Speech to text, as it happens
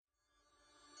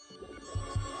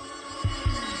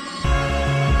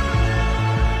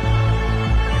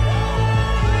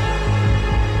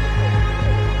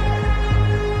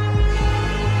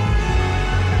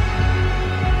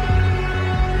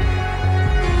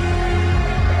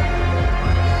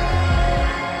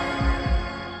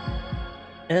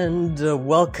And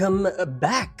welcome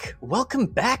back. Welcome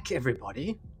back,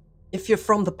 everybody. If you're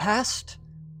from the past,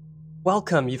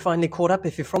 welcome. You finally caught up.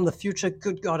 If you're from the future,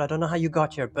 good God, I don't know how you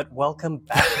got here, but welcome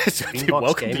back.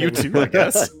 Welcome to you too, I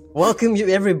guess. Welcome you.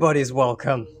 Everybody's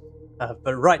welcome.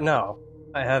 But right now,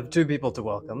 I have two people to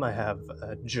welcome. I have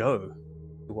Joe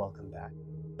to welcome back.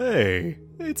 Hey,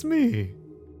 it's me,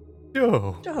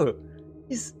 Joe. Joe,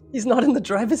 he's not in the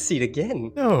driver's seat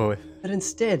again. No. But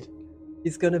instead,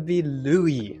 he's gonna be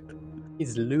Louis.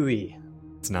 He's Louis.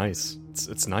 It's nice.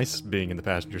 It's nice being in the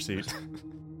passenger seat.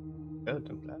 Good,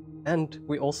 I'm glad. And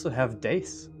we also have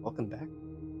Dace. Welcome back.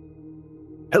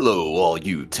 Hello, all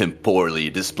you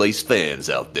temporally displaced fans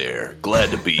out there.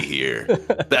 Glad to be here.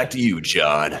 Back to you,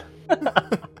 John.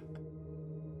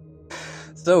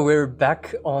 So we're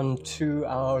back on to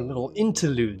our little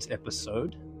Interludes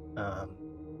episode.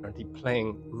 Currently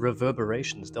playing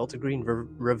Reverberations, Delta Green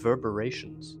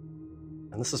Reverberations.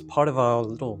 And this is part of our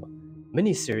little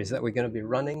mini-series that we're going to be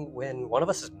running when one of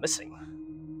us is missing.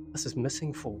 This is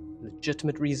missing for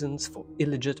legitimate reasons, for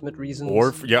illegitimate reasons.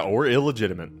 Or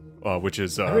illegitimate, which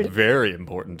is very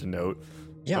important to note.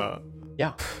 Yeah.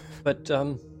 But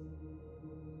in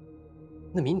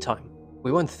the meantime,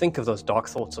 we won't think of those dark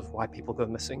thoughts of why people go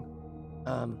missing.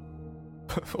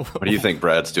 What do you think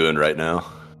Brad's doing right now?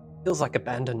 Feels like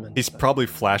abandonment. He's probably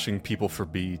flashing people for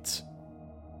beads.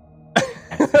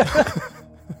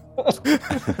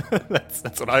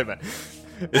 That's what I meant.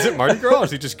 Is it Mardi Gras or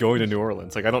is he just going to New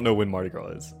Orleans? Like, I don't know when Mardi Gras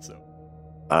is,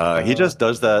 so. He just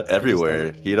does that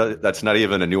everywhere. That's not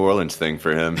even a New Orleans thing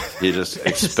for him. He just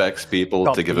expects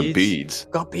people to give him beads.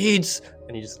 Got beads!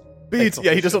 And he just... Beads?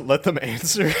 Yeah, he doesn't let them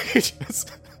answer. He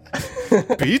just...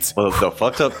 Beads? Well, the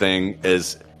fucked up thing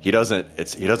is he doesn't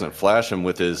flash them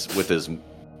with his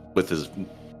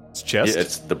chest?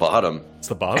 It's the bottom. It's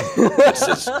the bottom?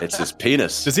 It's his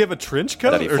penis. Does he have a trench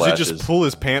coat, or does he just pull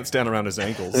his pants down around his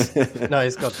ankles? No,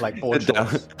 he's got like board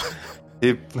shorts.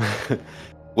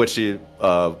 Which he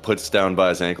puts down by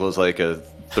his ankles like a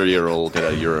 3-year-old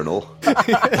at a urinal.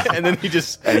 And then he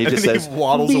says, he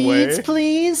waddles away. Beads,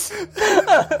 please?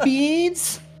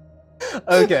 Beads?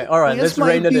 Okay, alright, let's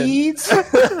rein it beads? in.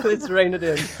 Let's rein it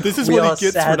in. This is what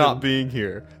he gets for not being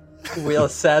here. We are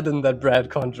saddened that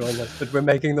Brad can't join us, but we're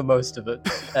making the most of it.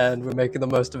 And we're making the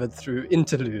most of it through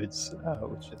Interludes,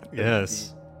 which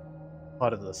is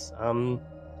part of this.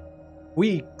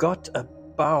 We got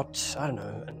about, I don't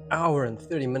know, an hour and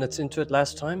 30 minutes into it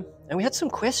last time, and we had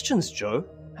some questions, Joe.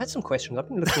 I had some questions. I've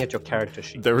been looking at your character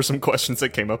sheet. There were some questions that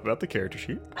came up about the character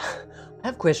sheet. I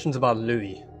have questions about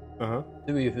Louis. Uh-huh.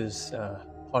 Louis, who's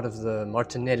part of the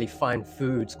Martinelli Fine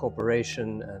Foods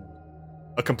Corporation and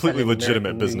a completely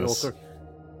legitimate business.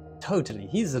 Totally.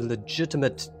 He's a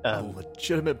legitimate... a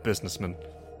legitimate businessman.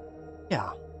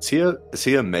 Yeah. Is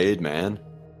he a made man?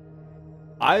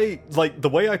 I, like, the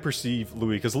way I perceive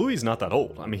Louis, because Louis is not that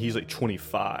old. I mean, he's like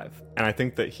 25. And I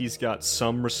think that he's got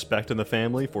some respect in the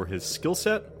family for his skill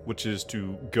set, which is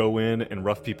to go in and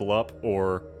rough people up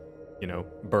or,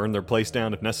 burn their place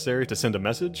down if necessary to send a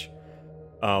message.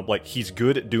 Like, he's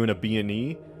good at doing a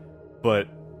B&E, but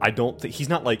I don't think he's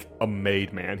not like a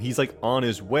made man. He's like on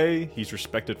his way. He's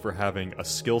respected for having a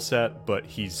skill set, but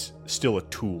he's still a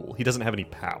tool. He doesn't have any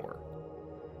power.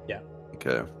 Yeah.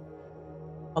 Okay.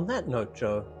 On that note,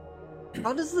 Joe,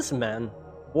 how does this man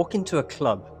walk into a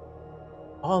club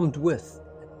armed with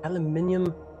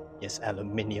aluminium? Yes,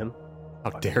 aluminium. How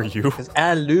dare you? It's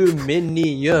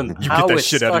aluminium. You get that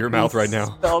shit out of your mouth right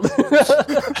now.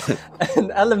 An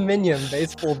aluminium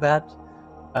baseball bat,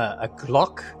 a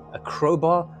Glock, a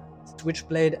crowbar,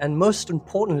 switchblade, and most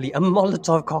importantly, a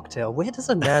Molotov cocktail. Where does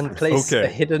a man place a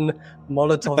hidden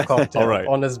Molotov cocktail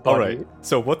on his body? All right.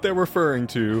 So what they're referring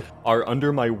to are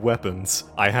under my weapons.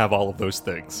 I have all of those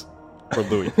things for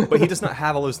Louis. But he does not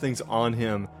have all those things on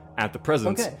him at the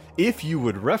present. Okay. If you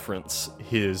would reference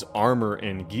his armor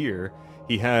and gear,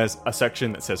 he has a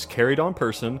section that says carried on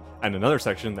person and another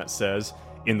section that says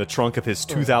in the trunk of his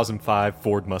 2005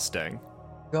 Ford Mustang.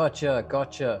 Gotcha.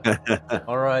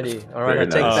 Alrighty.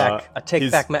 I take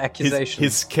back my accusation.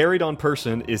 His carried on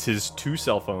person is his 2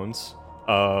 cell phones.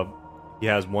 He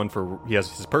has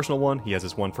his personal one. He has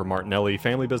his one for Martinelli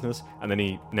family business, and then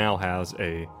he now has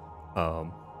a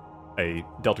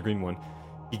Delta Green one.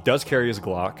 He does carry his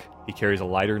Glock. He carries a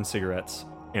lighter and cigarettes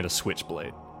and a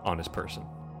switchblade on his person.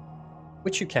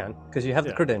 Which you can, because you have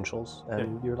the credentials,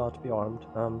 and you're allowed to be armed.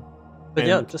 But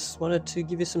just wanted to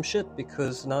give you some shit,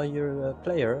 because now you're a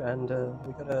player, and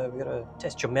we gotta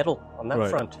test your mettle on that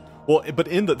front. Well, but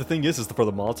the thing is for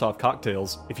the Molotov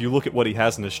cocktails, if you look at what he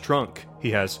has in his trunk,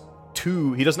 he has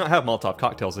 2... He does not have Molotov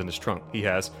cocktails in his trunk. He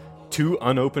has 2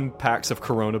 unopened packs of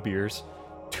Corona beers,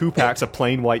 2 packs of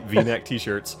plain white V-neck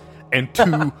T-shirts, and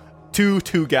two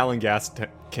 2-gallon gas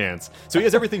cans. So he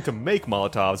has everything to make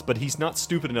Molotovs, but he's not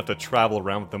stupid enough to travel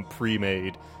around with them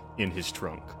pre-made in his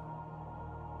trunk.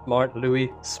 Smart,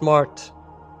 Louis. Smart.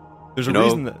 There's a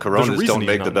reason that Coronas don't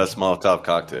make the best Molotov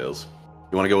cocktails.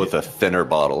 You want to go with a thinner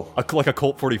bottle. Like a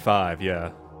Colt 45,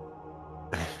 yeah.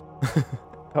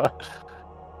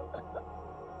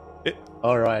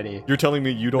 Alrighty. You're telling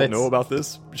me you don't know about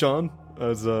this, Sean?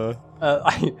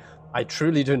 I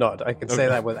truly do not. I can say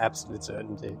that with absolute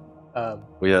certainty.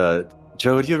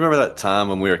 Joe, do you remember that time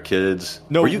when we were kids?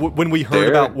 No, when we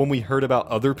heard about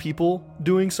other people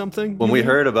doing something. When we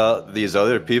heard about these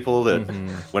other people that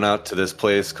went out to this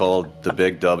place called the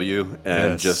Big W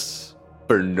and just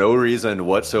for no reason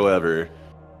whatsoever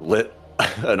lit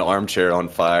an armchair on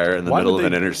fire in the middle of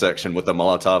an intersection with a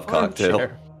Molotov cocktail.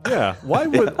 Yeah, why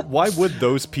would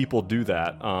those people do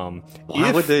that?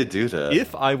 Why would they do that?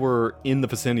 If I were in the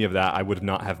vicinity of that, I would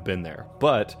not have been there,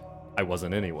 but I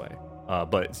wasn't anyway.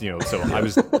 But so I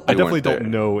was. I definitely don't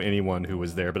know anyone who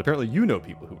was there, but apparently you know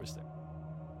people who was there.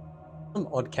 Some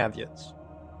odd caveats,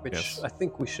 which I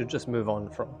think we should just move on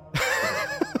from.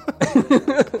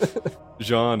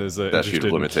 Jean is interested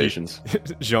in limitations.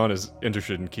 Jean is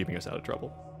interested in keeping us out of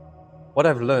trouble. What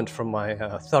I've learned from my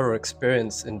thorough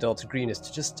experience in Delta Green is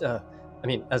to just,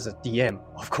 as a DM,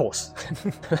 of course.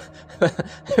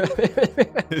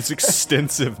 It's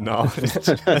extensive knowledge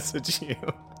as a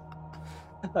GM.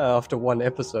 After one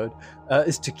episode,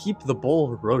 is to keep the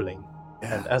ball rolling.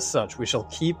 Yeah. And as such, we shall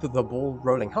keep the ball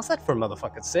rolling. How's that for a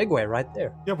motherfucking segue right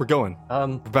there? Yeah, we're going.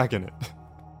 We're back in it.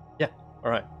 Yeah,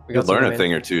 all right. We got learn a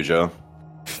thing or two, Joe.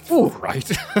 Ooh, right.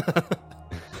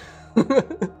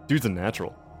 Dude's a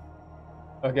natural.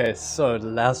 Okay, so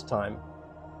last time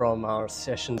from our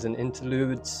sessions and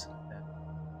interludes,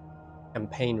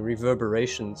 campaign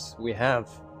Reverberations, we have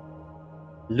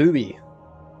Louis,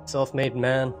 self-made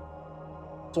man,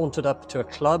 sauntered up to a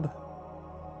club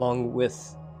along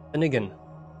with Finnegan,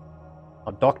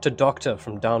 a doctor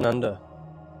from down under.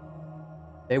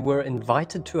 They were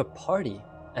invited to a party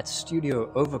at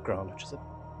Studio Overground, which is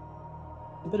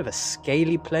a bit of a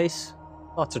scaly place.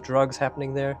 Lots of drugs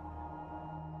happening there.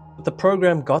 But the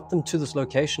program got them to this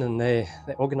location, and they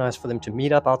organized for them to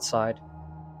meet up outside,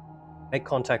 make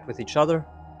contact with each other,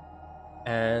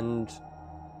 and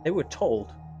they were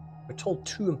told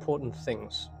 2 important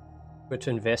things. We're to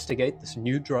investigate this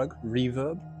new drug,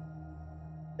 Reverb.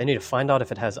 They need to find out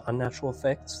if it has unnatural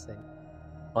effects. They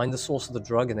find the source of the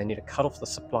drug, and they need to cut off the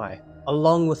supply,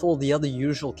 along with all the other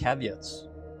usual caveats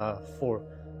for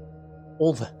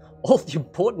all the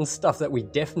important stuff that we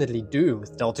definitely do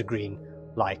with Delta Green.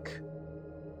 Like,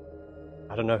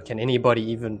 I don't know, can anybody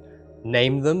even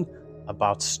name them?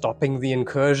 About stopping the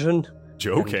incursion?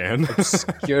 Joe can.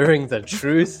 Obscuring the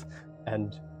truth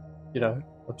and,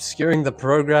 obscuring the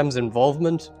program's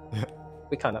involvement.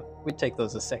 We take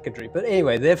those as secondary. But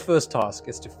anyway, their first task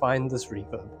is to find this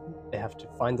reverb. They have to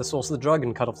find the source of the drug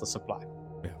and cut off the supply.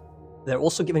 Yeah. They're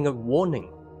also giving a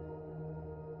warning.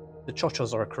 The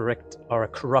Ch1s are a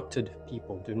corrupted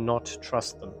people. Do not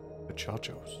trust them. The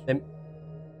Ch1s?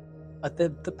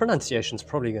 The pronunciation's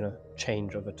probably going to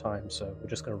change over time, so we're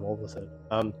just going to roll with it.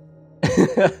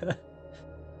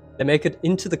 They make it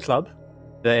into the club.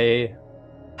 They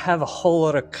have a whole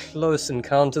lot of close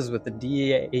encounters with the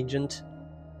DEA agent,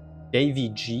 Davy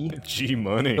G.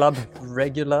 G-Money. Club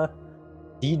regular.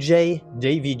 DJ,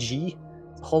 Davy G.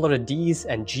 A whole lot of D's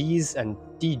and G's and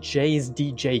DJ's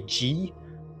DJ G.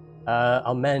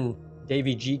 Our man,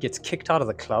 Davy G, gets kicked out of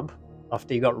the club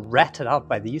after he got ratted out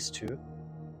by these two.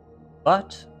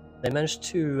 But they managed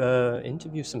to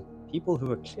interview some people who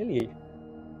were clearly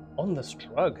on this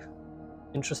drug.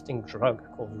 Interesting drug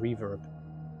called Reverb.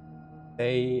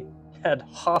 They had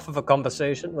half of a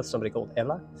conversation with somebody called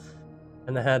Ella.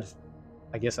 And they had,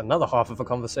 I guess, another half of a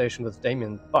conversation with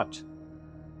Damien. But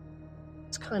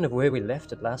it's kind of where we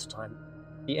left it last time.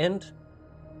 At the end,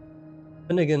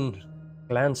 Finnegan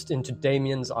glanced into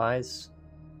Damien's eyes.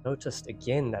 Noticed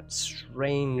again that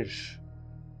strange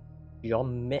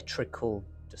geometrical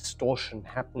distortion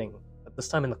happening, but this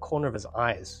time in the corner of his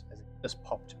eyes as it just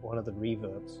popped one of the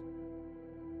reverbs.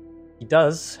 He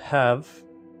does have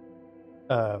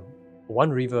one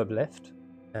reverb left,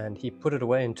 and he put it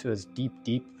away into his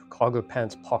deep cargo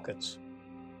pants pockets.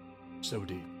 So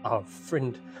deep. Our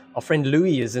friend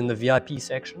Louis is in the VIP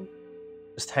section,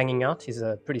 just hanging out. He's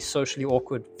a pretty socially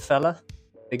awkward fella,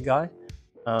 big guy,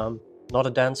 not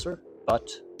a dancer, but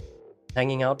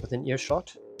hanging out within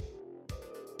earshot.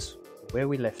 Where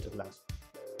we left it last.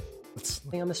 I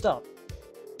think I messed up.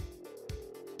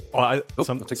 Well, I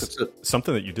think that's it.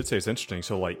 Something that you did say is interesting.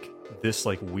 So, like, this,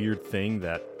 like, weird thing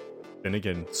that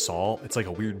Finnegan saw, it's like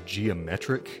a weird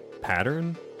geometric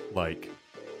pattern. Like,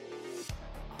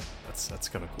 that's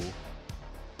kind of cool.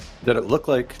 Did it look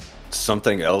like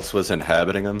something else was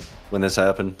inhabiting him when this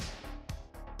happened?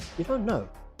 You don't know.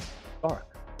 Dark.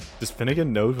 Does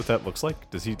Finnegan know what that looks like?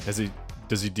 Does he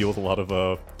deal with a lot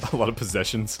of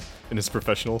possessions in his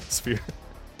professional sphere?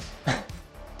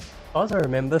 As I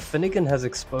remember, Finnegan has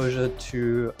exposure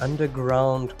to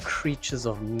underground creatures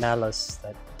of malice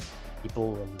that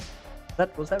people and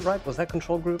was that right? Was that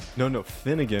control group? No.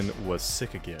 Finnegan was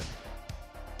sick again.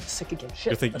 Sick again.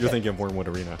 Shit. You're thinking of Wormwood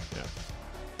Arena. Yeah.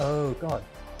 Oh god.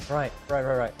 Right.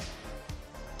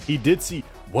 He did see.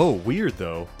 Whoa, weird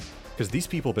though, because these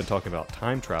people have been talking about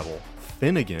time travel.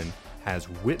 Finnegan has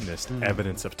witnessed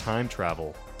evidence of time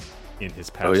travel in his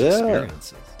past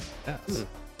experiences. Yes.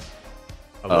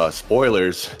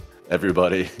 Spoilers,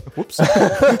 everybody. Whoops.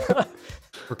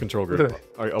 For control group.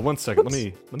 All right, 1 second.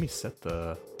 Let me set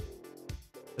the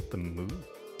mood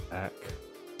back.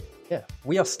 Yeah,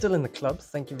 we are still in the club.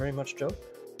 Thank you very much, Joe.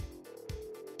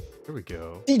 Here we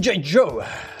go. DJ Joe.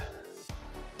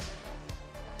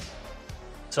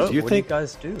 So, do you what think, do you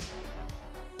guys do?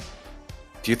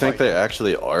 Do you think they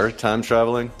actually are time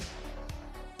traveling?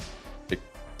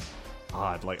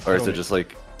 Odd, like, or is it just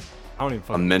like I don't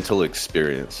even a mental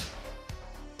experience?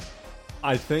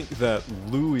 I think that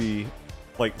Louis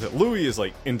is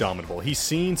like indomitable. He's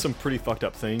seen some pretty fucked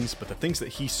up things, but the things that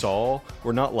he saw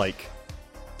were not like,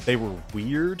 they were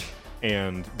weird,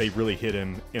 and they really hit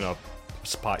him in a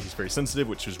spot he's very sensitive,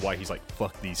 which is why he's like,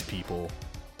 fuck these people,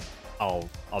 I'll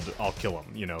kill them,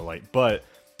 you know, like. But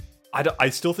I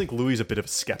still think Louis is a bit of a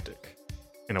skeptic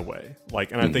in a way,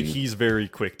 like, and I think he's very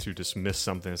quick to dismiss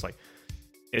something as like,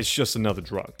 it's just another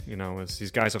drug, you know,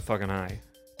 these guys are fucking high.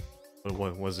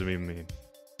 What does it even mean?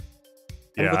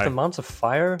 And with the amounts of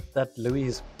fire that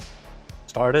Louis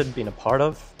started being a part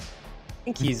of, I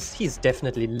think he's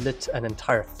definitely lit an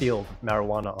entire field of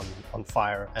marijuana on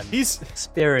fire, and he's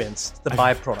experienced the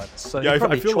byproducts. So he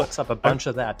probably chalks up a bunch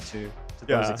of that to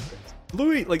those experiences.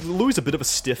 Louis is a bit of a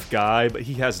stiff guy, but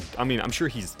he has, I mean, I'm sure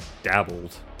he's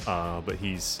dabbled, but I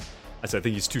think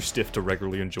he's too stiff to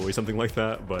regularly enjoy something like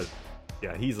that, but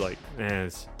yeah, he's like,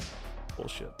 it's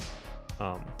bullshit.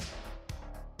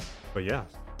 But yeah,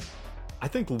 I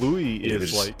think Louis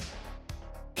is like,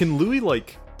 can Louis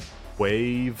like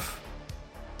wave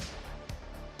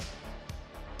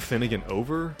Finnegan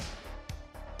over?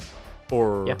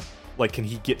 Or like, can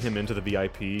he get him into the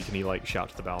VIP? Can he like shout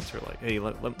to the bouncer like, hey,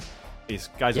 let these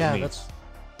guys with me?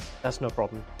 That's no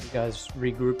problem. You guys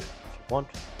regroup if you want.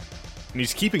 And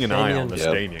he's keeping an eye on this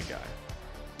Damien guy.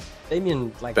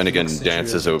 Damien, like, Finnegan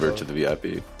dances over to the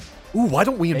VIP. Ooh, why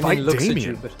don't we invite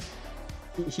Damien? But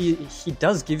he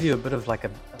does give you a bit of like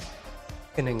a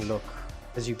thinning look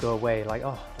as you go away, like,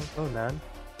 oh, don't go, man.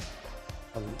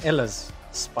 Ella's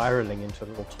spiraling into a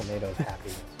little tornado of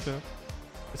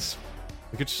happiness.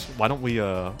 Why don't we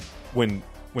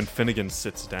when Finnegan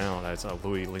sits down, as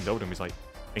Louis leans over to him, he's like,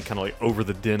 and kind of like over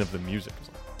the din of the music, he's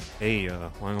like, hey,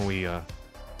 why don't we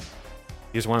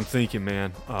here's what I'm thinking,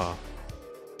 man.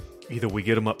 Either we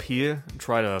get him up here and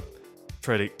try to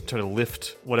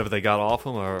lift whatever they got off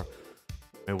him, or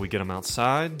maybe we get him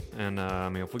outside. And I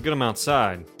mean, if we get him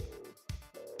outside,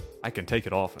 I can take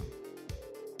it off him.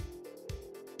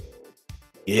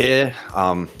 Yeah.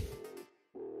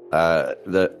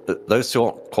 Those two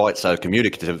aren't quite so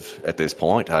communicative at this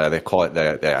point.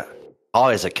 They're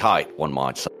high as a kite, one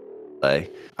might say.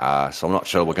 So I'm not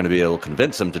sure we're going to be able to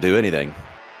convince them to do anything.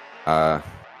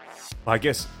 I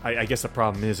guess the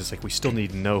problem is like we still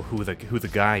need to know who the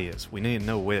guy is. We need to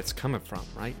know where it's coming from,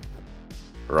 right?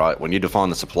 Right. We need to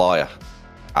find the supplier.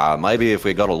 Maybe if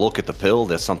we got a look at the pill,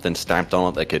 there's something stamped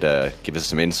on it that could give us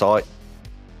some insight.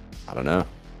 I don't know.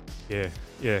 Yeah.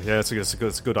 That's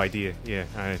a good idea. Yeah,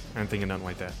 I'm thinking nothing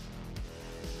like that.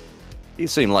 He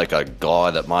seemed like a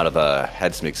guy that might have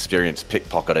had some experience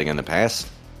pickpocketing in the past.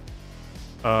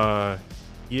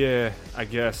 Yeah, I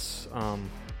guess.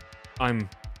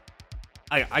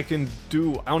 I can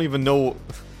do. I don't even know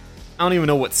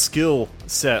what skill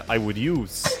set I would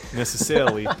use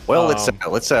necessarily. Well, let's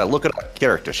look at our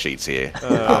character sheets here.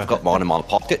 I've got mine in my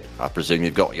pocket. I presume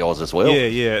you've got yours as well.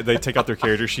 Yeah. They take out their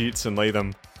character sheets and lay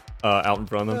them out in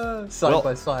front of them, side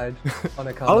by side on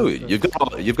a card. Oh, you've got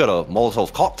a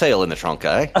Molotov cocktail in the trunk,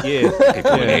 eh? Yeah,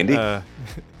 handy.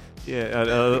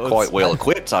 Quite well let's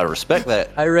equipped. I respect that.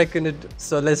 I reckon it.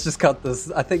 So let's just cut this.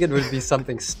 I think it would be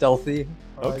something stealthy.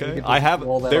 Okay, I have.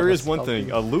 There is one thing.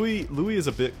 Louis is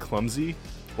a bit clumsy.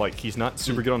 Like, he's not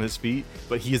super good on his feet,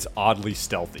 but he is oddly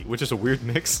stealthy, which is a weird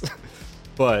mix.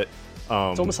 But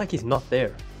It's almost like he's not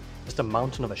there. Just a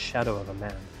mountain of a shadow of a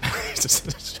man. it's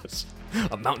just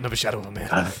a mountain of a shadow of a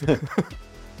man.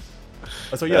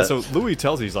 So yeah, so Louis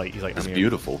tells he's like, it's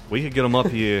beautiful. We could get him up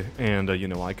here, and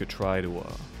I could try to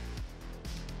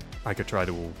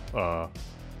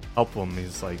help him.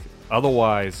 He's like,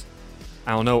 otherwise,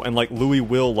 I don't know. And like Louis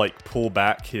will like pull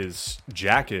back his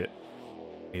jacket.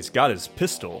 He's got his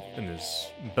pistol in his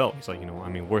belt. He's like,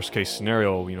 worst case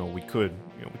scenario, we could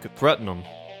threaten him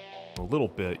a little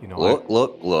bit.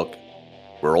 Look.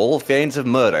 We're all fans of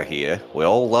murder here. We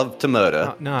all love to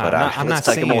murder. But let's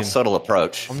take a more subtle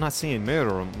approach. I'm not saying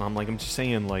murder him. I'm just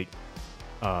saying like,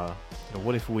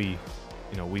 what if we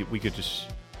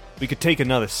could take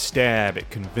another stab at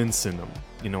convincing him.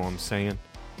 You know what I'm saying?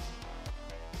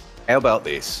 How about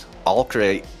this? I'll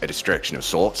create a distraction of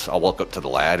sorts. I'll walk up to the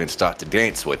lad and start to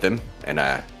dance with him,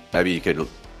 and maybe you could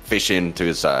fish into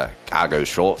his cargo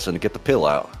shorts and get the pill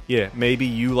out. Yeah, maybe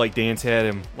you like dance at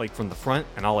him like from the front,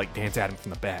 and I'll like dance at him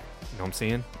from the back. You know what I'm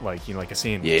saying? Like like a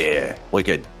sandwich. Yeah, we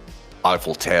could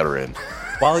Eiffel Tower him.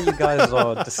 While you guys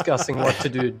are discussing what to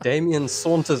do, Damien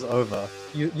saunters over.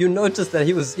 You notice that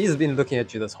he's been looking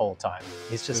at you this whole time.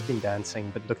 He's just been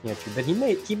dancing, but looking at you. But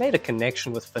he made a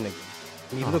connection with Finnegan.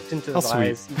 And he looked into his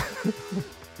eyes.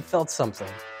 He felt something,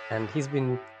 and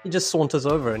he just saunters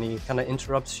over and he kind of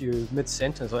interrupts you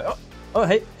mid-sentence, like,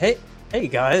 hey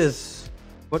guys,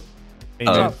 what?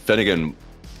 Finnegan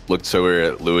looks over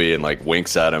at Louis and like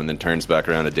winks at him, and then turns back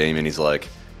around to Damien. He's like,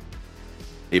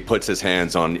 he puts his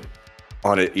hands on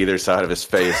either side of his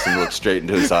face and looks straight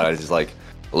into his eyes. He's like,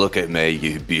 look at me,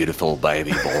 you beautiful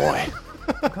baby boy.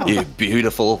 You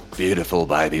beautiful, beautiful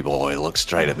baby boy. Look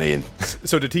straight at me. And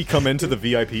so did he come into the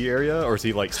VIP area, or is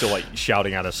he like still like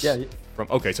shouting at us? Yeah.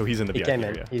 Okay, so he's in the VIP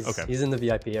area. He's in the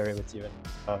VIP area with you.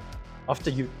 And, after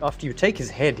you take his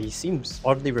head, he seems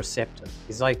oddly receptive.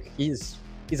 He's like he's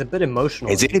a bit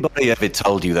emotional. Has anybody ever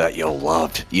told you that you're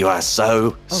loved? You are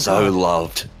so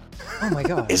loved. Oh my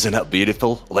god! Isn't it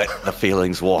beautiful? Let the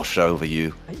feelings wash over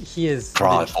you. He is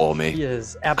cry for me. He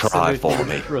is absolutely cry for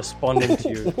me. Responding to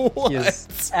you. He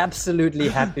is absolutely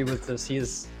happy with this. He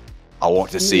is. I want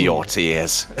to see your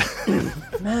tears.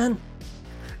 Man,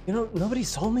 nobody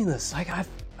told me this. Like I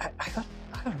got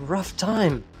a rough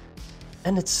time,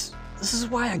 and this is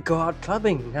why I go out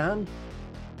clubbing, man.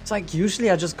 It's like usually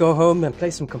I just go home and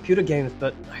play some computer games,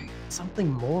 but something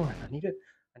more. I need to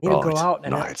go out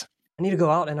and. I need to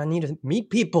go out and I need to meet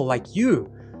people like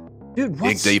you. Dude,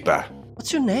 dig deeper.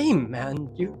 What's your name, man?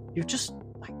 You just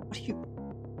like what's your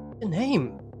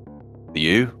name?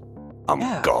 You?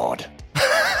 I'm God.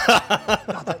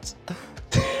 God, that's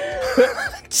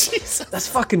Jesus. That's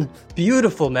fucking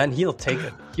beautiful, man. He'll take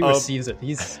it. He receives it.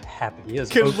 He's happy. He is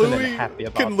open and happy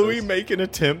about it. Can Louis make an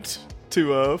attempt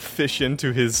to fish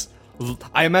into his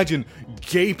I imagine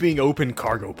gaping open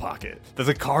cargo pocket? That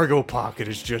the cargo pocket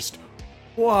is just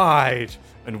wide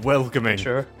and welcoming.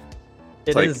 Sure.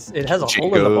 It has a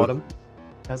hole in the bottom.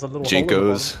 It has a little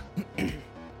Jinkos. hole in the bottom.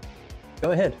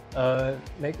 Go ahead.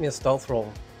 Make me a stealth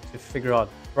roll to figure out.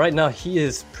 Right now he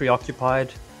is preoccupied.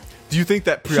 Do you think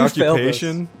that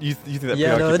preoccupation? You think that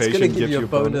preoccupation it's gonna gives you a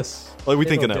bonus? Like we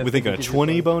thinking a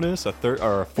 20 bonus, a 30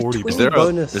 or a 40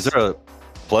 bonus? Is there a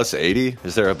plus 80?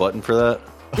 Is there a button for that?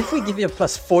 If we give you a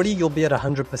plus 40, you'll be at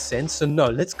 100%. So no,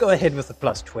 let's go ahead with a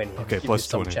plus 20. Okay, give plus you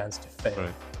some 20. Chance to fail.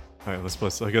 All right,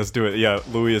 let's do it. Yeah,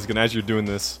 Louis is gonna, as you're doing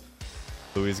this,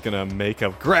 Louis is gonna make a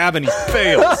grab and he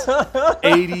fails.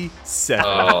 87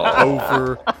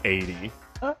 over 80,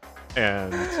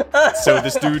 and so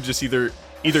this dude just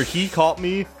either he caught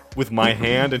me with my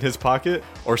hand in his pocket,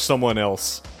 or someone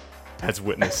else has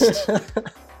witnessed.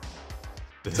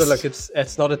 So look,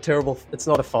 it's not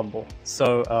a fumble.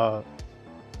 So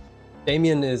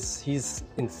Damien he's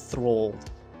enthralled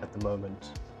at the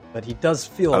moment, but he does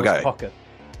feel his pocket,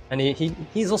 and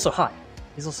he's also high.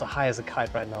 He's also high as a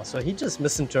kite right now, so he just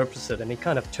misinterprets it, and he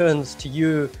kind of turns to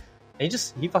you, and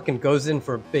he fucking goes in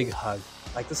for a big hug.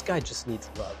 Like, this guy just needs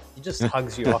love. He just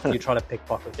hugs you after you try to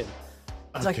pickpocket him.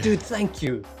 It's like, dude, thank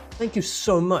you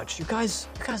so much. You guys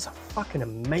are fucking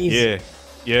amazing.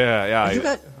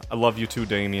 Yeah. I love you too,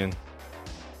 Damien.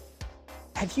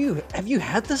 Have you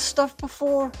had this stuff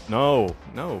before? No,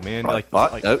 man.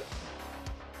 What? Nope.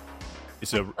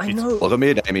 I know. Look at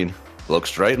me, Damien. Look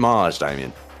straight in my eyes,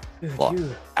 Damien. Dude, Look,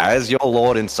 as your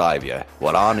Lord and Savior,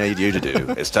 what I need you to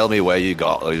do is tell me where you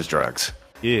got those drugs.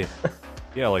 Yeah,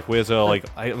 like where's we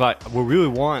really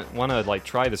want to like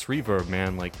try this reverb,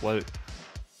 man. Like what?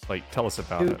 Like tell us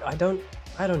about it. I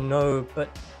don't know, but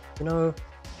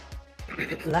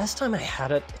last time I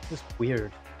had it, it was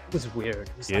weird. It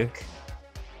was like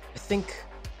I think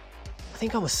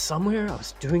think I was somewhere. I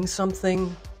was doing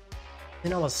something.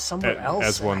 Then I was somewhere else.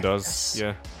 As one does.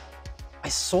 Yeah. I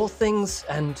saw things,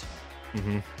 and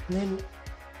then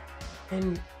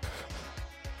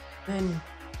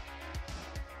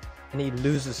he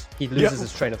loses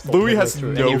his train of thought. Louis has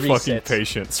no fucking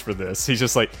patience for this. He's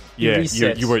just like, yeah,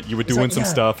 you were doing some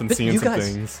stuff and seeing some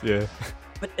things. Yeah.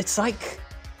 But it's like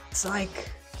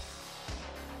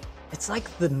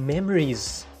the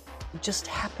memories just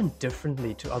happen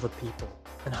differently to other people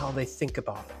and how they think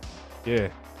about it. Yeah.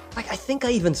 Like, I think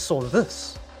I even saw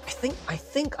this. I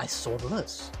think I saw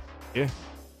this. Yeah.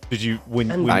 Did you when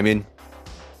you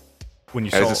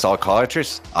as a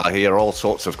psychiatrist, I hear all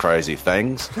sorts of crazy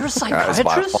things. You're a That is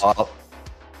by psychiatrist? far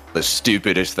the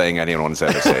stupidest thing anyone's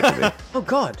ever said to me. Oh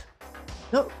God.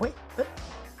 No, wait, but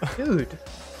dude,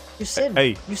 you said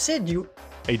Hey. you.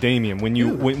 Hey Damien, when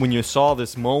you saw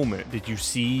this moment, did you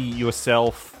see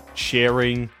yourself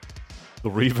sharing the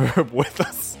reverb with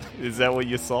us? Is that what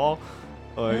you saw?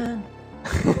 Like,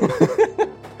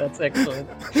 That's excellent.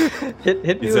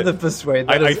 Hit me with a persuade.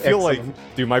 That I is feel excellent.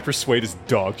 like, dude, my persuade is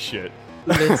dog shit.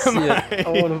 Let's see it. I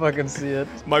want to fucking see it.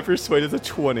 My persuade is a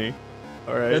 20.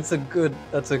 All right. That's a good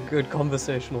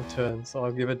conversational turn. So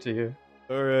I'll give it to you.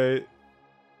 All right.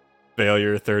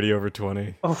 Failure, 30 over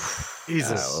 20. Oh,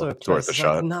 Jesus. so It's worth close. a It's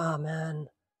shot. like, nah, man.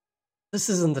 This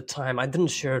isn't the time. I didn't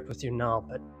share it with you now,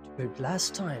 but dude,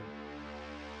 last time.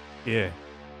 Yeah.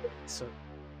 So,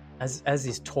 as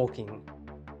he's talking,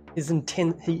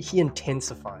 he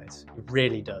intensifies. He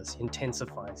really does. He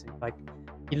intensifies.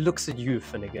 He looks at you,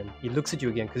 Finnegan. He looks at you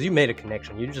again because you made a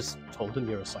connection. You just told him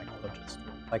you're a psychologist.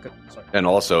 Sorry. And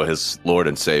also his Lord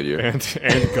and Savior. And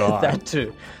God. That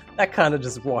too. That kind of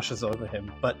just washes over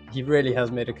him. But he really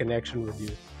has made a connection with you.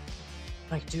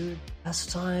 Like, dude, last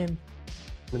time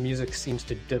the music seems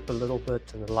to dip a little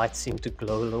bit and the lights seem to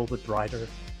glow a little bit brighter.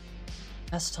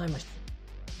 Last time I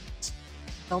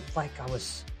felt like I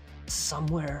was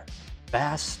somewhere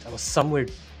vast. I was somewhere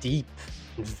deep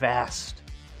and vast.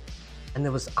 And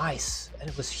there was ice, and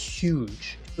it was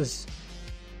huge. It was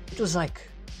like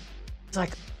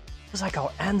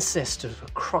our ancestors were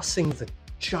crossing the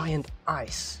giant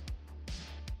ice,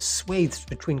 swathed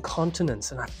between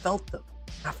continents, and I felt them.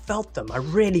 I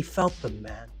really felt them,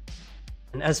 man.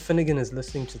 And as Finnegan is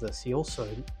listening to this, he also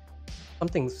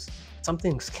something's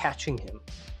catching him.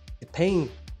 He's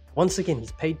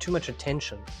paid too much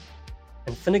attention.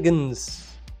 And Finnegan's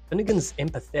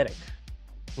empathetic.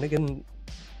 Finnegan,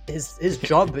 his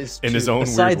job is in to, his own weird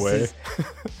besides way. his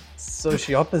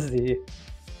sociopathy.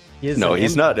 He's not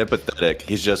empathetic.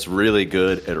 He's just really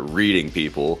good at reading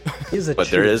people. But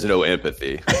there is no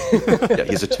empathy. Yeah,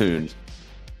 he's attuned.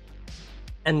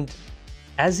 And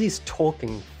as he's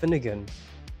talking, Finnegan,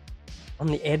 on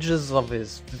the edges of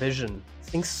his vision,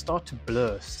 things start to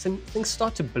blur. Things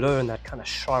start to blur in that kind of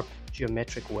sharp,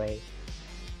 geometric way.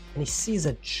 And he sees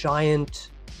a giant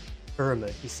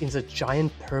pyramid. He sees a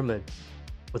giant pyramid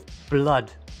with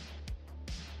blood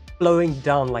flowing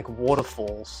down like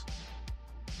waterfalls.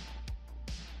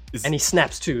 And he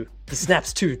snaps to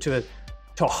a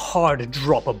hard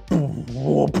drop of boom,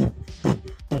 boom, boom,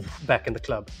 boom, back in the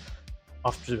club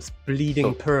after this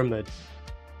bleeding pyramid.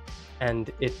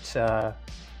 And it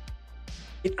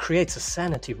creates a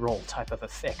sanity roll type of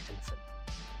effect in Finn.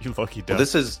 You lucky duck. Well,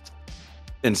 this is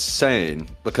insane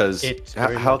because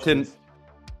how can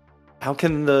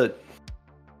the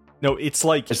No, it's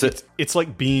like it's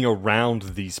like being around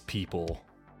these people.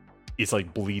 It's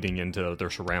like bleeding into their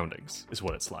surroundings is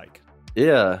what it's like.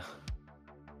 Yeah.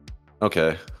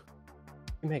 Okay.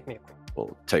 You make me a quick.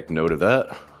 We'll take note of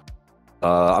that.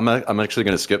 I'm actually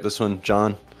going to skip this one,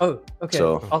 John. Oh, okay.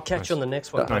 So- I'll catch you on the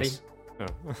next one, buddy. Nice. Oh.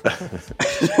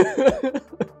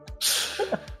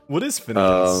 What is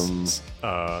Finnegan's?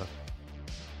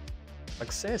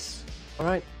 Success. All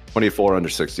right. 24 under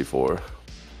 64.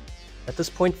 At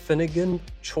this point, Finnegan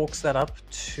chalks that up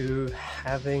to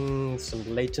having some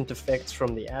latent effects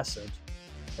from the acid.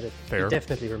 But he Fair.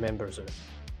 definitely remembers it.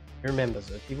 He remembers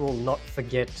it. He will not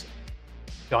forget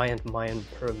giant Mayan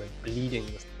pyramid bleeding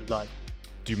with blood.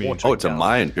 Do you mean? Oh, it's a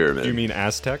Mayan pyramid. Do you mean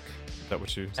Aztec? Is that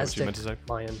what you meant to say?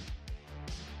 Mayan.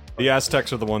 The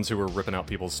Aztecs are the ones who were ripping out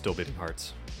people's still beating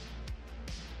hearts.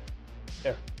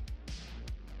 There.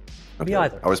 Okay. Be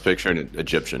either. I was picturing an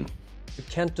Egyptian. You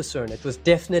can't discern. It was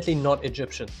definitely not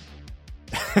Egyptian.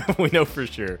 We know for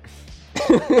sure.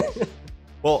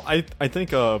 Well, I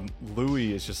think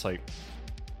Louis is just like,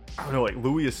 I don't know, like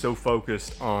Louis is so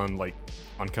focused on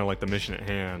kind of like the mission at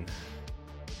hand,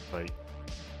 like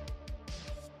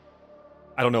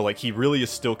I don't know, like he really is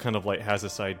still kind of like has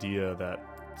this idea that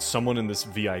someone in this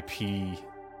VIP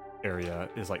area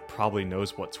is like probably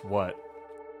knows what's what,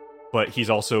 but he's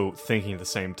also thinking at the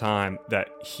same time that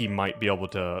he might be able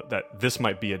to, that this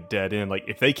might be a dead end. Like,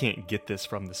 if they can't get this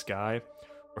from this guy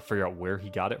or figure out where he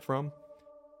got it from,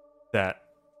 that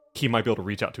he might be able to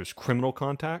reach out to his criminal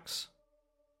contacts.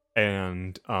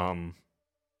 And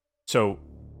so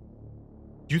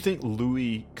do you think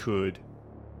Louis could,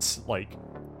 like,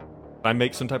 I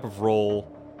make some type of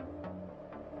roll?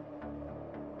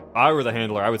 If I were the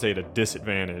handler, I would say at a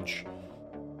disadvantage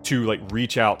to, like,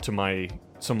 reach out to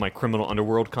some of my criminal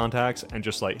underworld contacts and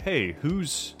just like, hey,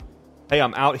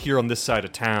 I'm out here on this side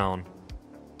of town.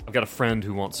 I've got a friend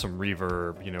who wants some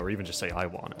reverb, or even just say I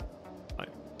want it. Like,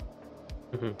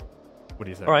 What do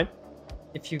you think? All right.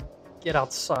 If you get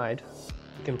outside,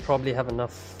 you can probably have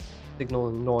enough signal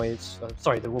and noise.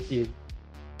 There will be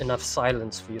enough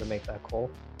silence for you to make that call.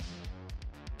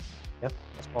 Yep,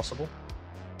 that's possible.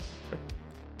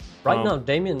 Right now,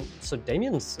 Damien's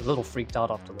a little freaked out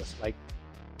after this. Like,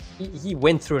 he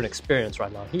went through an experience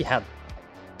right now. He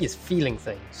is feeling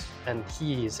things, and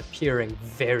he is appearing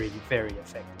very, very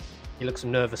affected. He looks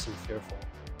nervous and fearful.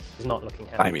 He's not looking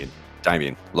happy.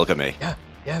 Damien, look at me. Yeah.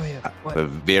 What? A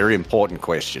very important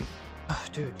question. Oh,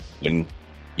 dude. When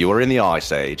you were in the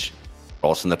Ice Age,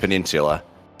 crossing the peninsula,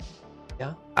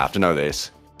 Yeah? I have to know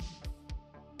this.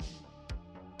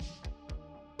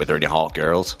 Were there any hot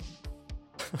girls?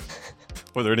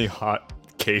 Were there any hot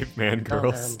caveman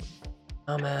girls?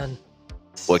 Oh, man.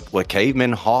 Were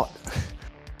cavemen hot?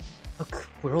 Look,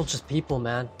 we're all just people,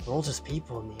 man. We're all just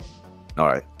people in the end. All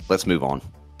right, let's move on.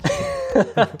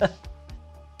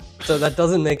 So that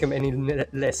doesn't make him any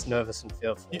less nervous and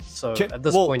fearful. So at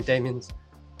this point, Damien's...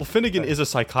 Well, Finnegan is a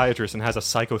psychiatrist and has a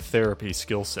psychotherapy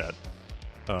skill set.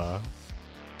 I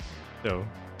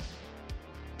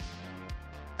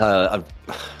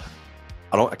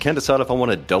can't decide if I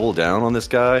want to double down on this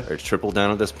guy or triple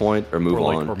down at this point or move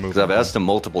on. Because I've asked him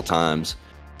multiple times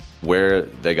where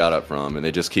they got it from, and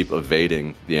they just keep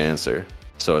evading the answer.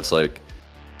 So it's like,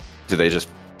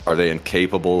 are they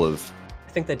incapable of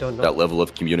I think they don't know that level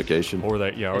of communication? Or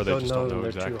they just don't know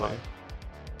exactly.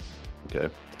 Okay.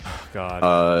 Oh,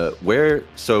 God.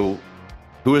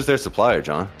 Who is their supplier,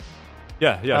 John?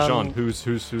 Yeah, Sean. Who's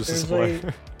the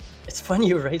supplier? It's funny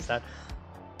you raise that.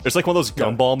 There's like one of those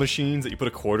gumball machines that you put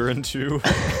a quarter into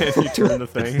and you turn the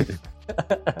thing.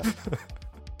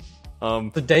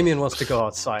 So Damien wants to go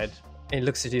outside and he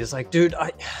looks at you. He's like, dude,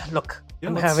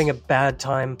 I'm having a bad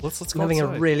time. Let's go I'm having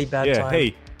outside. a really bad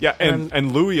time.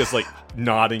 And Louis is like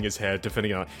nodding his head to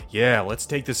Finnegan. Yeah, let's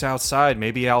take this outside.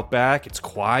 Maybe out back. It's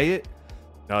quiet.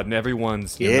 Not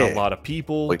everyone's not a lot of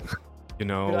people. Like, Dude,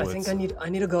 I think I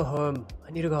need to go home.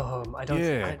 I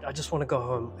just want to go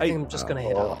home. I think I'm just gonna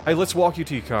head out. Hey, let's walk you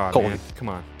to your car, man. Come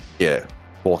on. Yeah,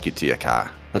 walk you to your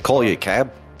car. I'll call you a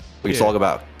cab. We can talk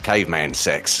about caveman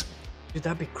sex. Dude,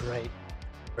 that'd be great.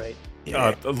 Great.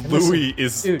 Yeah. Louis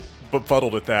is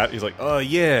befuddled at that. He's like,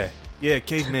 yeah,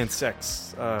 caveman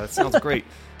sex. It sounds great.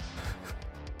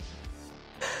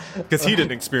 Because he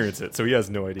didn't experience it, so he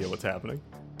has no idea what's happening.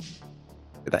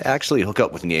 Did they actually hook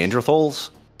up with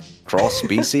Neanderthals? Cross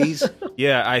species?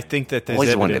 Yeah, I think that there's Always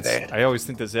evidence. wondered that. I always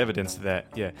think there's evidence of that.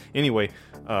 Yeah. Anyway,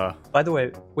 By the way,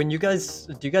 do you guys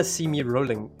see me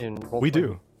rolling in roleplay? we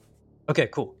do. Okay,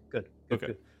 cool. Good.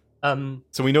 Okay.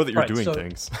 So we know that you're doing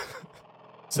things.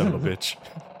 Son of a bitch.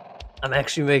 I'm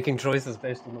actually making choices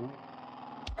based on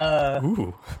them.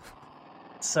 Ooh.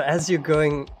 So as you're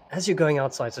going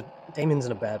outside, so Damien's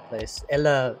in a bad place.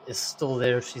 Ella is still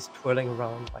there. She's twirling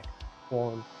around like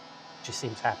warm. She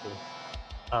seems happy.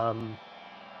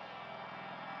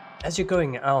 As you're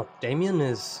going out,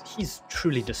 he's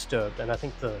truly disturbed, and I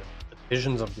think the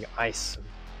visions of the ice and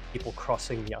people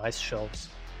crossing the ice shelves,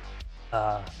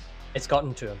 it's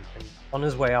gotten to him. And on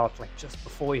his way out, like just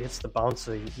before he hits the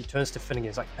bouncer, he turns to Finnegan.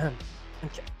 He's like, man, can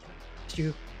I trust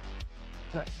you?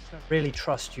 Can I really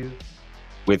trust you?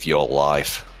 With your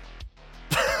life.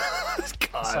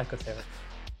 God. Psychotherapy.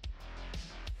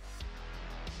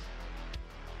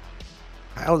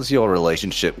 How's your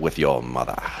relationship with your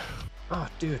mother? Oh,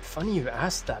 dude, funny you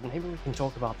asked that. Maybe we can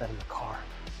talk about that in the car.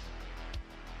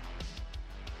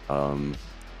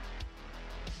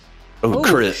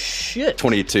 Crit. Shit.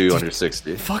 22 under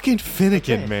 60. Fucking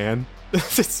Finnegan, man. He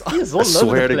is all I over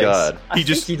swear the to place. God.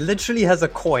 He literally has a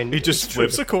coin. He just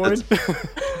flips a coin.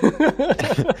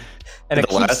 And The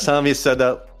last time he said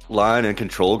that line in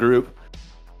Control Group,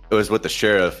 it was with the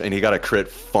sheriff, and he got a crit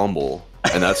fumble,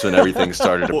 and that's when everything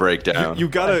started to break down. You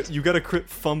got a crit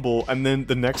fumble, and then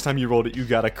the next time you rolled it, you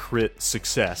got a crit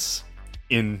success.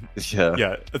 That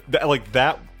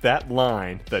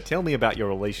line. That tell me about your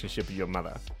relationship with your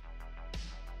mother.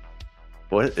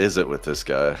 What is it with this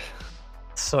guy?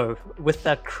 So with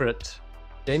that crit,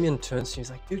 Damien turns to you.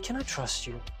 He's like, "Dude, can I trust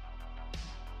you?"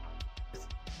 With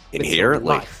your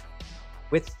Inherently. life.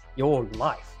 With your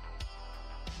life.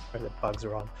 Where the bugs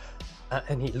are on.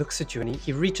 And he looks at you and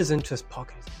he reaches into his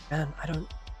pocket. He's like, "Man, I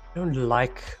don't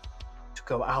like to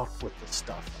go out with this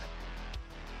stuff.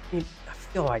 I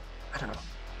feel like, I don't know.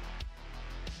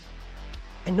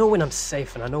 I know when I'm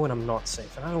safe and I know when I'm not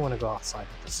safe, and I don't want to go outside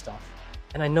with this stuff.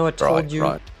 And I know I told you,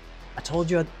 Right. I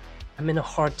told you I'm in a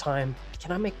hard time.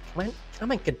 Can I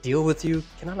make a deal with you?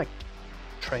 Can I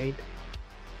trade?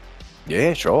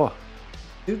 Yeah, sure.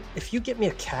 Dude, if you get me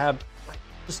a cab,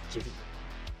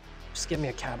 just get me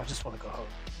a cab. I just want to go home."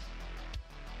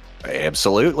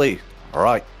 Absolutely. All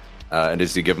right. And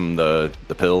does he give him the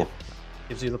pill?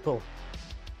 Gives you the pull.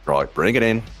 Right, bring it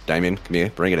in. Damien, come here,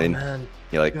 bring it in. Man,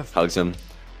 He hugs him,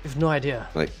 you have no idea.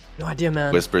 No idea,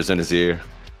 man. whispers in his ear.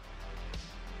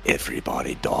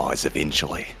 Everybody dies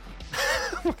eventually.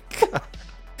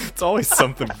 It's always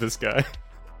something with this guy.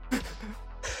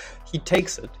 He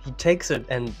takes it,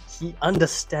 and he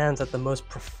understands at the most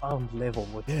profound level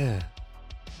Yeah.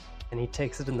 and he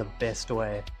takes it in the best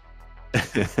way.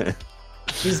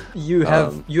 You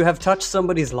have touched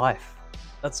somebody's life.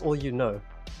 That's all you know.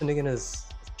 Finnegan has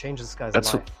changed this guy's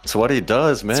life. That's what he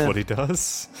does, man. That's what he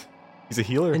does. He's a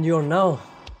healer. And you're now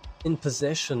in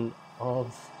possession of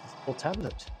this full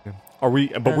tablet. Yeah. Are we?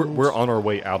 But And- we're on our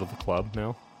way out of the club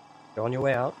now. You're on your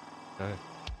way out, Okay.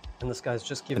 and this guy's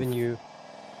just given you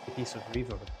a piece of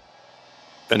reverb.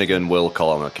 Finnegan will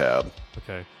call him a cab.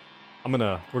 Okay.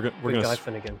 We're Good guy gonna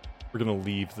Finnegan.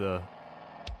 leave the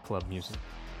club music.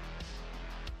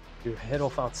 You head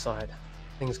off outside.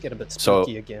 Things get a bit So-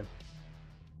 spooky again.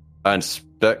 I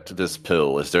inspect this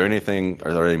pill. Are there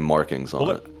any markings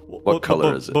on it? What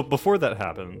color is it? But before that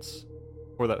happens,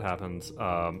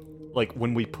 like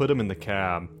when we put him in the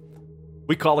cab,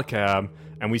 we call a cab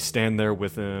and we stand there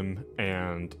with him,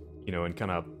 and and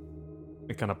kind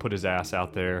of put his ass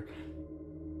out there.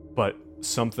 But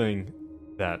something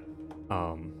that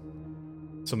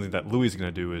Louis is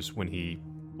gonna do is when he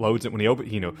loads it, when he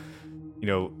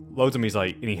loads him, he's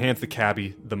like, and he hands the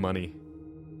cabbie the money,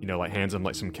 hands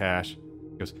him some cash.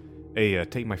 He goes, "Hey,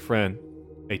 take my friend.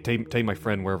 Hey, take my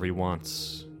friend wherever he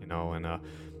wants,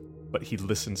 but he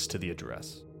listens to the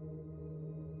address.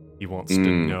 He wants to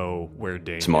know where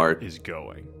Damien is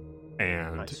going.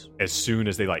 And Nice. as soon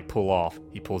as they pull off,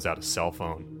 he pulls out his cell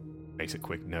phone, makes a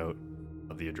quick note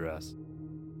of the address.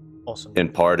 Awesome. In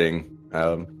parting,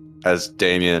 as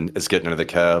Damien is getting into the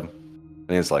cab,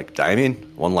 and he's like, "Damien,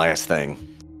 one last thing.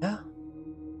 Yeah.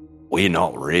 We're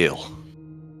not real.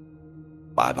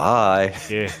 Bye-bye."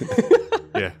 Yeah.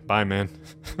 Yeah, bye, man.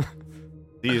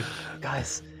 See you.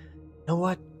 Guys, you know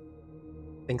what?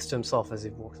 Thinks to himself as he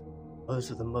walks. Those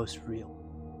are the most real.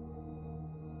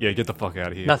 Yeah, get the fuck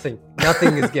out of here. Nothing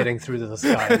is getting through to this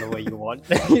guy in the way you want.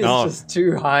 He's No. just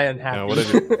too high and happy.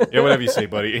 Whatever you say,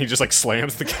 buddy. And he just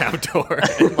slams the cab door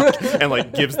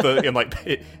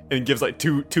and gives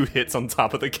two hits on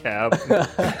top of the cab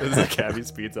as the cabbie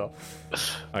speeds off.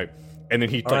 All right, and then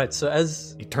he All right, so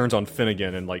as he turns on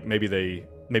Finnegan, and maybe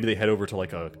they head over to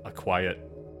a quiet,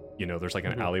 there's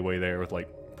an alleyway there with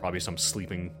probably some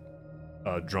sleeping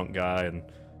drunk guy, and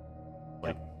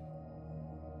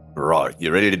Right,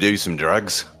 you ready to do some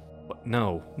drugs?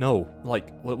 no, what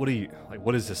are you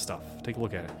what is this stuff? Take a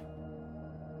look at it.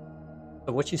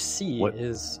 so what you see What?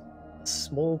 is a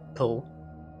small pill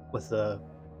with a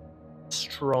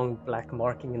strong black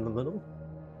marking in the middle,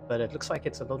 but it looks like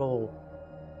it's a little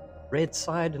red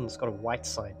side and it's got a white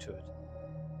side to it.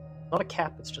 Not a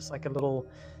cap, it's just like a little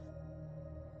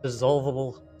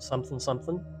dissolvable something.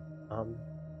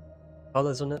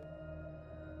 Colors in it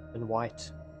in white.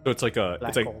 So it's like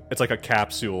Black hole. it's like a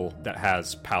capsule that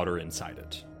has powder inside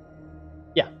it.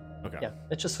 Yeah. Okay. Yeah,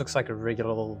 it just looks like a regular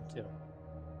little,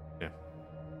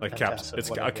 Like Fantastic, it's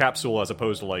a whatever. capsule as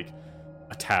opposed to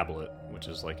a tablet, which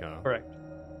is a correct.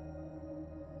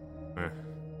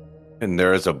 And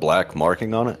there is a black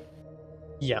marking on it?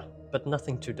 Yeah, but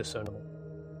nothing too discernible.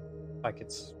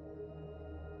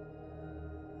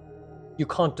 You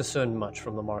can't discern much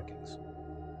from the markings.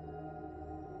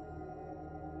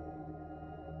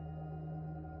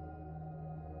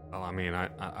 Well, I mean,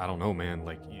 I don't know, man.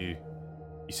 You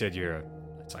said you're a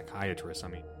psychiatrist. I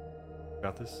mean,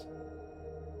 about this?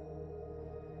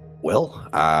 Well,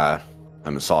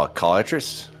 I'm a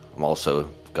psychiatrist. I'm also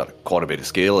got quite a bit of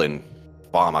skill in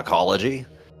pharmacology.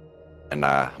 And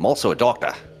I'm also a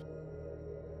doctor.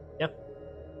 Yeah.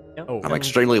 Oh, I'm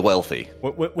extremely wealthy.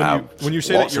 When you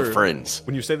say lots that you're of friends.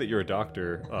 when you say that you're a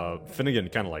doctor, Finnegan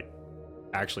kind of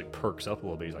actually perks up a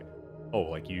little bit. He's like,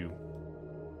 "Oh, you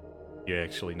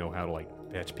actually know how to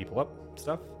patch people up and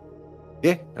stuff?"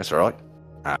 Yeah, that's right.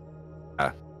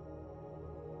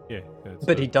 Yeah. It's,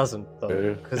 But he doesn't,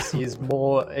 though, because he's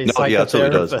more a No, yeah, that's what he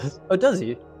does. psychotherapist. Oh, does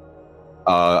he?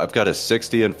 I've got a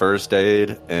 60 in first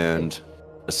aid and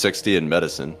a 60 in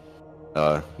medicine.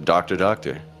 Doctor.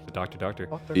 Doctor.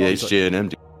 PhD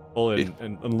and MD. Well,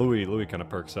 and Louis kind of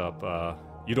perks up.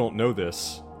 You don't know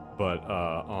this, but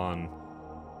on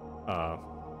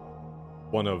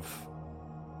one of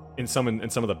in some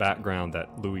of the background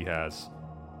that Louis has,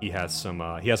 he has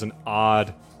an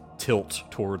odd tilt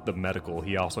toward the medical.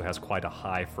 He also has quite a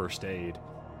high first aid,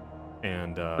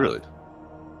 and Really?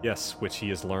 yes, which he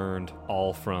has learned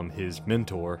all from his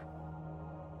mentor,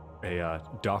 a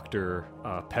Dr.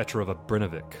 Petrov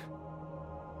Abrinovic.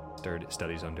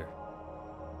 Studies under.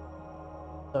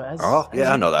 So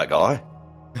I know that guy.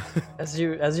 As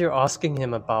you're asking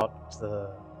him about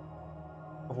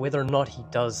whether or not he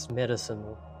does medicine,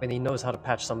 when he knows how to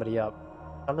patch somebody up,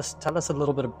 tell us a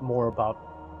little bit more about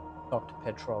Dr.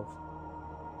 Petrov.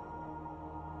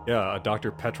 Yeah,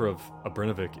 Dr. Petrov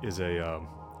Abrinovic is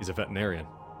he's a veterinarian.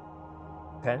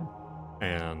 Okay.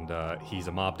 And he's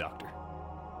a mob doctor.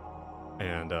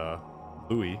 And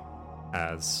Louis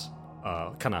has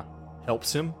kind of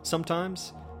helps him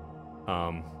sometimes.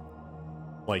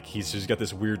 Like he's just got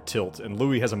this weird tilt, and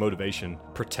Louis has a motivation: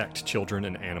 protect children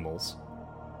and animals.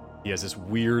 He has this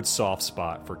weird soft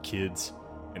spot for kids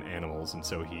and animals, and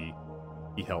so he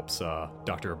helps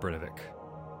Dr. Abrinovic.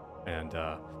 And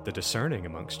the discerning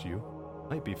amongst you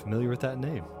might be familiar with that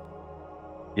name.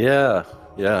 Yeah.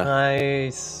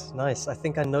 Nice. I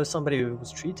think I know somebody who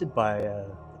was treated by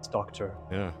this doctor.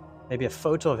 Yeah. Maybe a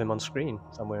photo of him on screen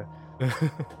somewhere.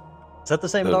 Is that the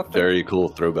same A doctor? very cool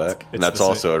throwback. And that's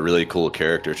also a really cool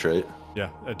character trait. Yeah,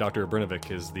 Dr. Abrinovic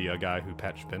is the guy who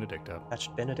patched Benedict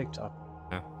up.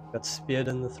 Yeah. Got speared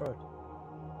in the throat.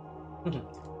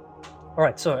 All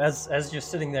right, so as you're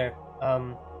sitting there,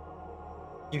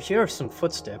 you hear some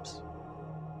footsteps.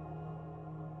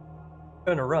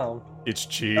 Turn around. It's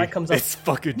Chi. That comes up. It's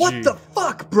fucking Chi. What the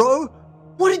fuck, bro?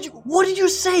 What did you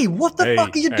say? What the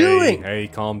fuck are you doing? Hey,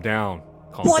 calm down.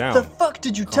 What the fuck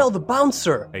did you tell the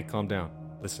bouncer? Hey, calm down.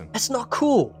 Listen. That's not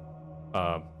cool.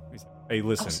 Hey,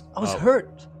 listen. I was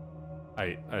hurt.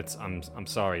 I'm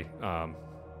sorry.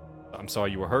 I'm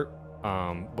sorry you were hurt.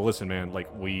 But listen, man.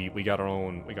 Like we got our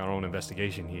own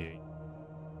investigation here.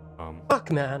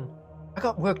 Fuck, man. I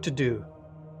got work to do.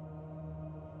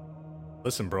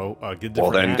 Listen, bro. Get a different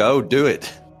Well, then hat. go do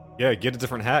it. Yeah, get a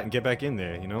different hat and get back in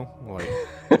there. You know, like.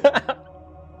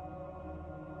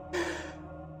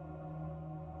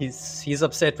 He's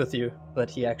upset with you, but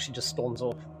he actually just storms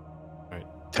off. Right.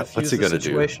 What's he gonna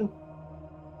do?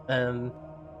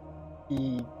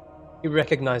 He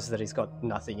recognizes that he's got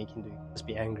nothing he can do. Just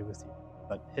be angry with you.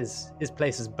 But his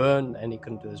place is burned, and he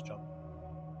couldn't do his job.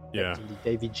 Yeah.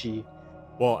 Davy G.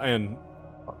 Well, and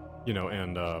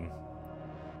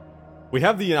we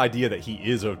have the idea that he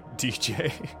is a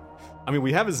DJ. I mean,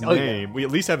 we have his name. Yeah. We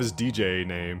at least have his DJ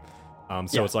name.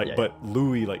 It's like, but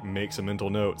Louis like makes a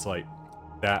mental note. It's like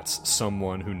that's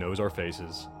someone who knows our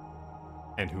faces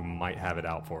and who might have it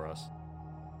out for us.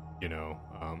 You know,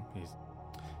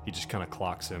 he just kind of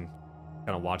clocks him,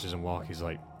 kind of watches him walk. He's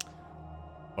like,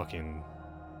 fucking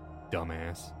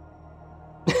dumbass,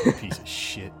 piece of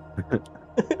shit,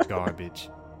 garbage.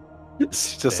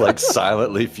 It's just like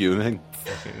silently fuming.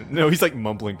 No, he's like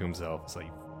mumbling to himself. It's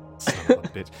like, son of a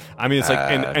bitch. I mean, it's like,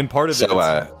 and part of it,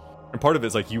 and part of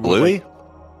it's like you, Louis. Like,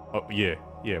 oh yeah.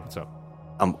 What's up?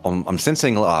 I'm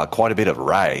sensing quite a bit of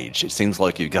rage. It seems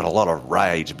like you've got a lot of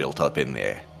rage built up in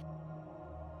there.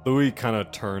 Louis kind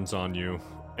of turns on you,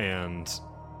 and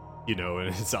you know,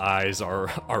 and his eyes are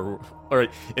right.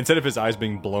 Instead of his eyes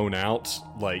being blown out,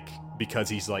 like because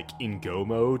he's like in go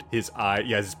mode, his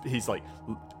he's like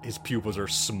his pupils are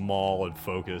small and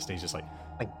focused, and he's just like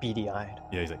beady eyed.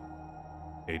 Yeah, he's like,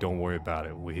 hey, don't worry about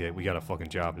it. We got a fucking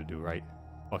job to do, right?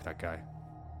 Fuck that guy.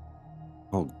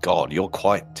 Oh God, you're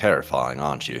quite terrifying,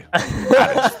 aren't you?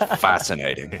 That is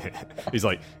fascinating. He's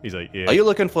like, yeah. Are you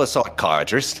looking for a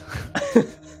psychiatrist?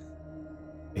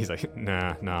 He's like,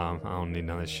 nah, I don't need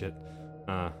none of this shit.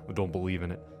 I don't believe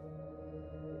in it.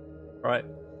 Right.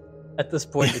 At this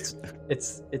point,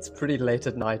 it's pretty late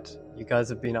at night. You guys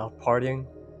have been out partying.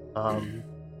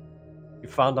 You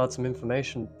found out some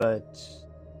information, but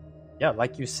yeah,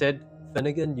 like you said,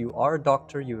 Finnegan, you are a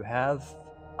doctor. You have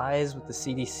ties with the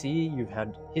CDC. You've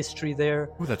had history there.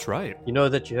 Oh, that's right. You know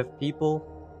that you have people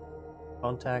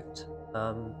contact.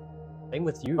 Same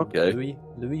with you, okay. Louis.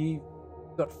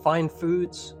 You've got fine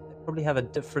foods. They probably have a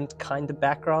different kind of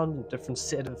background, a different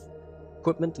set of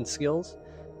equipment and skills.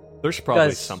 There's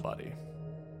probably somebody.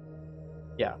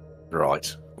 Yeah.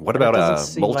 Right. What And it about doesn't a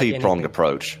seem like multi-pronged anything.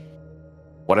 approach?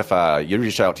 What if you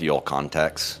reach out to your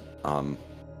contacts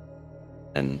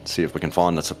and see if we can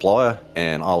find the supplier,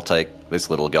 and I'll take this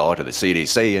little guy to the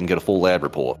CDC and get a full lab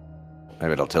report.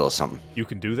 Maybe they'll tell us something. You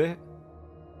can do that?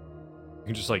 You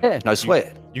can just like... Yeah, no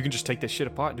sweat. You can just take this shit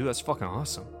apart? Dude, that's fucking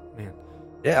awesome, man.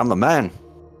 Yeah, I'm the man.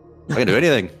 I can do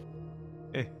anything.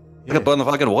 Eh, I can burn the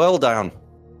fucking world down.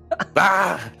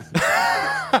 Ah!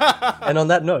 And on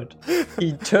that note,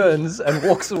 he turns and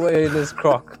walks away in his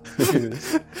Croc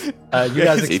shoes. You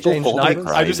guys People exchange call me numbers.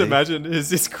 I just Crazy. imagine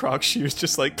his Croc shoes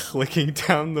just like clicking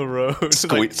down the road.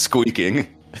 Squeaking.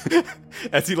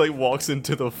 As he like walks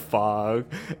into the fog,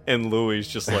 and Louis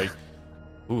just like,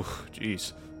 ooh,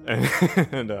 jeez,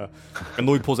 and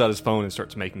Louis pulls out his phone and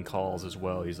starts making calls as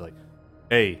well. He's like,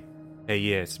 hey,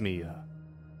 yeah, it's me.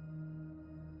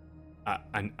 I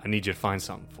need you to find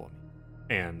something for me,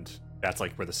 and that's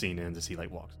like where the scene ends as he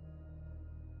like walks.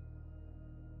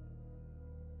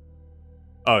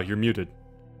 Oh, you're muted.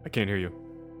 I can't hear you.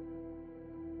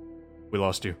 We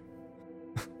lost you.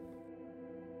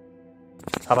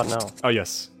 How about now? Oh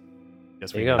yes,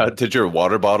 yes. There you go. Did your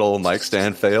water bottle mic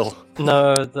stand fail?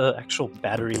 No, the actual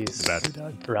batteries The battery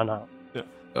died. ran out.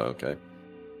 Oh, okay.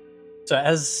 So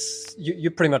as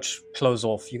you pretty much close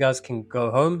off, you guys can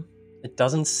go home. It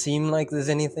doesn't seem like there's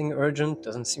anything urgent.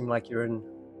 Doesn't seem like you're in.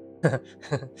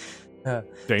 Danger?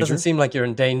 Doesn't seem like you're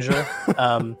in danger.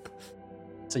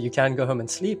 So you can go home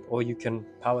and sleep, or you can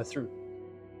power through.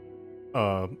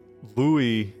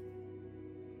 Louis,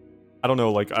 I don't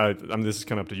know, like, I mean, this is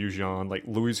kind of up to you, Jean. Like,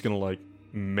 Louis is gonna, like,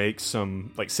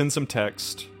 send some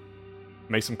text,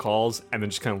 make some calls, and then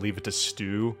just kind of leave it to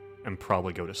stew, and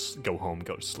probably go home,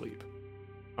 go to sleep.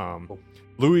 Cool.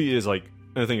 Louis is, like,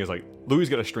 and the thing is, like, Louis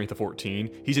got a strength of 14.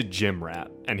 He's a gym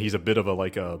rat, and he's a bit of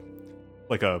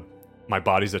a my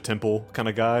body's a temple kind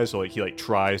of guy, so, like, he, like,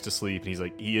 tries to sleep,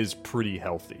 and he is pretty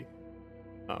healthy.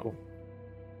 Cool.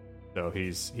 So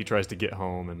he tries to get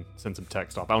home and send some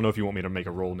text off. I don't know if you want me to make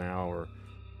a roll now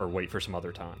or wait for some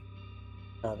other time.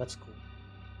 No, that's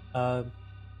cool.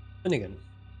 Finnegan,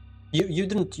 you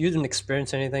didn't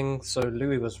experience anything, so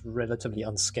Louis was relatively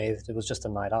unscathed. It was just a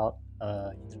night out.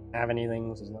 You didn't have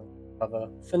anything. There was no cover.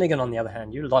 Finnegan, on the other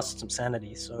hand, you lost some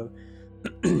sanity, so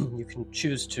you can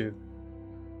choose to.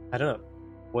 I don't know.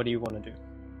 What do you want to do?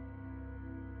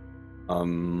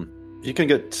 You can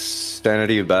get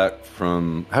sanity back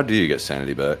from... How do you get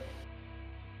sanity back?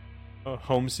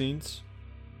 Home scenes.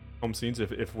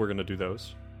 If we're gonna do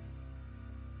those.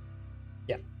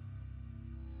 Yeah.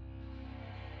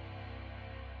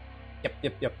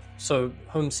 Yep. So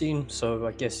home scene. So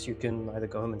I guess you can either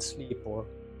go home and sleep or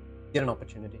get an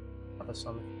opportunity to cover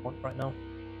some if you want right now.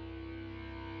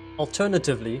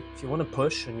 Alternatively, if you want to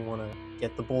push and you want to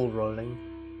get the ball rolling.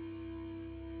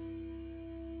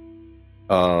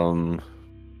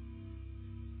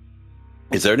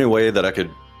 Is there any way that I could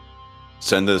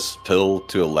send this pill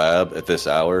to a lab at this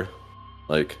hour?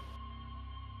 Like,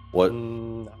 what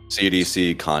No.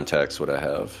 CDC contacts would I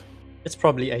have? It's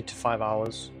probably 8 to 5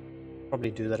 hours.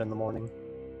 Probably do that in the morning.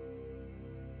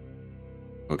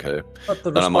 Okay. But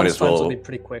the Then I might response as times will well- be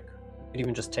pretty quick. You can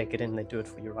even just take it in, they do it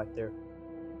for you right there.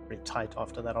 Pretty tight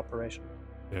after that operation.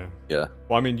 Yeah. Yeah.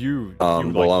 Well, I mean, you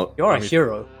Well, You're I a mean-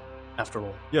 hero, after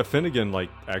all. yeah, Finnegan, like,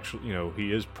 actually,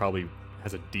 he is probably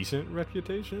has a decent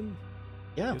reputation.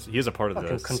 Yeah. He is a part of the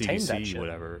Fucking contain that CDC, shit.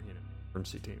 whatever,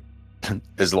 emergency team.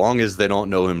 as long as they don't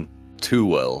know him too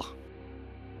well,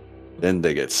 then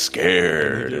they get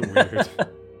scared. And they get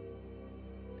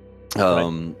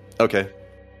weird. Okay.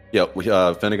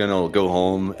 Yeah, Finnegan will go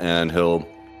home and he'll...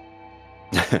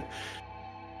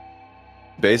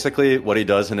 Basically, what he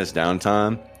does in his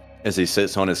downtime is he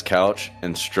sits on his couch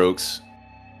and strokes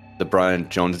the Brian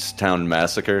Jonestown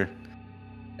Massacre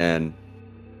and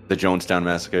the Jonestown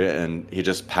Massacre, and he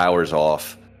just powers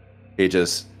off. He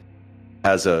just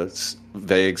has a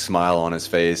vague smile on his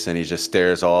face, and he just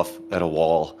stares off at a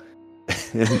wall.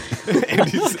 and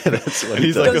he's, That's what and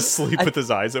he's like does. asleep with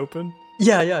his eyes open.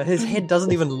 Yeah, his head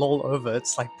doesn't even loll over.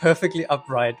 It's like perfectly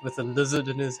upright with a lizard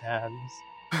in his hands.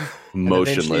 eventually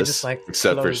motionless, just, like,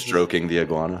 except for closes. stroking the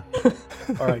iguana.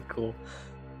 Alright, cool.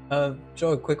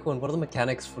 Joe, a quick one. What are the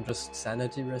mechanics for just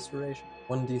sanity restoration?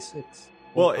 1d6?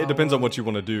 Well, it depends on what you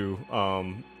want to do.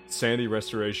 Sanity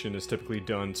restoration is typically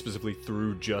done specifically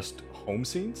through just home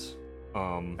scenes.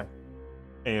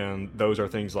 And those are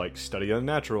things like study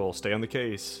unnatural, stay on the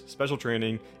case, special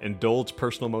training, indulge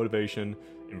personal motivation,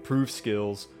 improve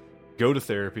skills, go to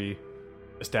therapy,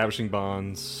 establishing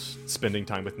bonds, spending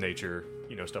time with nature,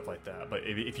 stuff like that. But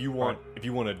if you want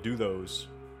to do those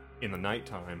in the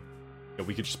nighttime,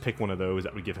 we could just pick one of those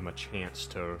that would give him a chance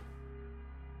to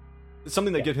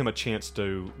something that give him a chance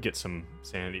to get some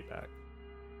sanity back.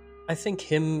 I think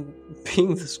him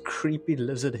being this creepy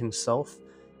lizard himself,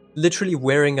 literally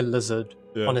wearing a lizard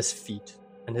on his feet,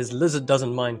 and his lizard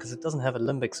doesn't mind because it doesn't have a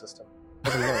limbic system.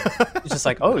 Doesn't know. He's just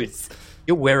like, oh,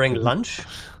 you're wearing lunch?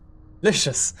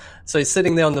 Delicious. So he's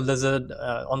sitting there on the lizard,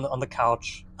 on the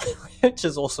couch, which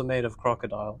is also made of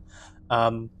crocodile,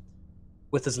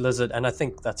 with his lizard, and I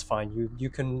think that's fine. You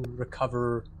can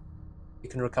recover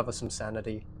some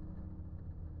sanity.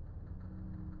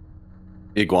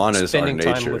 Iguanas Spending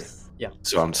are time nature.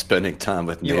 So I'm spending time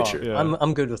with nature. Yeah.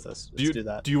 I'm good with this. Let's do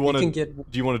that. Do you want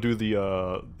to do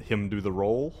the him do the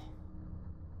roll?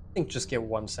 I think just get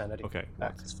 1 sanity. Okay,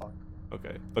 back is fine.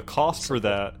 Okay. The cost for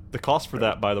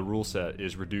that by the rule set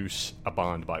is reduce a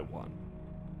bond by 1.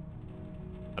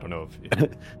 I don't know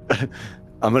if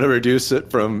I'm gonna reduce it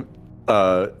from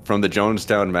the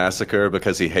Jonestown Massacre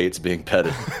because he hates being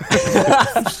petted.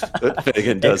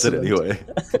 Finnegan does it anyway.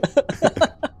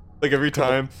 Like every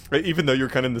time, right, even though you're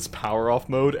kind of in this power off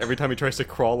mode, every time he tries to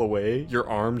crawl away, your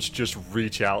arms just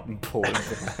reach out and pull him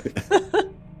back.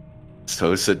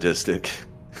 So sadistic.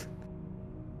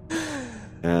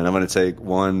 And I'm going to take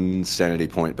 1 sanity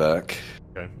point back.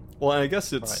 Okay. Well, I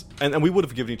guess it's... Right. And we would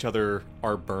have given each other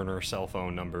our burner cell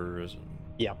phone numbers.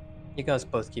 Yeah. You guys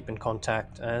both keep in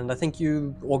contact. And I think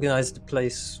you organized a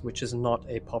place which is not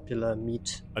a popular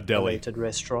meat-related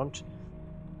restaurant.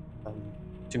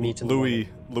 To meet in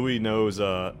Louis knows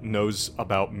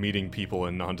about meeting people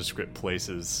in nondescript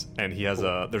places, and he has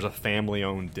there's a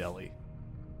family-owned deli,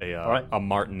 a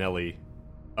Martinelli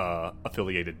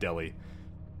affiliated deli,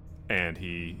 and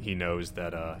he knows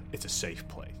that it's a safe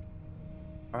place.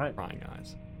 All right, prying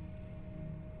eyes.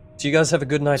 So you guys have a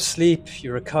good night's sleep.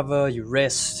 You recover, you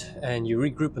rest, and you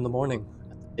regroup in the morning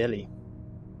at the deli.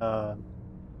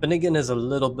 Finnegan is a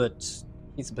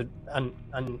bit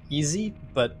uneasy,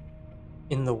 but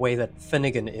in the way that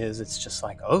Finnegan is, it's just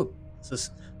like, oh, this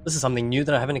is something new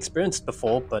that I haven't experienced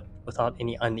before, but without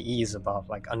any unease about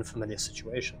like unfamiliar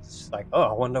situations. It's like, oh,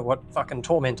 I wonder what fucking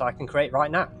torment I can create right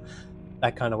now.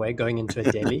 That kind of way, going into a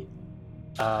deli.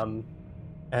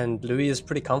 And Louis is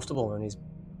pretty comfortable, and he's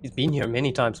been here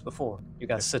many times before. You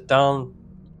guys sit down,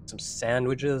 some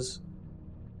sandwiches.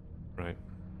 Right.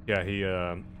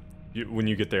 Yeah, when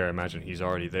you get there, I imagine he's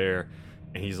already there,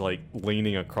 and he's like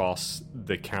leaning across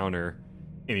the counter,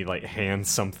 and he like hands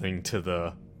something to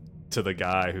the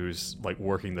guy who's like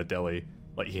working the deli.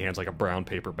 Like he hands like a brown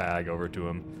paper bag over to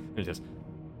him, and he says,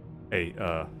 "Hey,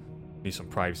 need some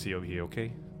privacy over here,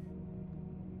 okay?"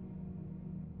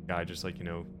 Guy just like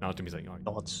nods to me. He's like,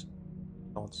 "Oh,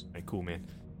 Nods. Hey, cool, man."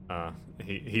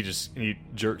 He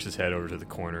jerks his head over to the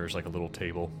corner. There's like a little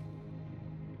table.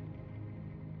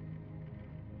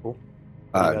 Cool.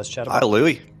 You guys chat about? Hi,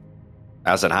 Louis.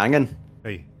 How's it hanging?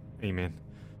 Hey, man.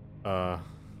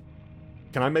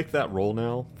 Can I make that roll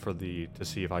now to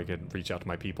see if I can reach out to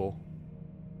my people?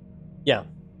 Yeah.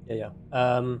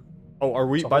 Are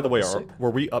we? By the way, were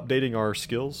we updating our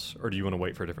skills, or do you want to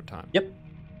wait for a different time? Yep.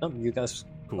 No, you guys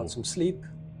got some sleep.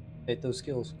 Ate those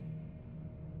skills.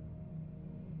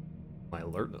 My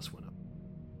alertness went up.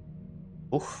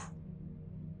 Oof.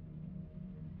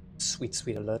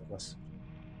 Sweet alertness.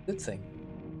 Good thing.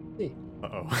 Hey.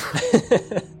 Uh-oh.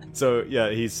 So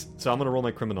I'm gonna roll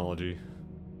my criminology.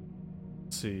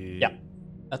 Let's see. Yeah.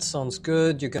 That sounds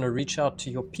good. You're gonna reach out to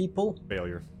your people.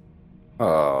 Failure.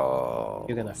 Oh.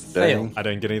 You're gonna fail. I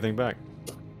didn't get anything back.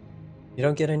 You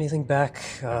don't get anything back.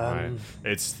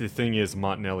 It's the thing is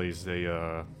Montanelli's they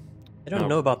don't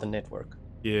know about the network.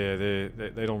 Yeah,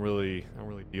 they don't really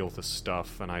deal with this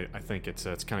stuff, and I think it's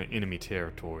kind of enemy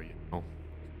territory,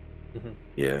 Mm-hmm.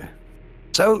 Yeah.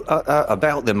 So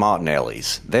about the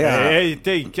Martinellis, they are.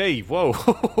 Hey, whoa,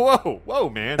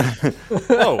 man,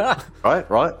 whoa.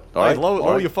 Right. Hey,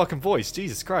 lower your fucking voice,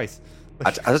 Jesus Christ.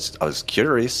 I was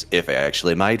curious if they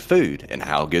actually made food and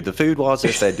how good the food was,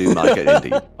 if they do make it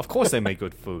indeed. Of course they make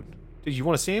good food. Dude, you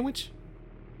want a sandwich?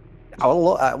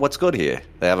 Oh, what's good here?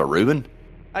 They have a Reuben?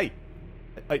 Hey,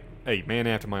 man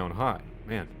after my own heart,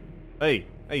 man. Hey,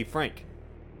 Frank.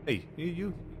 Hey,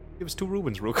 you give us 2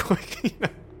 Reubens real quick.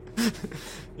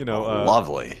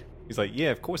 Lovely. He's like, yeah,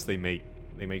 of course they make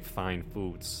fine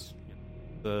foods.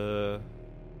 Of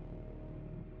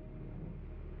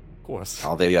course.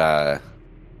 Oh, they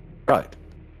right.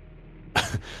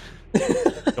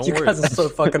 You guys are so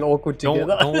fucking awkward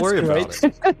together. Don't worry about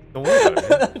it. Don't worry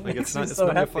about it. Like it's not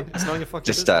your fucking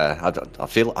Just business. I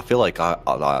feel like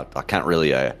I can't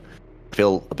really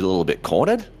feel a little bit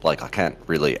cornered. Like I can't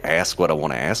really ask what I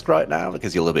want to ask right now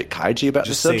because you're a little bit cagey about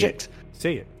the subject.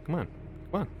 Say it. Come on.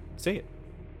 Say it.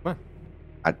 Come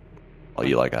on. Are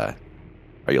you like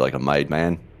a made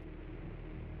man?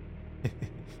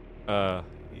 I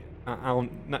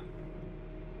don't. Not,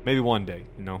 maybe one day,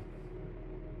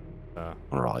 Right.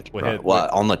 We're right. head- Well,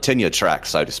 on the tenure track,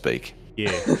 so to speak.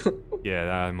 Yeah,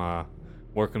 yeah. I'm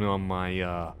working on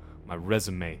my my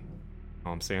resume. Know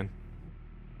what I'm saying?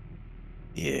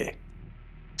 Yeah.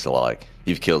 So, like,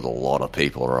 you've killed a lot of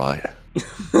people, right?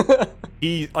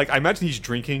 He I imagine he's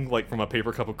drinking from a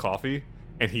paper cup of coffee,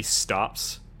 and he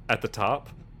stops at the top,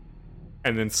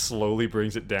 and then slowly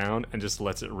brings it down and just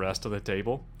lets it rest on the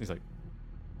table. He's like,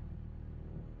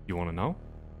 "You want to know?"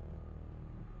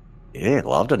 Yeah,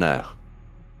 love to know.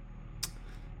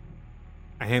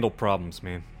 I handle problems,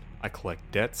 man. I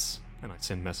collect debts and I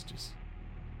send messages.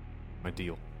 My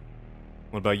deal.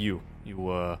 What about you?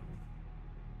 You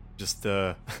just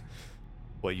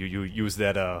what you use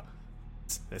that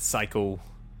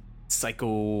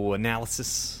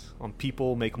psychoanalysis on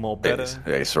people, make them all better?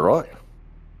 It's all right.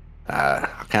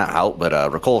 I can't help but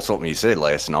recall something you said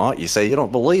last night. You say you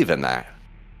don't believe in that.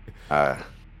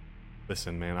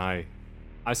 Listen, man,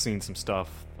 I seen some stuff.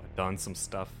 I've done some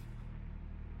stuff.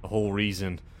 The whole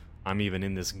reason I'm even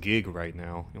in this gig right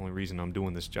now, the only reason I'm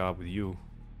doing this job with you,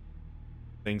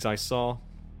 things I saw,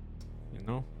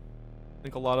 I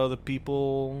think a lot of other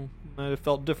people might have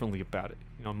felt differently about it.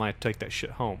 Might take that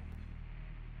shit home.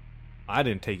 I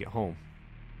didn't take it home.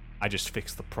 I just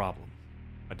fixed the problem.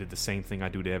 I did the same thing I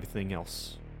do to everything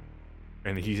else.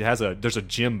 And there's a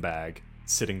gym bag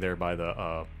sitting there by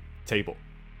the table.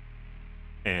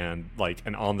 And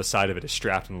on the side of it is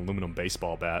strapped an aluminum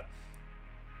baseball bat.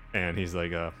 And he's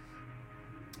like,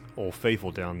 Old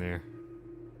Faithful down there.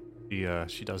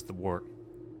 She does the work.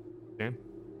 Dan?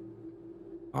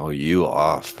 Oh, you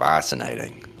are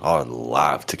fascinating. I'd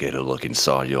love to get a look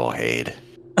inside your head.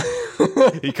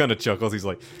 He kind of chuckles. He's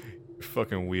like, "You're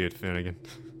fucking weird, Finnegan."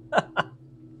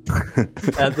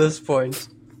 At this point,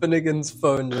 Finnegan's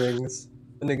phone rings.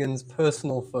 Finnegan's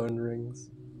personal phone rings.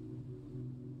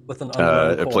 With an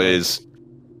unknown It caller. plays.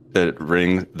 It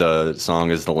ring. The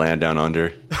song is "The Land Down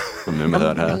Under." Remember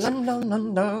that house?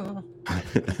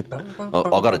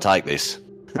 Oh, I gotta take this.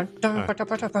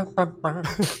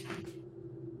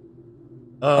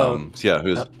 So yeah,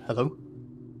 who's? Hello?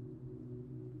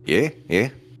 Yeah.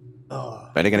 Oh,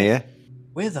 Finnegan here.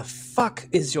 where the fuck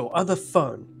is your other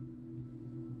phone?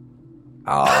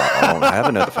 I don't have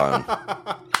another phone.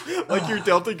 Like your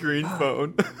Delta Green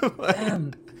phone.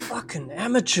 Damn, fucking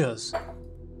amateurs.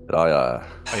 But I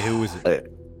Hey, who is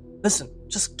it? Listen,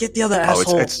 just get the other Oh,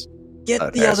 asshole. it's Get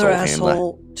an the other asshole handler.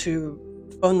 asshole to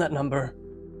phone that number.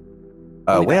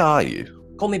 where are you?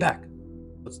 Call me back.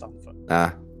 Let's stop the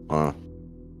phone. Well,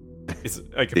 It's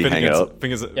like Did he hang up?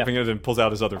 Finnegan pulls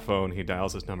out his other phone. He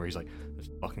dials his number. He's like, "This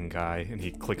fucking guy," and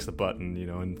he clicks the button,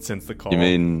 and sends the call. you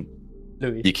mean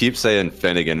Louis. you keep saying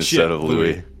Finnegan Shit, instead of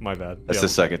Louis? My bad. That's Yeah, the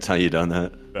second time you've done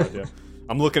that. bad, yeah.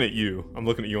 I'm looking at you. I'm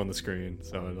looking at you on the screen.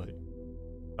 So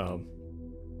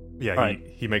yeah. Alright.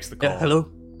 He makes the call. Yeah, hello?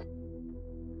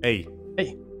 Hey.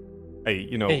 Hey. Hey.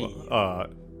 Hey.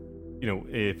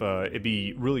 If it'd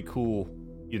be really cool,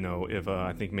 if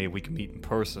I think maybe we can meet in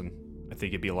person. I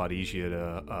think it'd be a lot easier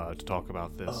to talk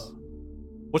about this.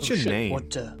 What's your shit, name,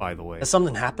 what, by the way? Has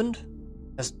something happened?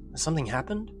 Has something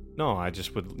happened? No, I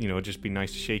just would, just be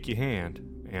nice to shake your hand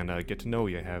and get to know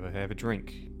you, have a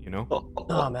drink,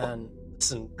 Oh man,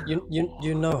 listen,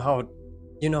 you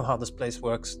know how this place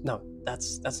works. No,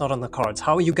 that's not on the cards.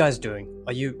 How are you guys doing?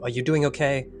 Are you doing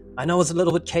okay? I know I was a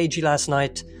little bit cagey last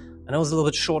night. I know I was a little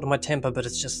bit short on my temper, but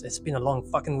it's been a long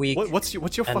fucking week. What's your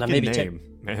And I fucking maybe name,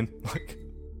 man?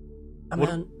 Like,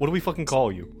 Man, what do we fucking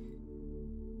call you?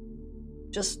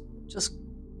 just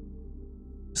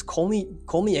call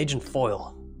me Agent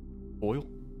Foil. Foil?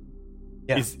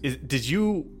 Yeah. Did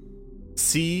you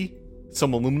see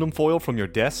some aluminum foil from your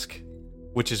desk,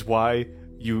 which is why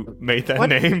you made that What?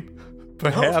 name?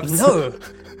 Perhaps. No.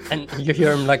 And you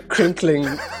hear him like crinkling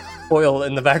foil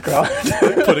in the background.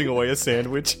 Putting away a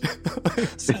sandwich.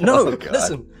 No, Oh, God.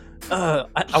 listen.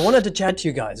 I wanted to chat to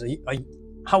you guys.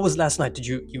 How was last night? Did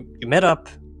you met up,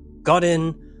 got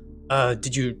in?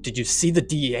 Did you see the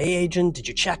DEA agent? Did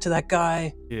you chat to that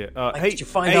guy? Yeah. Like, Hey, did you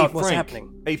find hey, out what's Frank.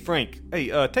 happening? Hey, Frank.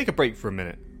 Hey, take a break for a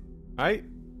minute. All right?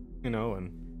 And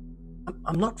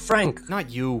I'm not Frank. not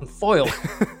you. I'm Foil.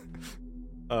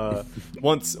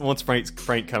 Once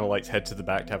Frank kind of like head to the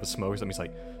back to have a smoke. So he's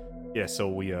like, yeah. So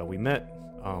we met.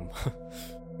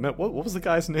 Met what was the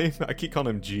guy's name? I keep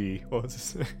calling him G. What was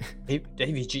his name?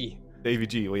 Davey G. Davey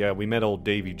G. Well, yeah, we met old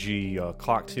Davey G.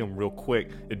 Clocked him real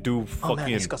quick. The dude Oh fucking. man,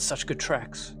 he's got such good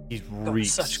tracks. He's Got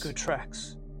reeks. such good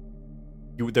tracks.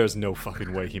 There's no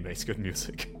fucking way he makes good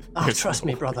music. Oh, There's trust no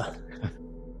me, way. brother.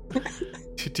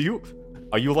 Do you?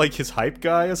 Are you like his hype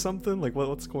guy or something? Like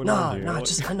what's going on here? No,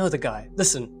 I know the guy.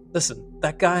 Listen,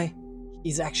 that guy,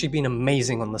 he's actually been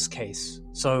amazing on this case.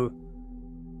 So,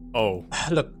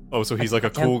 look. Oh, so he's like a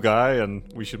cool guy, and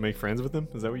we should make friends with him?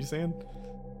 Is that what you're saying?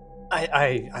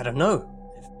 I don't know.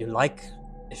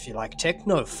 If you like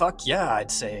techno, fuck yeah,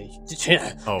 I'd say.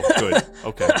 Yeah. Oh, good.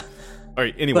 Okay. All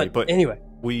right. Anyway, but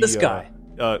this guy,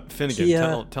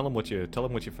 Finnegan, tell him what you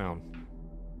found.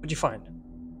 What'd you find?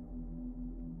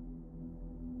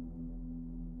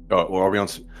 Oh, well, are we on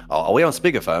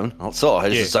speakerphone? Oh, sorry, I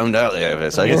just zoned out there for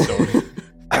a second.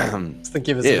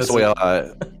 Give us Yes, we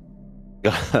are.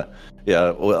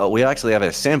 We actually have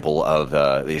a sample of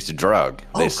this drug,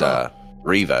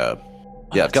 Reverb.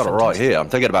 Yeah, I've got it right here. I'm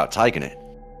thinking about taking it.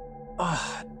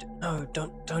 No,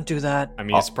 don't do that. I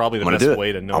mean, it's probably the best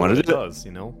way to know what it does,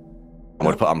 you know?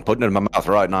 I'm putting it in my mouth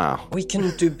right now. We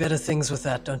can do better things with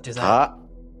that. Don't do that.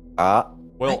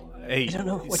 Well, hey, I don't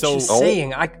know what you're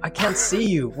saying. I can't see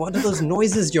you. What are those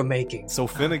noises you're making? So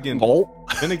Finnegan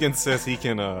says he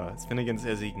can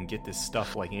get this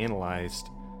stuff like analyzed.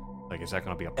 Like, is that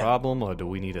going to be a problem, or do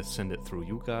we need to send it through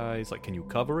you guys? Like, can you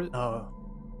cover it? No,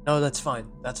 that's fine.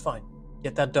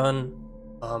 Get that done.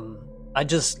 I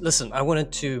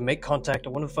wanted to make contact. I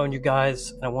wanted to phone you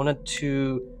guys, and I wanted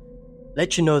to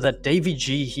let you know that Davey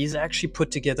G, he's actually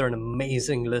put together an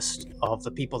amazing list of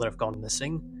the people that have gone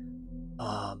missing.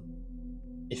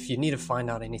 If you need to find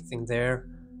out anything there,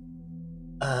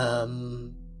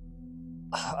 other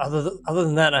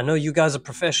than that, I know you guys are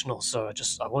professionals, so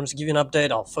I wanted to give you an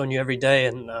update. I'll phone you every day,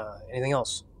 and anything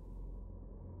else.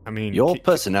 I mean, your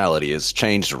personality has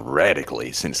changed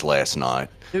radically since last night.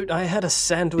 Dude, I had a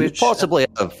sandwich. You possibly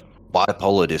have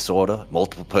bipolar disorder,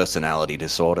 multiple personality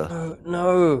disorder.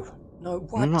 No,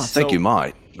 what? I think you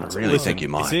might. I really think you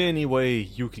might. Is there any way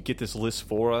you could get this list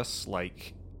for us?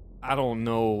 Like, I don't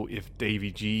know if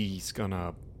Davey G's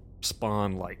gonna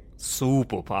respond like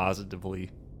super positively.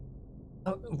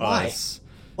 Why?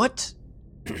 What?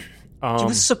 He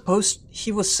was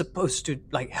supposed to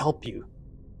like help you.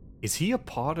 Is he a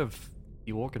part of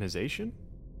the organization?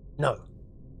 No.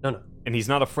 And he's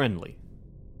not a friendly?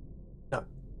 No.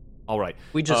 All right.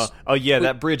 We just...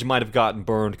 that bridge might have gotten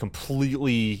burned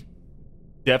completely.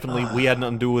 Definitely, we had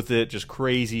nothing to do with it. Just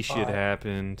crazy shit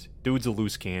happened. Dude's a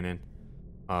loose cannon.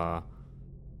 No,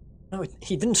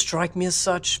 he didn't strike me as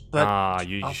such, but...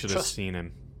 you should have seen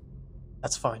him.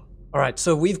 That's fine. All right,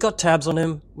 so we've got tabs on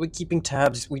him. We're keeping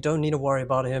tabs. We don't need to worry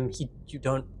about him.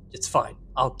 It's fine.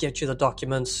 I'll get you the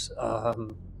documents.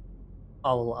 I'll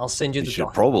send you the documents. You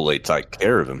should probably take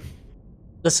care of him.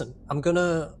 Listen, I'm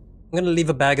gonna leave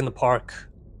a bag in the park.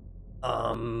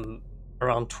 Around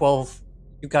 12.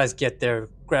 You guys get there,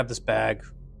 grab this bag.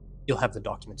 You'll have the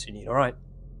documents you need. All right.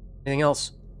 Anything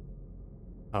else?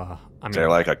 Is there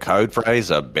like a code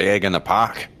phrase? A bag in the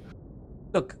park?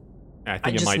 Look, I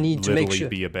think it might literally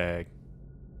be a bag.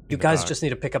 You guys just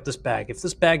need to pick up this bag. If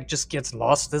this bag just gets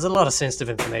lost, there's a lot of sensitive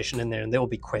information in there, and there will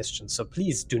be questions. So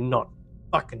please do not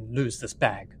fucking lose this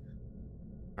bag.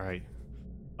 All right,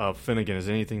 Finnegan, is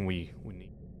there anything we need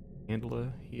to handle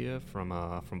here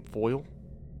from Foil?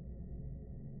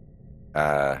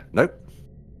 Nope.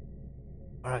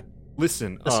 All right.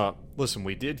 Listen.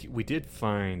 We did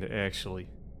find, actually.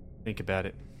 Think about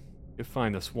it. We did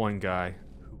find this one guy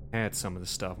who had some of the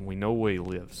stuff, and we know where he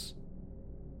lives.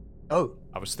 Oh.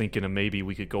 I was thinking of maybe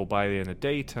we could go by there in the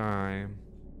daytime.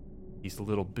 He's a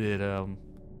little bit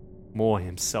more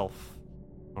himself.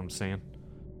 You know what I'm saying?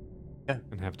 Yeah.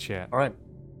 And have a chat. All right.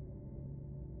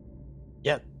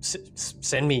 Yeah.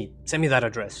 Send me that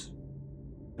address.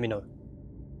 Let me know.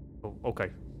 Oh,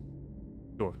 okay.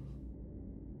 Sure.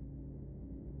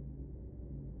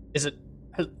 Is it?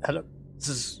 Hello. This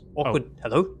is awkward. Oh.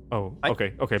 Hello. Oh.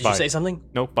 Okay. Okay. Did bye. you say something?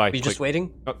 No. Bye. Were you just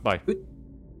waiting? Oh, bye. All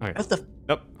right. What the?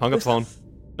 Nope. Hung up the phone.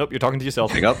 Nope. You're talking to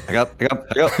yourself. Hang up.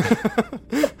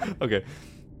 Okay.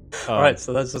 All right.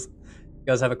 So that's just. You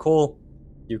guys have a call.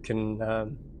 You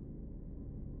can.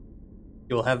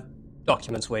 You'll have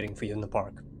documents waiting for you in the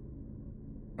park.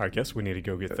 I guess we need to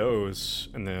go get those,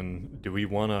 and then do we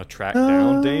want to track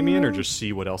down Damien or just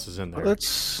see what else is in there?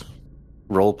 Let's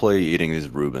roleplay eating these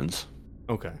Reubens.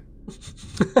 Okay.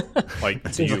 Like,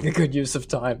 seems like a good use of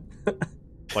time.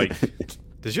 Like,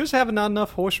 does yours have not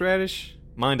enough horseradish?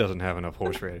 Mine doesn't have enough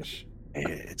horseradish.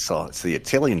 It's the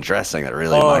Italian dressing that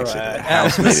really makes it.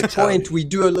 At this point, we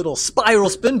do a little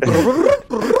spiral spin.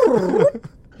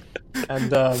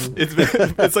 And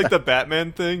it's like the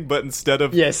Batman thing, but instead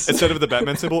of the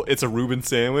Batman symbol, it's a Reuben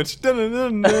sandwich.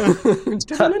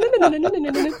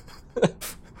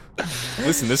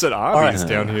 Listen, there's an Arby's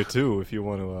down here too. If you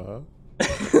want to.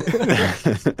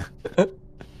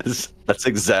 That's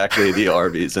exactly the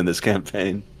Arby's in this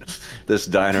campaign. This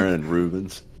diner in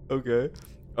Rubens. Okay.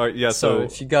 All right. Yeah. So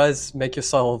if you guys make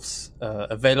yourselves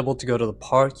available to go to the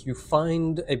park, you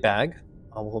find a bag.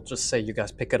 I will just say you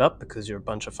guys pick it up because you're a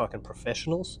bunch of fucking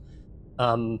professionals.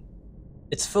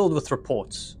 It's filled with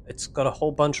reports. It's got a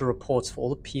whole bunch of reports for all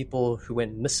the people who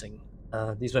went missing.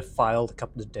 These were filed a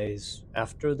couple of days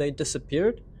after they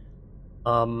disappeared.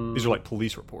 These are like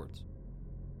police reports.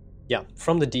 Yeah,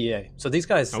 from the DA. So these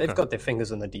guys, Okay. they've got their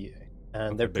fingers in the DA.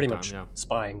 And they're big pretty time, much yeah.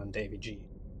 spying on Davy G.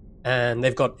 And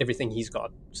they've got everything he's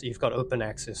got. So you've got open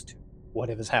access to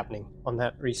whatever's happening on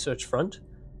that research front.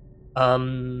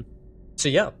 So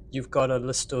yeah, you've got a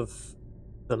list of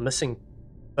the missing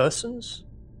persons.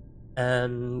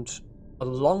 And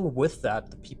along with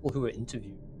that, the people who were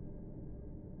interviewed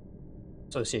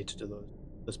associated to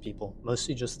those people,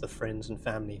 mostly just the friends and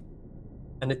family.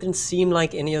 And it didn't seem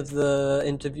like any of the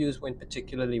interviews went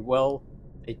particularly well.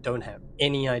 They don't have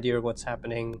any idea of what's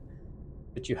happening,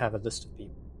 but you have a list of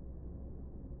people.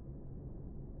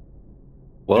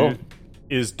 Well,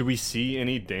 Do we see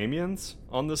any Damians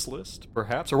on this list,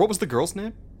 perhaps? Or what was the girl's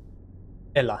name?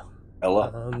 Ella.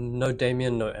 Ella. No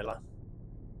Damien, no Ella.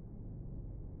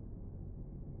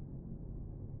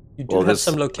 You do Well, have this-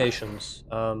 some locations.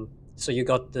 So you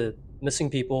got the missing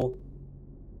people.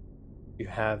 You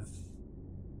have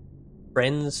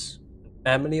friends,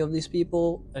 family of these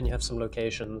people, and you have some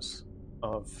locations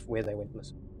of where they went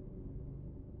missing.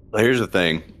 Well, here's the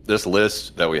thing. This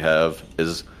list that we have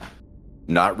is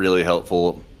not really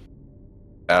helpful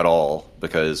at all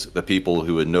because the people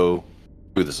who would know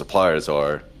who the suppliers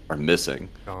are missing.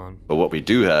 Gone. But what we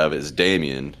do have is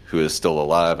Damien, who is still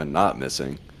alive and not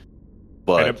missing.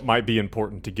 But And it might be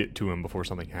important to get to him before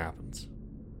something happens.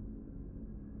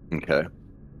 okay.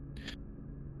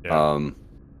 Yeah.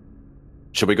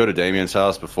 Should we go to Damien's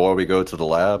house before we go to the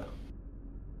lab?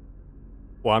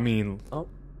 Well, I mean, Oh.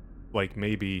 like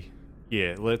maybe,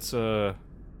 yeah. Let's go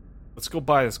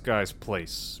by this guy's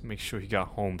place. Make sure he got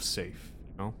home safe.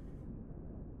 You know.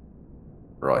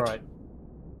 Right. All right.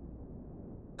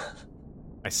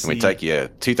 I see. Can we take your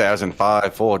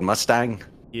 2005 Ford Mustang?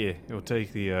 Yeah, it'll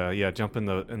take the jump in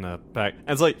the back. And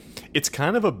it's like it's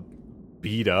kind of a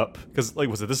beat up because like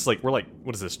was it this is like we're like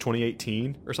what is this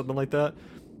 2018 or something like that?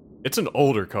 It's an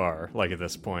older car like at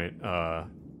this point.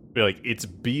 Like it's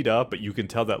beat up, but you can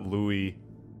tell that Louis.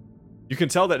 You can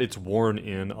tell that it's worn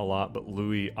in a lot, but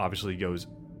Louis obviously goes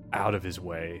out of his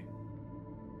way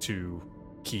to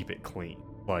keep it clean.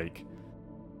 Like,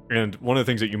 and one of the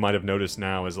things that you might have noticed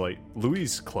now is like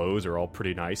Louis' clothes are all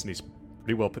pretty nice and he's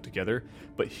pretty well put together,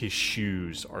 but his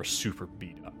shoes are super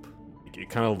beat up. It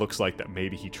kind of looks like that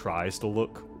maybe he tries to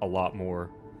look a lot more,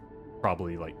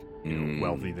 probably like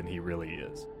wealthy than he really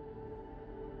is.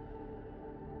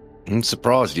 I'm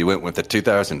surprised you went with the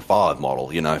 2005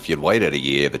 model. You know, if you'd waited a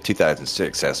year, the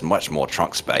 2006 has much more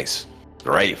trunk space.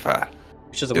 Great for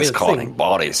Which is a weird discarding thing.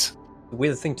 bodies. A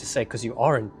weird thing to say because you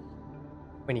are in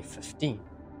 2015.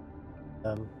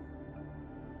 A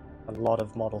lot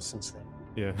of models since then.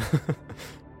 Yeah.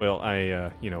 Well,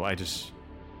 I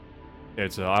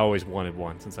always wanted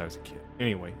one since I was a kid.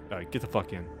 Anyway, get the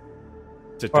fuck in.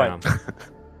 Sit All down. right.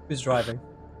 Who's driving?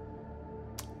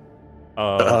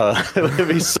 It would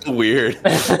be so weird.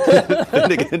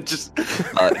 Then again, just,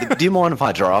 do you mind if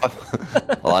I drive?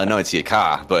 Well, I know it's your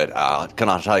car, but can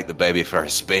I take the baby for a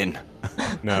spin?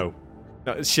 No.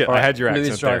 Shit, All I right, had your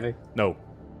Louis accent driving. there. No.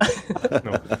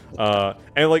 No.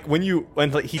 And like when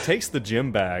he takes the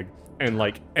gym bag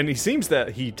and he seems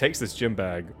that he takes this gym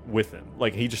bag with him.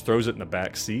 Like he just throws it in the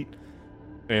back seat.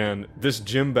 And this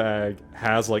gym bag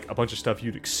has like a bunch of stuff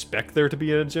you'd expect there to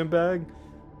be in a gym bag,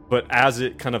 but as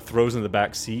it kind of throws in the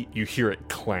back seat, you hear it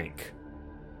clank.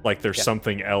 Like there's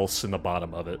something else in the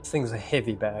bottom of it. This thing's a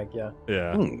heavy bag, yeah.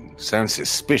 Yeah. Sounds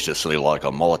suspiciously like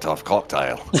a Molotov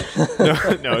cocktail.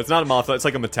 No, it's not a Molotov. It's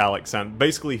like a metallic sound.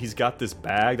 Basically, he's got this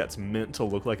bag that's meant to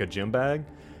look like a gym bag,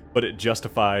 but it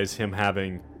justifies him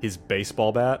having his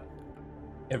baseball bat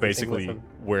Everything basically with him.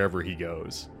 wherever he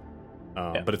goes.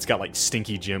 Yeah. But it's got like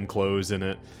stinky gym clothes in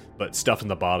it, but stuff in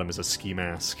the bottom is a ski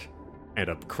mask and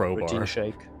a crowbar.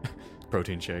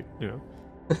 Protein shake. You know.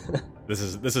 This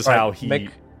is Right,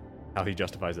 how he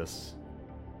justifies this.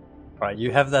 Right,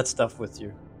 you have that stuff with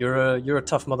you. You're a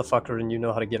tough motherfucker and you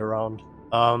know how to get around.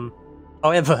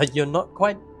 However,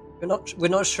 we're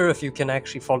not sure if you can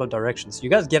actually follow directions. You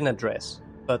guys get an address,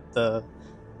 but the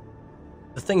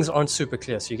things aren't super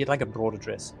clear, so you get like a broad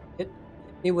address. Hit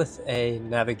me with a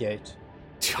navigate.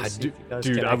 God, see if you guys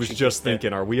dude, can I was actually just get there.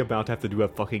 thinking, are we about to have to do a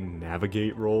fucking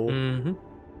navigate roll?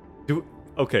 Mm-hmm.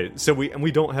 Okay, so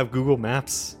we don't have Google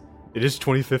Maps. It is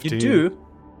 2015. You do.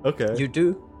 Okay. You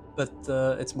do.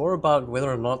 but it's more about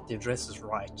whether or not the address is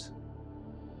right.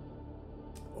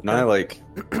 Can I like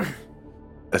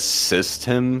assist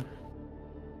him?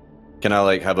 Can I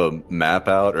like have a map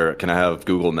out, or can I have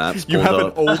Google Maps pulled You have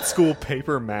up? an old school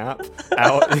paper map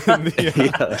out in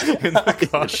the, in the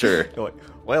car. Sure. You're like,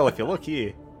 well, if you look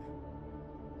here.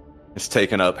 It's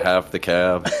taking up half the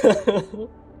cab,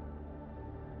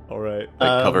 All right.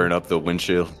 like covering up the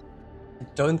windshield. I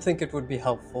don't think it would be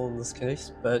helpful in this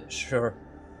case, but sure.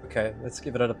 Okay, let's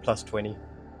give it at a plus 20.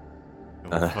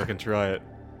 I'll fucking try it.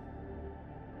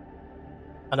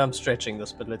 And I'm stretching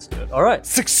this, but let's do it. All right.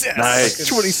 Success! Nice.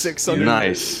 26 under.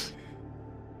 Nice.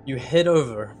 You head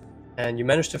over, and you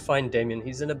manage to find Damien.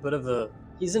 He's in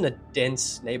a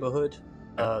dense neighborhood.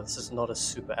 This is not a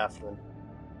super affluent.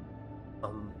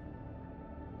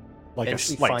 Like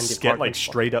eventually find the apartment like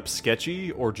straight up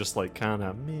sketchy, or just like kind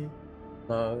of meh?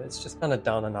 No, it's just kind of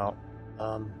down and out.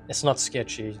 It's not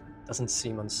sketchy. Doesn't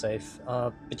seem unsafe.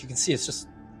 But you can see it's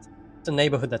a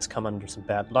neighborhood that's come under some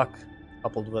bad luck,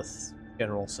 coupled with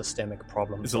general systemic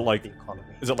problems. Is it of like the economy?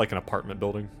 Is it like an apartment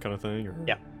building kind of thing? Or?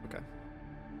 Yeah. Okay.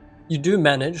 You do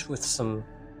manage with some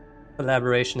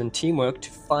collaboration and teamwork to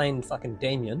find fucking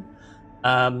Damien,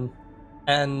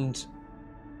 and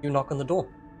you knock on the door.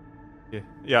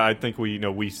 Yeah. I think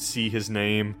we see his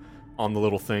name on the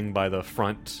little thing by the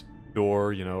front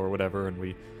door, or whatever, and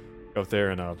we go up there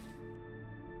and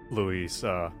Louis.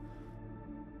 I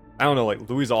don't know. Like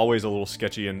Louis is always a little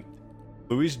sketchy, and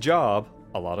Louis' job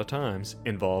a lot of times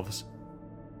involves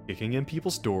kicking in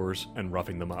people's doors and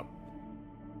roughing them up.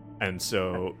 And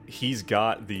so he's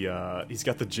got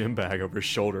the gym bag over his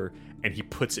shoulder, and he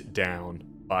puts it down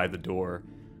by the door.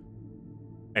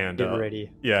 And Get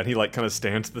ready. Yeah, and he like kind of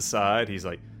stands to the side. He's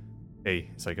like, "Hey,"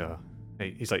 it's like,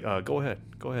 "Hey," he's like, go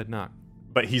ahead, knock."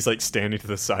 But he's like standing to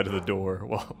the side of the door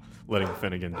while letting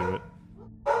Finnegan do it.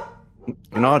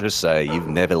 Can I just say, you've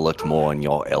never looked more in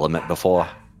your element before?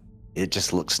 It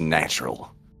just looks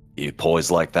natural. You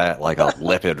poise like that, like a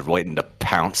leopard waiting to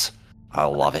pounce. I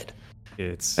love it.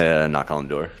 It's Knock on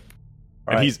the door.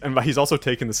 and he's also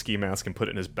taken the ski mask and put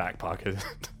it in his back pocket.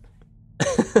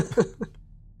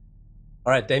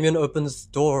 All right, Damien opens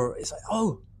the door. He's like,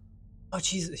 oh,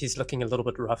 jeez. He's looking a little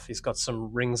bit rough. He's got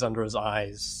some rings under his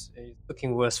eyes. He's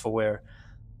looking worse for wear.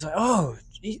 He's like,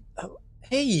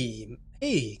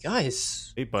 hey,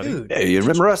 guys. Hey, buddy. Dude, Hey, you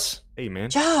remember us? Hey, man.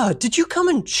 yeah, did you come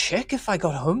and check if I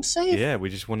got home safe? Yeah, we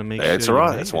just want to make That's sure. all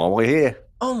right. That's why we're here.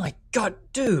 Oh my god,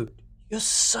 dude. You're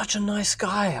such a nice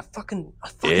guy. I fucking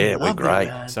Yeah, love we're you, great.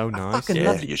 man. So I nice. fucking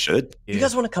Yeah, love you. you should. You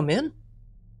guys want to come in?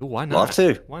 Ooh, why not? Love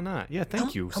to. Why not? Yeah, thank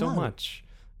Come- you come so on. much.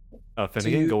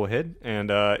 Finnegan, go ahead, and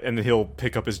then he'll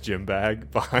pick up his gym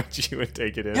bag behind you and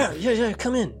take it in. Yeah,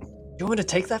 come in. You want me to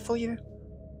take that for you?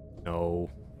 No.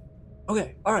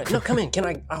 Okay, all right. No, come in. Can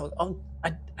I?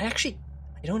 I actually,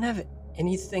 I don't have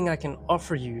anything I can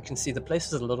offer you. You can see the place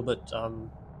is a little bit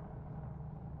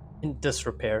in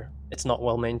disrepair. It's not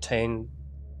well maintained.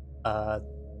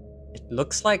 It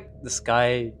looks like this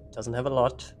guy doesn't have a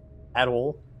lot at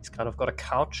all. He's kind of got a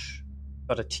couch,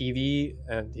 got a TV,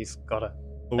 and he's got a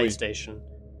PlayStation.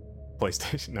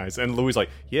 PlayStation, nice. And Louis like,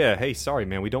 yeah, hey, sorry,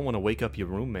 man, we don't want to wake up your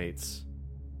roommates.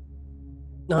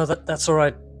 No, that's all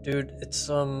right, dude. It's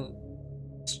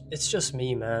just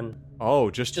me, man. Oh,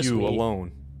 just you me.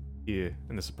 alone here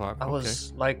in this apartment. I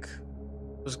was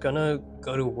gonna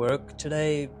go to work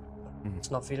today. Mhm.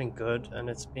 It's not feeling good, and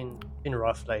it's been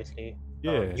rough lately.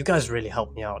 Yeah. You guys really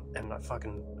helped me out, and I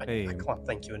Hey. can't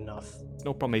thank you enough.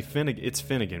 No problem. Hey, Finnegan, it's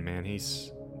Finnegan, man.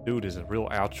 Dude is a real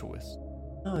altruist.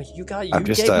 No, you I've gave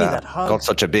just me that hug. got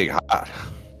such a big heart.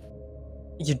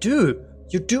 You do.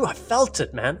 I felt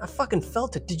it, man. I fucking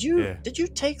felt it. Did you? Yeah. Did you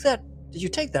take that? Did you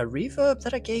take that reverb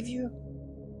that I gave you?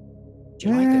 Did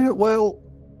you like Yeah, it? well,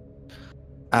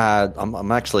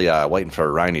 I'm actually waiting for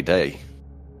a rainy day.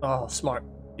 Oh, smart.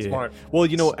 Yeah. Smart. Well,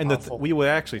 and Powerful. we were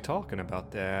actually talking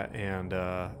about that, and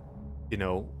we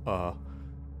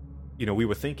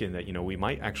were thinking that we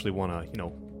might actually want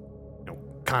to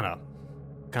kind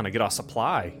of get our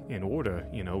supply in order.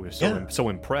 We're so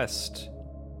impressed.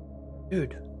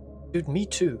 Dude, me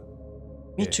too.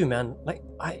 Me Yeah. too, man. Like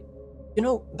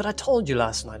but I told you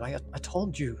last night. I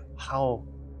told you how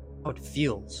it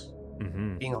feels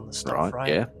Mm-hmm. being on the stuff, right?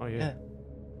 Yeah. Oh yeah.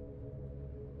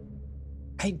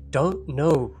 I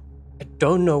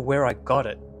don't know where I got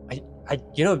it.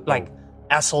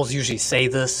 Assholes usually say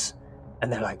this,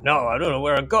 and they're like, "No, I don't know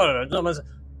where I got it."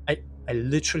 I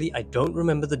literally don't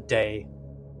remember the day.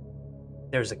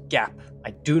 There's a gap.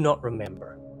 I do not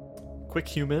remember. Quick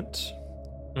humint.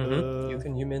 You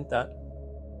can humint that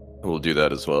We'll do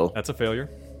that as well. That's a failure.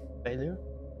 failure.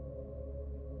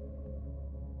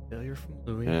 Failure from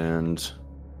Louis. And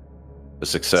a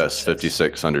success,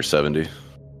 56 under 70.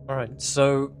 All right,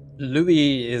 so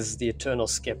Louis is the eternal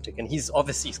skeptic, and he's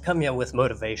come here with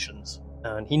motivations,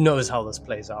 and he knows how this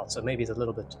plays out. So maybe he's a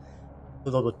little bit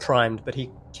primed, but he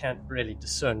can't really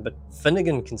discern. But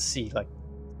Finnegan can see, like,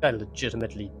 this guy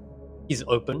legitimately, he's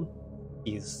open.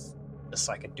 He's just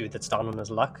like a dude that's down on his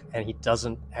luck, and he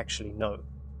doesn't actually know.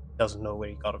 Doesn't know where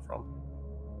he got it from.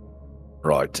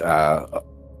 Right.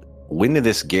 When did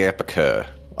this gap occur?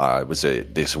 Was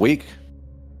it this week?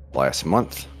 Last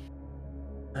month?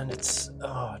 And it's,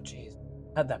 oh jeez,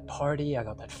 had that party. I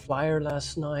got that flyer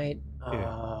last night.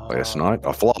 Last night?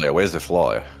 A flyer. Where's the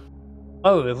flyer?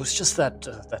 Oh, it was just that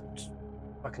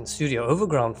fucking Studio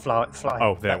Overground flyer.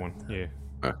 Oh, that one. Yeah.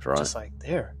 That's right. Just like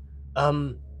there.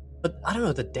 But I don't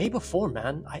know, the day before,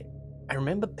 man, I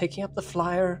remember picking up the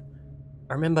flyer.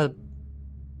 I remember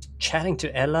chatting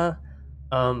to Ella.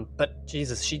 But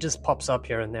Jesus, she just pops up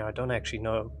here and there. I don't actually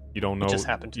know. You don't know. Just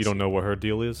happened to you don't know where her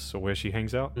deal is or where she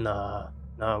hangs out. Nah,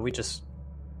 we just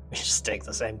take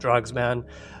the same drugs, man.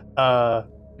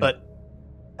 But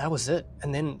that was it.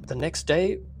 And then the next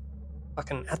day,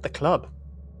 fucking at the club,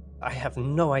 I have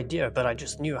no idea, but I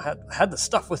just knew I had the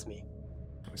stuff with me.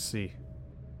 I see.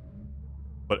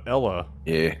 But Ella,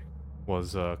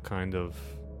 was kind of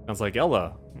sounds like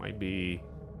Ella might be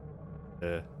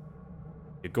the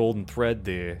golden thread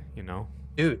there, you know.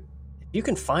 Dude, if you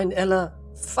can find Ella,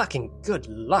 fucking good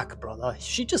luck, brother.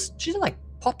 She like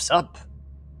pops up.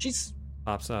 She's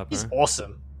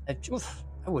awesome. And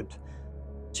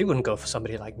she wouldn't go for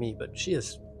somebody like me, but she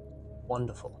is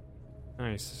wonderful.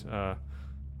 Nice.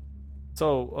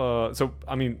 So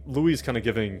I mean, Louis is kind of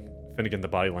giving Finnegan the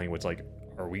body language. Like,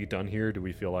 are we done here? Do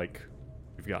we feel like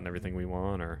we've gotten everything we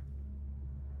want, or?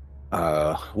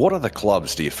 What other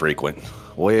clubs do you frequent?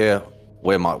 Where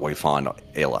might we find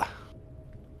Ella?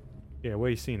 Yeah,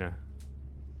 where you seen her?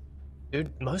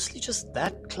 Dude, mostly just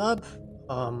that club.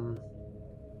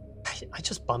 I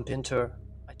just bump into her.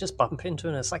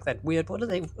 And it's like that weird.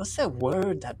 What's that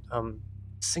word? That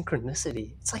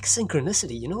synchronicity. It's like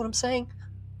synchronicity. You know what I'm saying?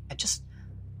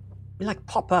 We like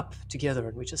pop up together,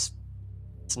 and it's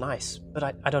nice. But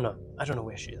I don't know. I don't know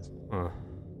where she is.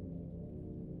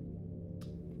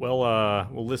 Well,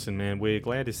 listen, man. We're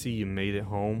glad to see you made it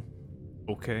home.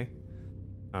 Okay.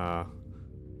 Hey,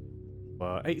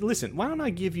 listen. Why don't I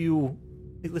give you?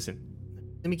 Hey, listen.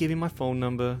 Let me give you my phone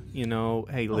number. You know.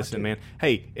 Hey, listen, dude. Man.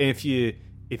 Hey, if you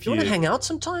want to hang out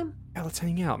sometime? Yeah, let's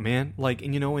hang out, man. Like,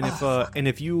 and you know, and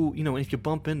if you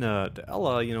bump into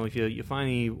Ella, you know, if you find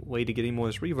any way to get any more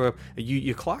of this reverb,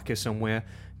 you clock her somewhere,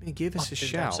 man, give us a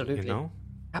shout. Absolutely. You know.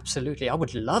 Absolutely, I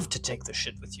would love to take the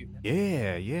shit with you. Man.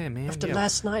 Yeah, man. After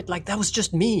last night, like, that was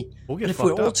just me. We'll get and if fucked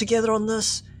we're all up together on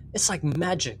this, it's like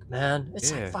magic, man.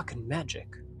 It's like fucking magic.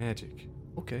 Magic.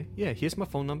 Okay, yeah, here's my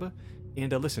phone number.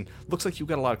 And listen, looks like you've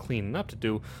got a lot of cleaning up to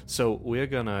do, so we're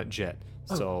gonna jet.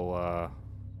 Oh. So,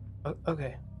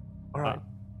 okay. All right.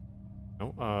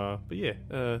 But yeah,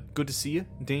 good to see you,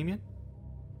 Damien.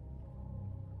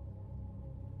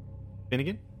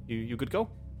 Finnegan, you good to go?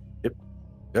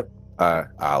 Yep.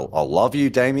 I'll love you,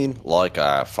 Damien, like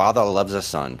a father loves a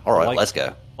son. All right, let's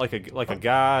go. Like a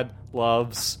god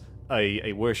loves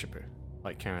a worshiper,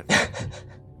 like kind of thing.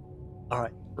 All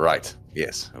right. Right.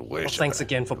 Yes. A worshiper. Well, thanks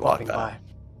again for popping by.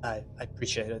 I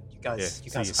appreciate it. You guys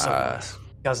are so nice.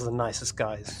 You guys are the nicest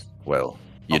guys. Well,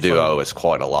 you do owe us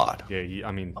quite a lot. Yeah,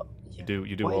 I mean, you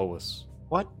do owe us.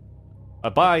 What?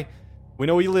 Bye. We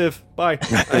know where you live. Bye.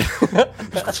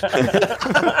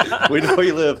 We know where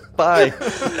you live. Bye.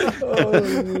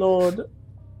 Oh Lord.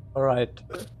 All right.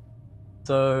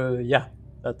 So yeah,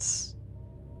 that's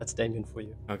Damien for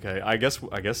you. Okay, I guess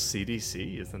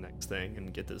CDC is the next thing,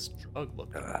 and get this drug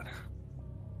looked at.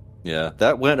 Yeah,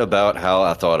 that went about how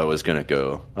I thought it was gonna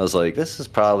go. I was like, this is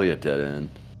probably a dead end.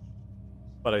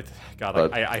 But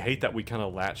I hate that we kind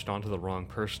of latched onto the wrong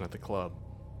person at the club.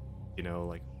 You know,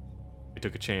 like, we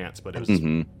took a chance, but it was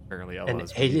apparently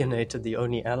Ella's. And alienated the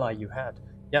only ally you had.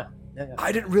 Yeah.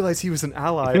 I didn't realize he was an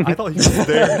ally. I thought he was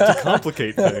there to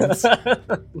complicate things.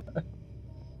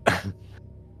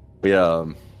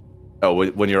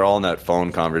 When you're all in that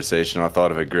phone conversation, I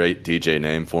thought of a great DJ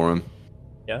name for him.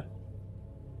 Yeah?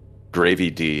 Gravy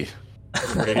D.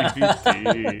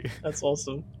 Gravy D. That's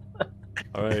awesome.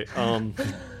 All right.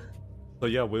 So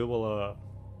yeah, we will. All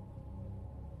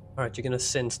right, you're gonna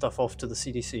send stuff off to the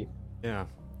CDC. Yeah.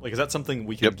 Like, is that something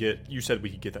we can get? You said we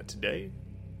could get that today.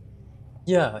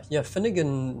 Yeah.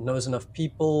 Finnegan knows enough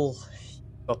people. He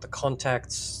got the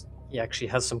contacts. He actually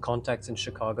has some contacts in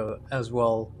Chicago as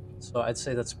well. So I'd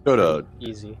say that's pretty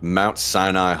easy. Mount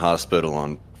Sinai Hospital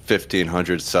on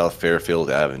 1500 South Fairfield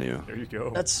Avenue. There you go.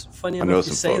 That's funny I know enough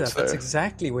you some say folks that. That's there.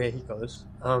 exactly where he goes.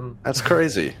 That's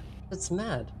crazy. That's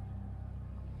mad.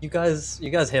 You guys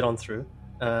head on through,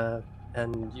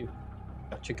 and you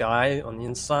got your guy on the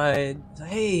inside. He's like,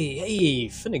 hey,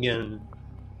 Finnegan.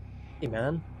 Hey,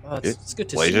 man. Oh, it's good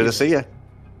to see you. Pleasure to see you.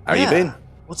 How you been?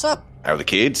 What's up? How are the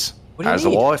kids? What do you How's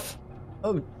need? the wife?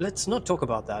 Oh, let's not talk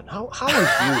about that. How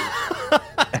are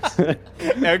you?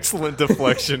 Excellent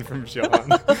deflection from John.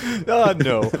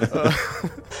 No.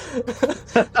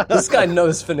 This guy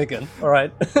knows Finnegan. All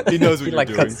right. He knows what he you're like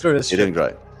doing. cuts through his You're shit. doing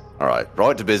great. All right,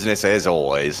 right to business as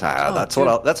always. That's dude.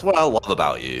 what I love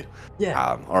about you.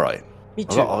 Yeah. All right. Me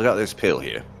I too. got this pill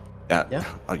here. Yeah?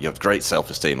 You have great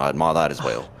self-esteem. I admire that as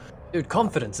well. Dude,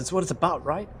 confidence. It's what it's about,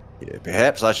 right? Yeah,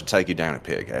 perhaps I should take you down a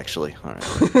pig. Actually, all right.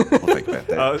 We'll think about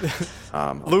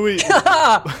that. Louis,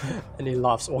 And he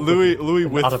laughs awkwardly. Louis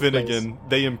and with out of place. Finnegan,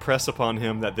 they impress upon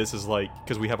him that this is like,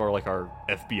 because we have our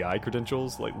FBI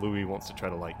credentials. Like Louis wants to try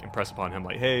to impress upon him,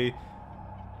 like, hey,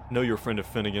 know you're a friend of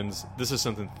Finnegan's. This is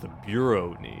something that the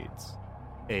Bureau needs.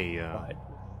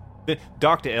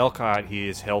 Dr. Elcott here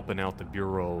is helping out the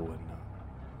Bureau, and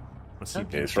let's see if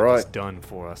That's it's right. done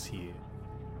for us here.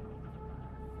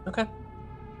 Okay.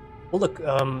 Well, look,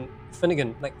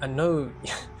 Finnegan, I know,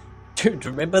 dude.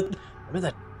 Remember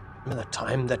that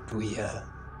time that we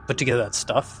put together that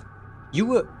stuff? You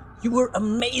were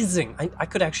amazing. I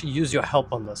could actually use your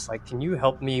help on this. Can you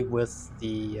help me with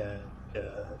the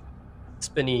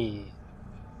spinny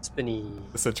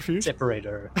The centrifuge?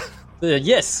 separator?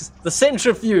 Yes, the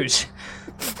centrifuge.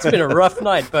 It's been a rough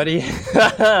night, buddy.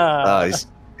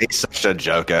 He's such a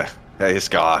joker. Hey, this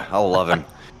guy, I love him.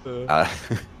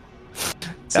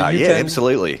 So you yeah, can-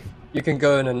 absolutely. You can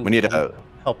go in and We need a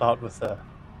help out with a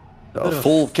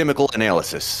full chemical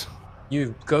analysis.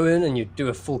 You go in and you do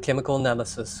a full chemical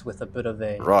analysis with a bit of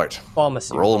a Right.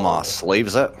 pharmacy. Roll my involved.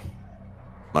 sleeves up.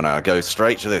 I'm gonna go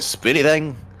straight to this spinny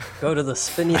thing. Go to the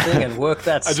spinny thing and work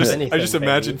that I spinny thing. just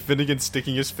imagine baby. Finnegan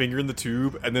sticking his finger in the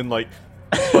tube and then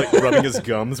rubbing his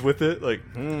gums with it,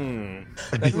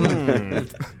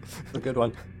 It's a good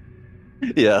one.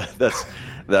 Yeah,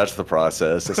 that's the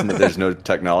process. There's no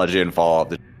technology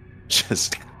involved. It's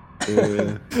just.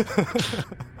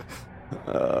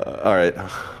 All right.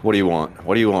 What do you want?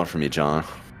 What do you want from me, John?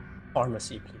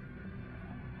 Pharmacy, please.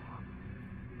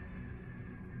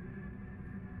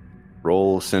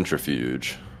 Roll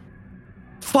centrifuge.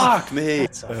 Fuck me.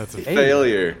 That's a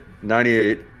Failure.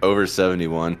 98 over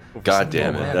 71. God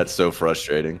damn it. man. That's so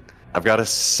frustrating. I've got a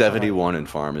 71 in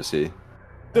pharmacy.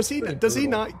 Does he brutal.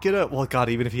 not get a... Well, God,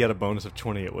 even if he had a bonus of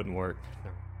 20, it wouldn't work.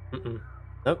 Mm-mm.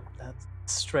 Nope, that's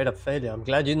straight up failure. I'm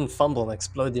glad you didn't fumble and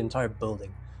explode the entire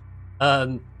building.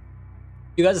 You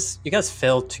guys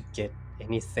failed to get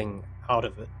anything out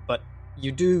of it, but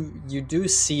you do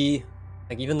see,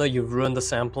 even though you ruined the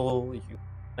sample, you can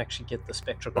actually get the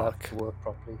spectrograph to work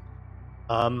properly.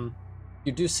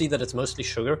 You do see that it's mostly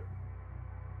sugar.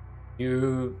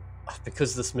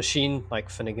 Because this machine,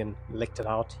 Finnegan licked it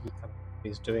out, he kind of knew what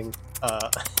he's doing.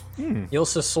 You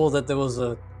also saw that there was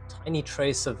a tiny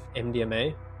trace of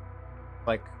MDMA,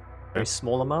 very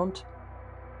small amount.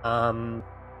 And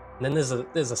then there's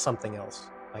a something else.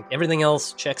 Everything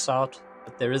else checks out,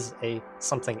 but there is a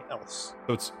something else.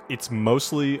 So it's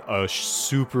mostly a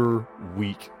super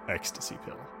weak ecstasy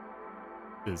pill.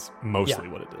 Is mostly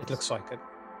what it is. It looks like it.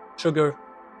 Sugar,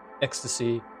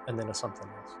 ecstasy, and then a something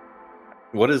else.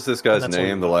 What is this guy's And that's all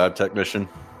name, you the got. lab technician?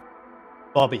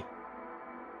 Bobby.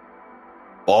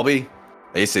 Bobby?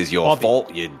 This is your Bobby.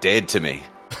 fault. You're dead to me.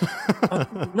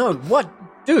 No, what?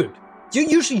 Dude,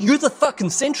 you're the fucking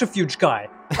centrifuge guy.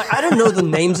 I don't know the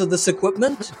names of this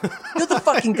equipment. You're the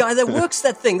fucking guy that works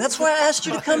that thing. That's why I asked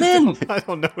you to come in. I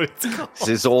don't know what it's called. This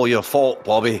is all your fault,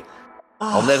 Bobby.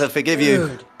 I'll never forgive you.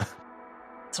 Dude.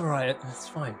 It's alright. It's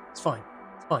fine. It's fine.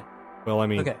 It's fine. Well, I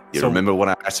mean... Okay. You remember when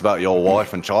I asked about your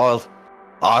wife and child?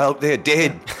 I hope they're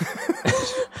dead.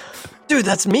 Dude,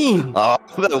 that's mean. Oh,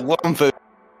 the one food.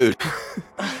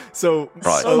 So...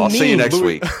 Right, So I'll see you mean. next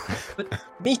week. But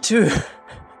me too.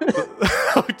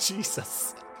 Oh,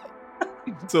 Jesus.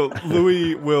 So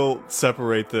Louis will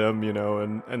separate them,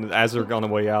 and as they're on the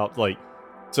way out,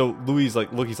 so Louis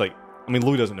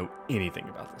Louis doesn't know anything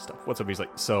about this stuff. What's up? He's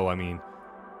like,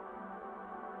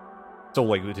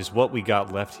 just what we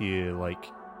got left here,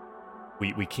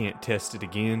 we can't test it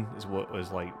again, is what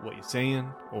you're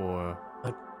saying, or...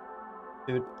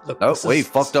 Dude, look. Oh, this we is-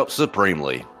 fucked up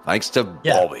supremely. Thanks to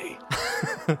Yeah. Bobby.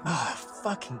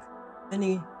 Fucking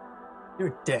Benny, you're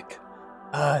a dick.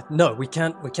 No, we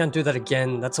can't do that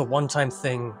again. That's a one-time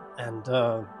thing. And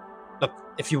look,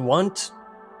 if you want,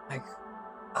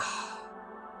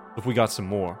 If we got some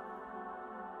more.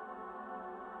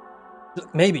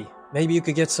 Look, maybe you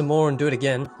could get some more and do it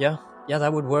again. Yeah,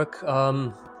 that would work. Do you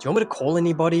want me to call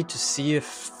anybody to see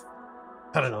if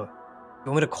I don't know? Do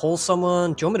you want me to call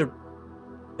someone? Do you want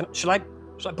me to? Should I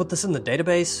put this in the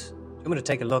database? Do you want me to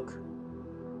take a look?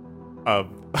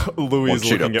 Louis is want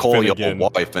you looking to at call your Finnegan.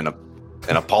 wife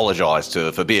and apologize to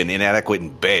her for being inadequate in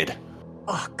bed.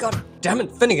 Oh, god damn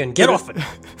it, Finnegan, get off it!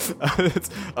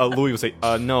 Louis would say,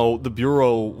 no, the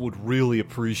Bureau would really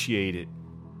appreciate it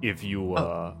if you,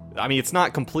 I mean, it's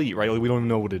not complete, right? Like, we don't even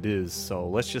know what it is, so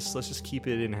let's just keep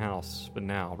it in-house for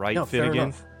now, right, No, fair Finnegan?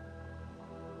 enough.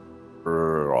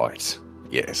 Right.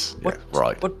 Yes. What, Yeah,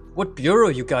 right. What bureau,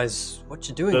 you guys? What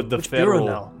you doing? The Which Federal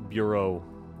bureau now? Bureau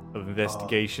of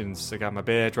Investigations. I got my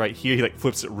badge right here. He, like,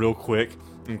 flips it real quick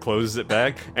and closes it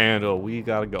back, and we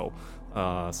gotta go.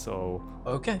 So...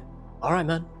 Okay. Alright,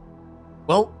 man.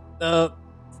 Well,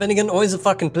 Finnegan, always a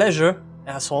fucking pleasure,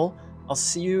 asshole. I'll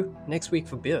see you next week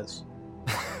for beers.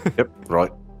 Yep.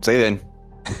 Right. See you then.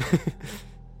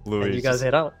 Louis, And you guys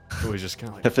head out. Louis just kind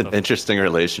of like... Have an interesting It's a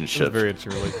relationship. very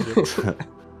interesting relationship.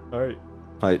 Alright.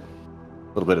 Right. A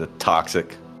little bit of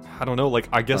toxic. I don't know, like,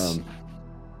 I guess...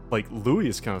 like, Louis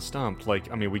is kind of stumped.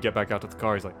 Like, I mean, we get back out to the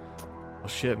car, he's like, oh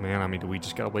shit, man, I mean, do we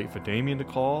just gotta wait for Damien to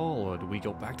call, or do we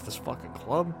go back to this fucking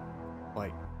club?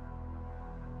 Like...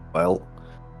 Well,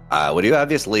 we do have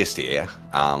this list here.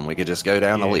 We could just go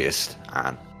down the Yeah. list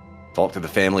and talk to the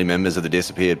family members of the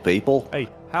disappeared people. Hey,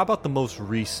 how about the most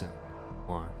recent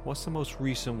one? What's the most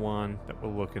recent one that we're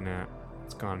looking at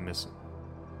that's gone missing?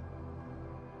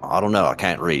 I don't know. I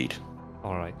can't read.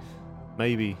 Alright,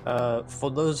 maybe... For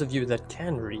those of you that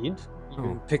can read, you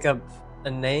can pick up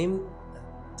a name.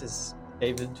 It is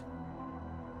David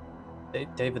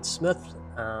Smith.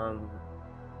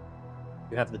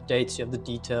 You have the dates, you have the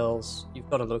details, you've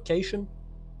got a location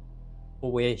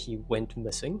for where he went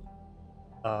missing,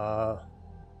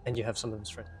 and you have some of his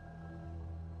friends.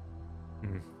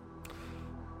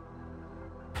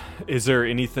 Is there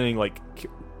anything, like...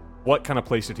 What kind of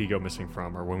place did he go missing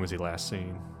from, or when was he last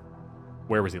seen?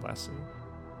 Where was he last seen?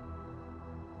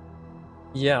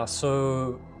 Yeah,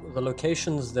 so the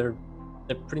locations, they're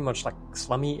pretty much like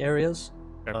slummy areas.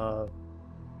 Okay.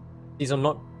 These are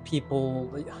not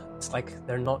people, it's like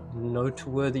they're not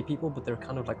noteworthy people, but they're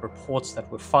kind of like reports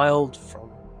that were filed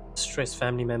from distressed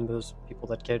family members, people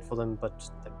that cared for them, but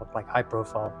they're not like high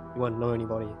profile. You won't know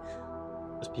anybody,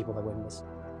 just people that went missing.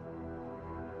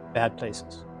 Bad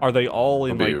places. Are they all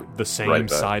in, I'll be like, the same right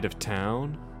back. side of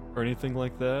town, or anything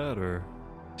like that, or...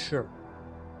 Sure.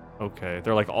 Okay,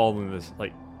 they're, like, all in this,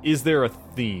 like... Is there a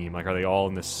theme? Like, are they all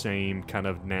in the same kind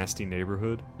of nasty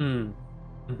neighborhood?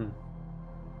 Mm-hmm.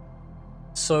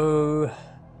 So,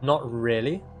 not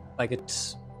really. Like,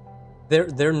 it's...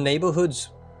 Their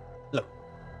neighborhoods... Look,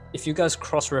 if you guys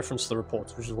cross-reference the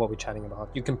reports, which is what we're chatting about,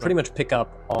 you can pretty much pick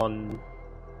up on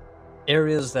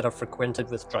areas that are frequented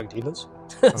with drug dealers.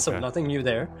 So Okay. nothing new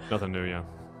there. Nothing new, yeah.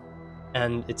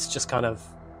 And it's just kind of...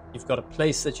 You've got a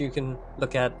place that you can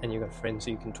look at, and you've got friends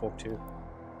that you can talk to,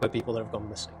 for people that have gone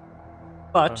missing.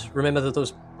 But remember that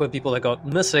those poor people that got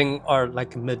missing are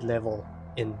like mid-level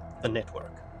in the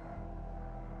network.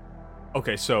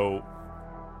 Okay, so...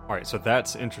 Alright, so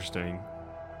that's interesting.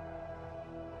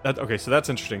 So that's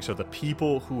interesting. So the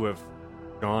people who have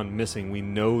gone missing, we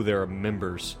know they're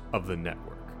members of the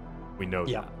network. We know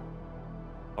Yeah. that.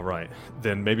 Alright,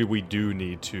 then maybe we do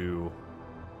need to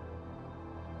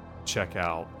check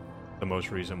out the most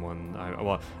recent one.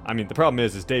 I mean, the problem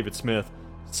is David Smith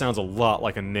sounds a lot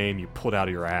like a name you pulled out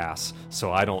of your ass,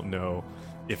 so I don't know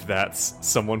if that's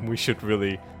someone we should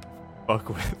really fuck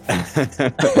with.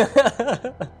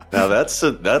 Now that's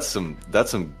some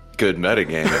good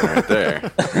metagaming right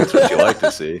there. That's what you like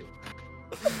to see.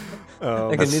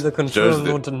 I can neither confirm the-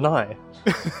 nor deny.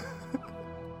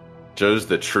 Joe's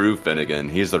the true Finnegan.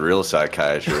 He's the real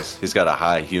psychiatrist. He's got a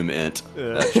high human int.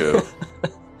 That Joe.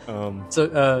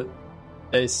 So,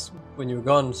 Ace, when you were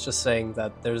gone, was just saying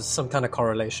that there's some kind of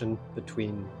correlation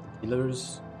between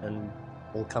dealers and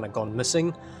all kind of gone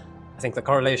missing. I think the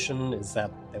correlation is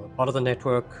that they were part of the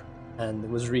network and there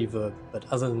was reverb, but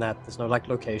other than that, there's no like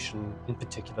location in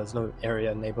particular, there's no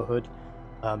area, neighborhood,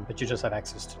 but you just have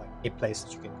access to like a place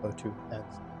that you can go to as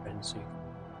friends. So you can...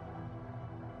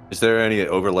 Is there any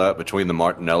overlap between the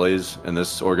Martinellis and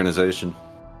this organization?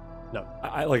 No.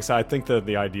 Like I said, I think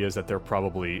the idea is that they're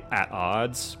probably at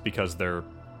odds because they're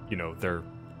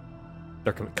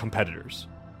competitors.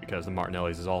 Because the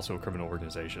Martinellis is also a criminal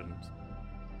organization.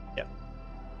 Yeah.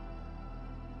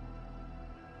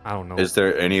 I don't know. Is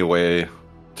there any way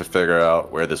to figure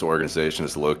out where this organization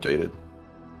is located?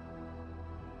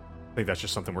 I think that's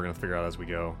just something we're going to figure out as we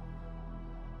go.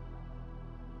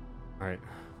 Alright.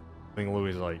 I think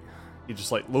Louis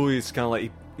Louis kind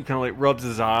of like rubs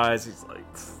his eyes. He's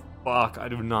like, fuck, I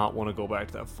do not want to go back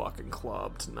to that fucking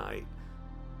club tonight.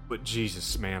 But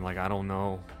Jesus, man, like, I don't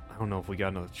know if we got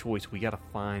another choice. We gotta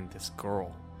find this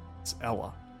girl. It's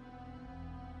Ella.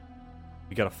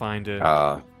 We gotta find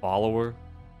her, follow her.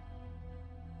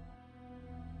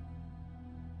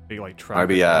 Maybe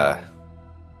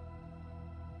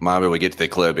we get to the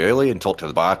club early and talk to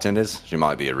the bartenders. She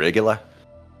might be a regular.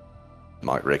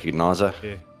 Might recognize her.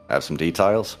 Yeah. Have some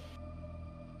details.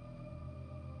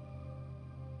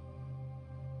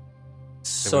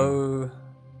 So,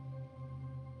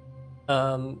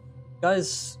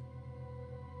 guys,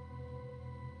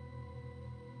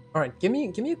 all right. Give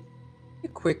me a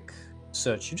quick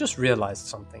search. You just realized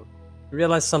something. You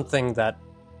realized something that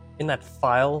in that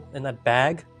file, in that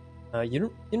bag,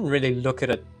 you didn't really look at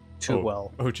it too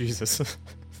well. Oh, Jesus.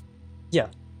 Yeah.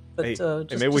 But Hey,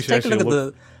 just, maybe we just should take a look actually at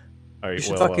look- the. Alright, You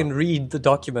should fucking read the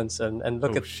documents and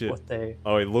look at shit. what they.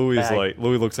 Oh, wait, Louis bag.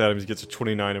 looks at him, he gets a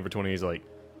 29 over 20, he's like,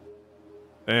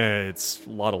 it's a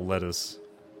lot of lettuce.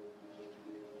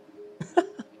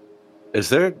 Is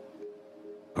there...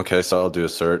 Okay, so I'll do a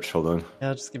search. Hold on.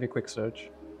 Yeah, just give me a quick search.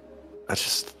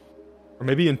 Or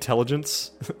maybe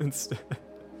intelligence?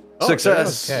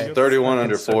 Success! okay. 31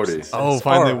 under Fucking 40. success. Oh,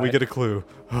 finally, we Alright. get a clue.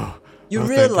 You thank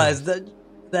realize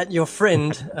that your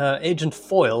friend, Agent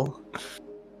Foyle,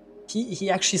 he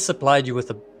actually supplied you with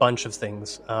a bunch of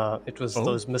things. It was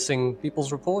those missing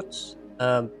people's reports,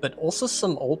 but also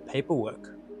some old paperwork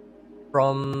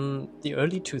from the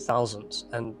early 2000s.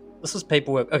 And this is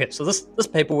paperwork. Okay, so this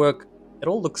paperwork, it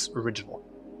all looks original.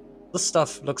 This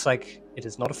stuff looks like it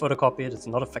is not a photocopy. It's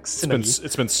not a facsimile.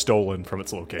 It's been stolen from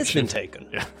its location. It's been taken.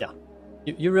 Yeah.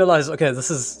 You realize, okay,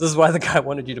 this is why the guy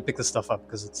wanted you to pick this stuff up,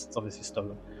 because it's obviously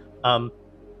stolen.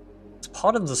 It's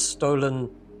part of the stolen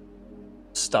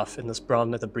stuff in this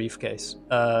brown leather briefcase.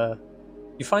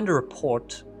 You find a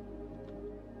report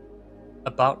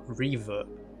about reverb.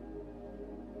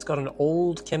 It's got an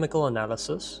old chemical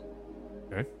analysis.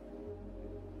 Okay.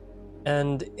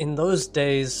 And in those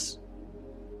days,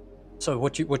 so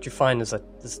what you find is that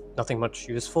there's nothing much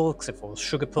useful except for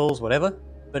sugar pills, whatever.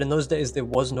 But in those days, there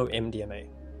was no MDMA.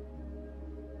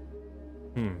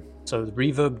 So the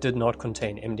reverb did not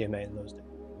contain MDMA in those days.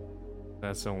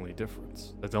 That's the only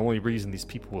difference. That's the only reason these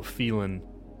people were feeling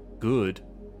good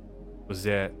was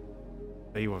that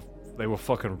they were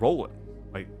fucking rolling.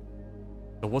 Like,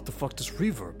 so what the fuck does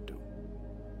reverb do?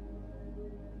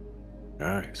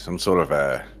 Some sort of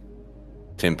a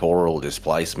temporal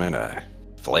displacement,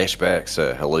 flashbacks,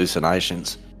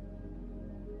 hallucinations.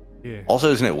 Yeah.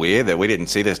 Also, isn't it weird that we didn't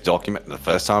see this document the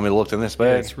first time we looked in this Yeah,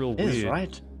 bag? it's real It weird. is,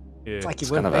 right? Yeah, It's like you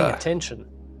It's weren't kind of paying a- attention.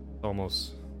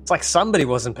 almost. It's like somebody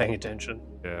wasn't paying attention.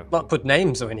 Yeah. Not put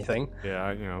names or anything. Yeah,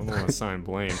 I don't want to assign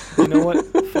blame. You know what?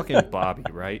 Fucking Bobby,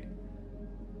 right?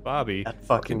 Bobby. That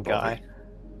fucking guy.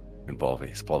 And Bobby,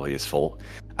 it's probably his fault.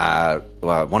 Well,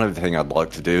 one of the things I'd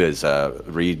like to do is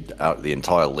read out the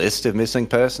entire list of missing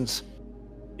persons.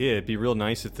 Yeah, it'd be real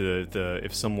nice if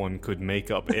if someone could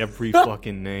make up every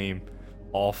fucking name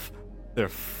off their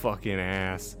fucking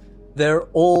ass. They're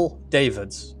all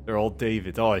Davids. They're all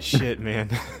David. Oh shit,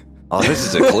 man. Oh, this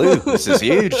is a clue. This is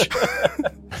huge.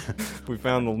 We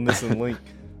found the missing link.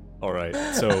 All right,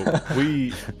 so we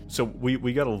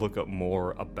got to look up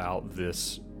more about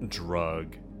this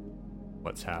drug,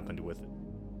 what's happened with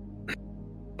it.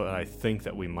 But I think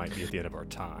that we might be at the end of our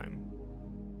time,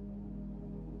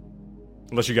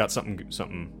 unless you got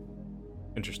something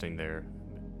interesting there,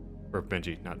 or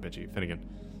Benji, not Benji, Finnegan.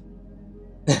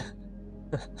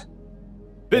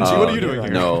 Benji, what are you doing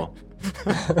here? No.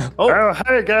 Oh,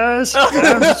 hey guys,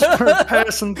 I'm just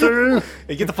passing through.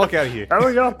 Hey, get the fuck out of here. Oh,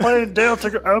 y'all playing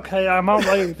Delta? Okay, I'm on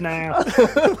leave now.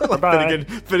 Bye.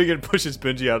 Finnegan pushes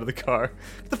Benji out of the car.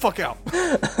 Get the fuck out.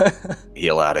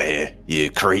 Hell out of here,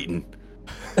 you cretin.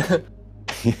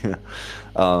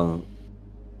 No,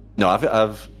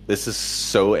 I've. This is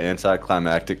so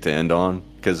anticlimactic to end on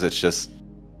because it's just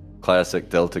classic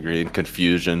Delta Green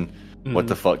confusion. What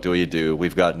the fuck do we do?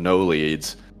 We've got no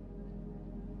leads.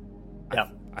 Yeah.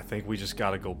 I think we just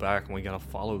gotta go back and we gotta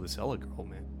follow this Ella girl,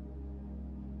 man.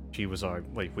 She was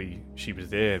she was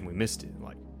there and we missed it.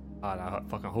 Like, God, I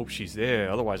fucking hope she's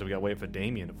there. Otherwise, we gotta wait for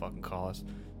Damien to fucking call us.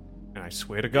 And I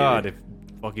swear to God, if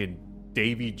fucking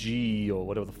Davy G or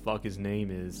whatever the fuck his name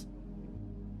is,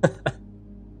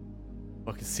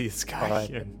 fucking see this guy Alright.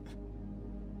 again.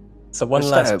 So one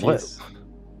What's last that? piece.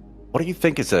 What do you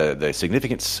think is the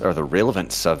significance or the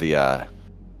relevance of the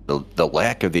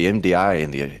lack of the MDI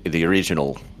in the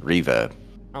original reverb?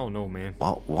 I don't know, man.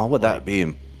 Why would that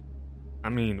be? I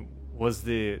mean,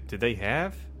 did they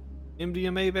have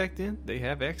MDMA back then? They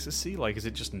have ecstasy? Like, is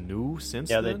it just new since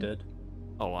Yeah, then? they did.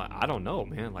 Oh, I don't know,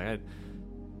 man. Like,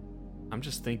 I'm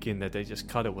just thinking that they just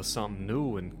cut it with something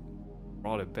new and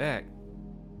brought it back.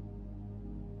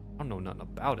 I don't know nothing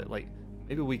about it. Like,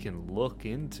 maybe we can look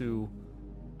into...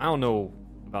 I don't know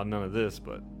about none of this,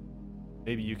 but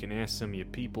maybe you can ask some of your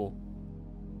people.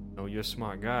 You know, you're a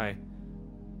smart guy.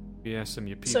 You ask some of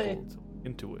your people to look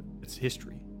into it. It's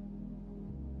history.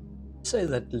 Say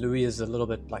that Louis is a little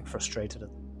bit like frustrated.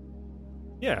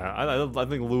 Yeah, I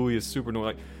think Louis is super annoying.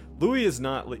 Like, Louis is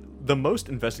not like, the most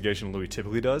investigation Louis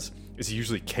typically does is he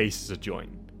usually cases a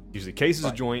joint. Usually cases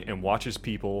a joint and watches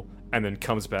people, and then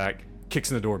comes back, kicks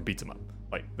in the door, and beats them up.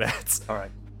 Like, that's all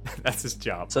right. That's his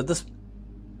job. So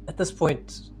at this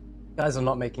point, guys are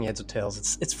not making heads or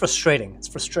tails. It's frustrating. It's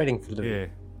frustrating for Louis. Yeah.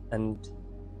 And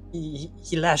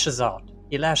he lashes out.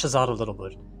 He lashes out a little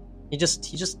bit. He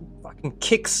just fucking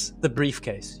kicks the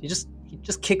briefcase. He just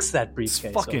kicks that briefcase.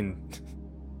 It's fucking.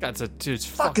 That's a dude,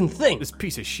 fucking thing. This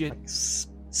piece of shit. Like,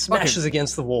 smashes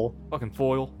against the wall. Fucking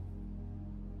foil.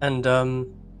 And a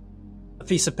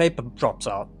piece of paper drops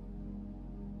out.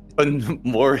 And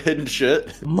more hidden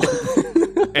shit.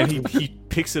 And he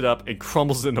picks it up and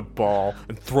crumbles it in a ball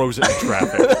and throws it in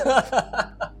traffic.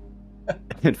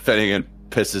 And Finnegan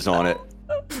pisses on it.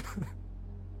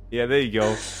 Yeah, there you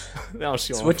go. Now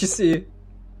show So what you see,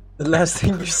 the last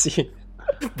thing you see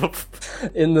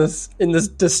in this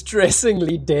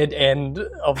distressingly dead end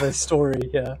of the story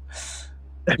here,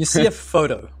 you see a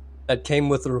photo that came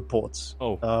with the reports.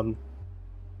 Oh.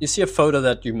 You see a photo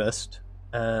that you missed,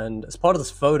 and as part of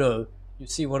this photo, you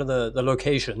see one of the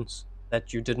locations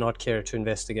that you did not care to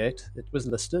investigate. It was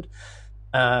listed.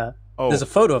 There's a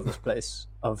photo of this place,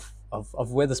 of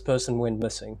where this person went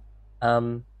missing.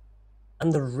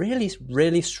 And the really,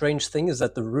 really strange thing is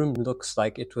that the room looks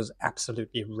like it was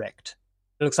absolutely wrecked.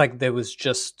 It looks like there was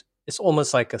it's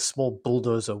almost like a small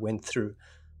bulldozer went through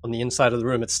on the inside of the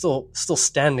room. It's still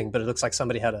standing, but it looks like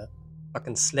somebody had a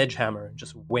fucking sledgehammer and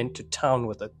just went to town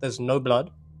with it. There's no blood,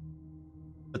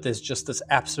 but there's just this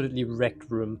absolutely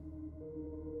wrecked room.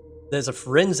 There's a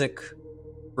forensic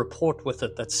report with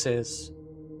it that says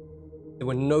there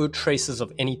were no traces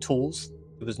of any tools.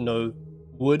 There was no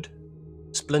wood,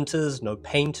 splinters, no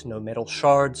paint, no metal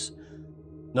shards,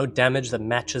 no damage that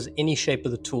matches any shape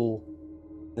of the tool.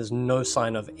 There's no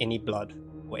sign of any blood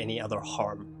or any other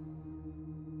harm.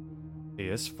 Hey,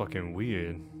 that's fucking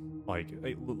weird. Like,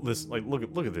 hey, listen, like,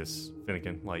 look at this,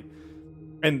 Finnegan. Like,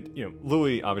 and you know,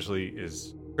 Louis obviously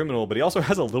is criminal, but he also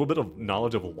has a little bit of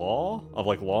knowledge of law, of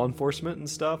like law enforcement and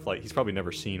stuff. Like, he's probably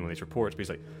never seen one of these reports, but he's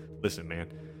like, listen, man,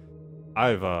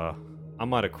 I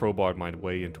might have crowbarred my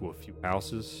way into a few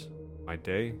houses my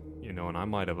day, you know, and I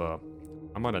might have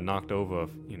knocked over,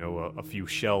 you know, a few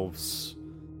shelves,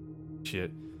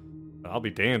 shit. I'll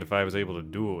be damned if I was able to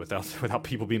do it without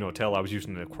people being able to tell I was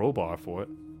using a crowbar for it.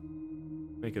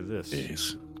 Think of this.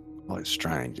 It's quite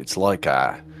strange. It's like, do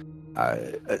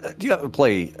you ever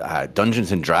play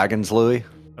Dungeons and Dragons, Louis?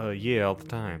 Yeah, all the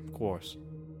time, of course.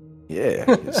 Yeah.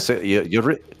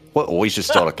 We should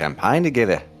start a campaign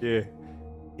together. Yeah.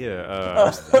 Yeah, I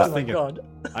was thinking, God.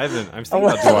 I was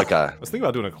thinking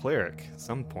about doing a cleric at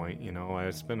some point. You know,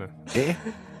 it's been a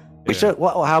We should.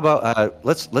 Well, how about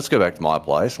let's go back to my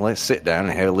place and let's sit down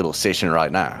and have a little session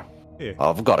right now. Yeah.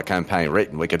 I've got a campaign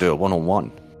written. We could do a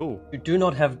 1-on-1. Oh, you do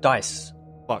not have dice.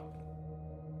 Fuck.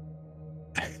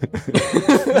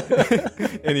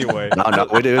 Anyway. No,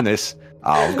 we're doing this.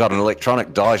 I've got an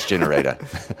electronic dice generator.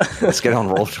 Let's get on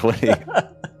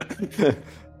Roll20.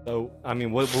 So, I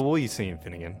mean, what were you seeing,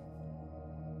 Finnegan?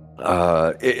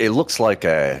 It looks like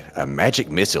a magic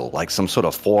missile, like some sort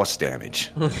of force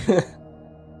damage.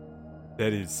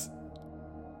 That is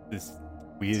this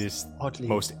weirdest,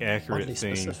 most accurate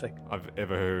thing I've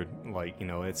ever heard. Like, you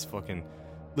know, it's fucking...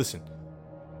 Listen,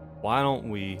 why don't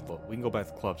we... Look, we can go back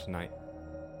to the club tonight.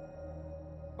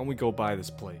 Why don't we go by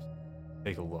this place?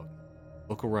 Take a look.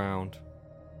 Look around.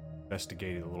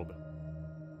 Investigate it a little bit.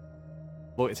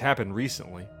 Look, it's happened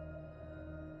recently.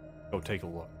 Go take a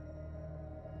look.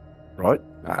 Right.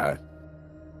 How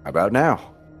about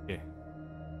now? Yeah.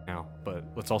 Now, but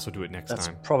let's also do it next time.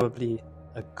 That's probably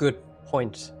a good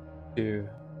point to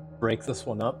break this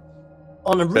one up.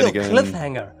 On a real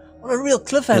cliffhanger.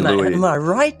 Am I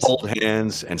right? Hold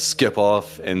hands and skip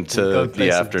off into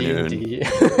the afternoon.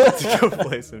 To go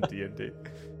play some D&D.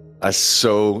 I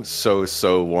so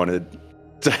wanted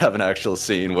to have an actual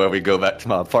scene where we go back to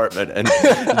my apartment and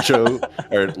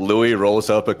Louis rolls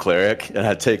up a cleric and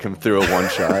I take him through a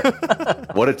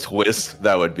one-shot. What a twist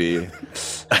that would be.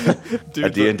 Dude, a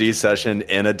D&D session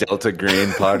in a Delta Green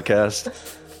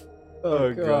podcast.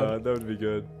 Oh god, that would be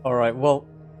good. All right, well,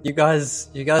 you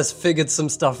guys figured some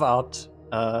stuff out.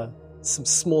 Some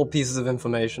small pieces of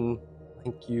information. I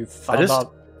think you found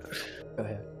out. Go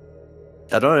ahead.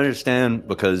 I don't understand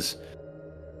because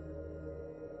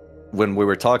when we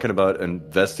were talking about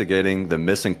investigating the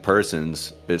missing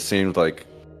persons, it seemed like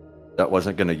that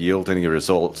wasn't going to yield any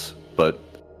results. But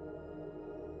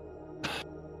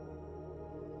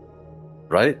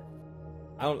right?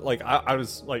 I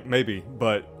was like, maybe,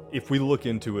 but if we look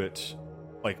into it,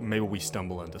 like maybe we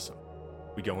stumble into something.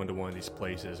 We go into one of these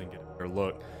places and get a better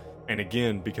look. And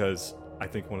again, because I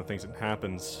think one of the things that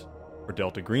happens for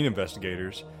Delta Green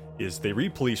investigators is they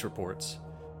read police reports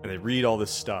and they read all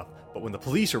this stuff. But when the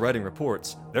police are writing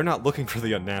reports, they're not looking for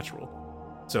the unnatural.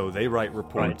 So they write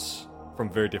reports from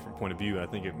a very different point of view. I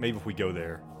think maybe if we go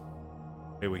there,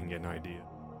 maybe we can get an idea.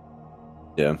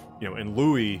 Yeah. And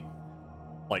Louis,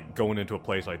 like, going into a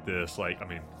place like this, like, I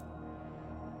mean,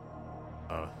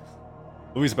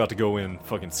 Louis is about to go in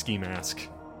fucking ski mask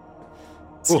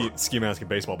and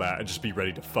baseball bat and just be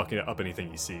ready to fuck up anything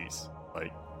he sees.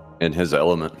 Like, in his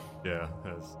element. Yeah.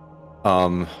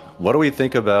 What do we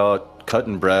think about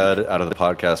cutting Brad out of the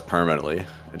podcast permanently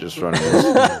and just running this?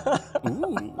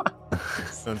 Ooh.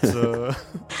 That's,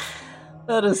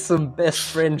 that is some best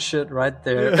friend shit right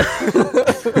there.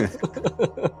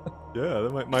 Yeah,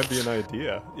 that might be an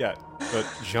idea. Yeah, but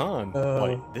John,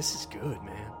 like, this is good,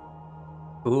 man.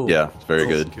 Ooh. Yeah, it's very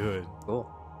This is good. good. Cool.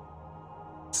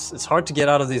 It's hard to get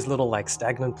out of these little like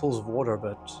stagnant pools of water,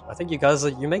 but I think you guys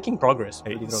you're making progress.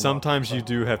 Hey, believe it or not. sometimes you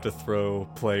do have to throw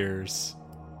players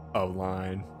a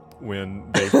line when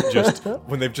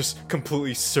they've just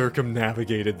completely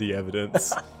circumnavigated the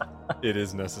evidence. It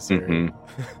is necessary.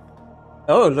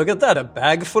 Oh, look at that! A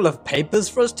bag full of papers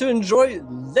for us to enjoy.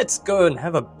 Let's go and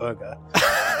have a burger.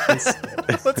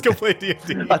 Let's go play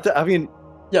D&D. I mean,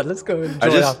 Yeah, let's go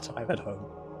enjoy our time at home.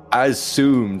 I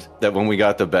assumed that when we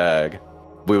got the bag,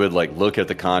 we would like look at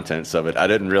the contents of it. I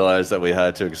didn't realize that we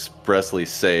had to expressly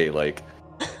say like,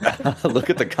 look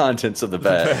at the contents of the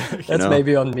bag. That's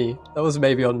maybe on me. That was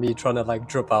maybe on me trying to like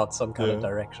drip out some kind of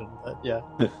direction. But yeah,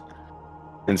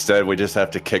 Instead, we just have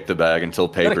to kick the bag until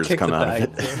papers come out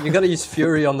of it. You gotta use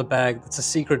fury on the bag. It's a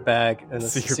secret bag, and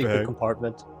it's a Secret secret bag.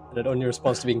 compartment. And it only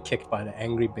responds to being kicked by an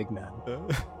angry big man.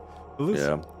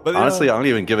 Yeah. But honestly, I don't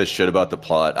even give a shit about the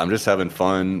plot. I'm just having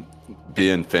fun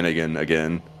being Finnegan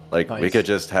again. Like, we Nice. could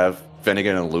just have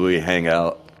Finnegan and Louis hang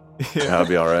out. That'd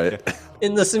be all right.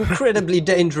 In this incredibly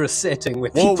dangerous setting where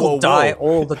Whoa, people whoa, die whoa.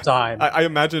 all the time. I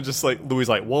imagine just like Louis,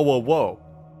 like, whoa.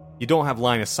 You don't have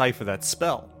line of sight for that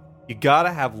spell. You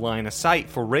gotta have line of sight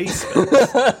for race spells.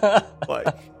 Like,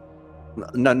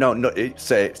 No.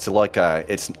 It's like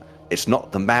it's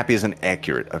not, the map isn't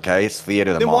accurate. Okay, it's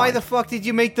theater of the then mind. why the fuck did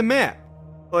you make the map?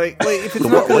 Like if it's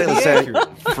not Well, gonna be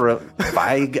accurate. for a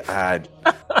vague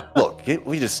look,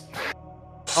 we just.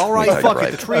 All right, Right, fuck right.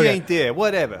 it. The tree Okay. ain't there.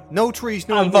 Whatever. No trees,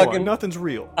 no I'm more. fucking- Nothing's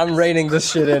real. I'm reining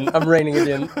this shit in. I'm reining it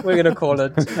in. We're gonna call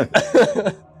it.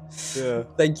 Yeah.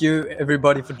 Thank you,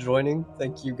 everybody, for joining.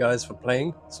 Thank you guys for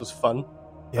playing. This was fun.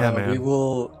 Yeah, man. We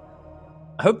will.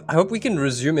 I hope we can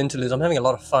resume Interludes. I'm having a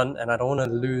lot of fun, and I don't want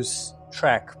to lose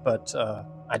track. But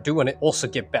I do want to also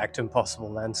get back to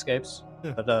Impossible Landscapes.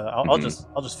 Yeah. But I'll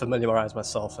just familiarize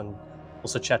myself and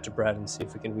also chat to Brad and see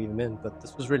if we can weave him in. But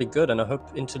this was really good, and I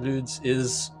hope Interludes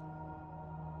is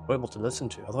able to listen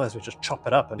to. Otherwise, we just chop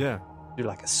it up and Yeah. do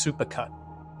like a super cut.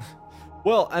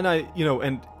 Well, and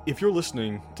and if you're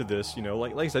listening to this,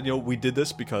 like I said, we did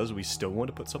this because we still want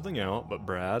to put something out, but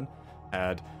Brad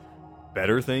had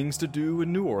better things to do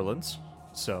in New Orleans.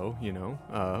 So,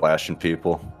 Flashing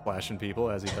people. flashing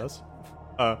people as he does.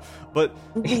 But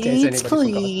In case Beats, anybody forgot.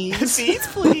 please. Beats,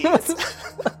 please.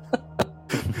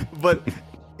 But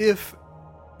if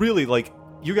really, like,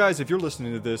 you guys, if you're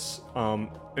listening to this, and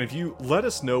if you let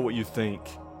us know what you think,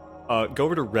 go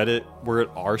over to Reddit. We're at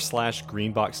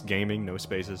r/greenboxgaming, no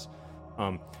spaces.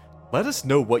 Let us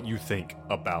know what you think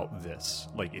about this.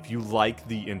 Like, if you like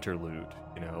the interlude,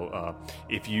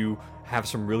 if you have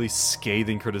some really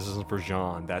scathing criticism for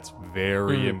Jean, that's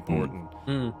very important.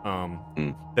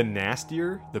 The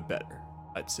nastier, the better,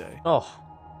 I'd say. Oh,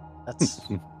 that's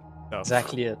So-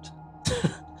 exactly it.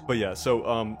 But yeah, so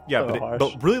So harsh.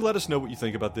 but really let us know what you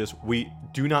think about this. We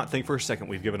do not think for a second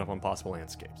we've given up on possible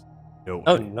landscapes. No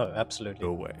Oh way. no, absolutely.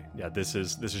 No way. Yeah, this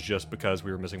is just because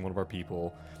we were missing one of our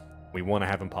people. We want to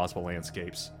have impossible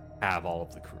landscapes have all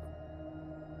of the crew.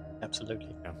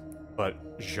 Absolutely. Yeah.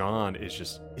 But Jean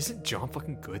isn't John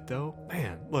fucking good though?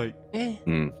 Man, like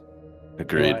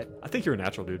Agreed. Right. I think you're a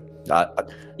natural dude.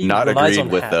 He Not relies agreed on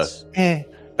with hats.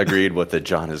 agreed with the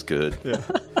John is good. Yeah.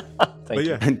 Thank But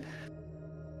you. yeah.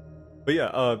 But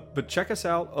yeah, but check us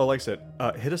out. Like I said,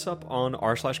 hit us up on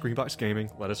r/Greenbox Gaming.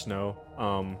 Let us know.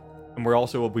 And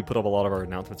we put up a lot of our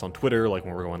announcements on Twitter, like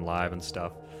when we're going live and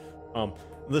stuff.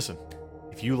 Listen,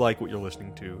 if you like what you're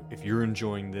listening to, if you're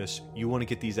enjoying this, you want to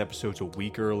get these episodes a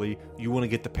week early, you want to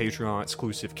get the Patreon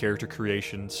exclusive character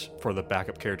creations for the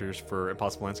backup characters for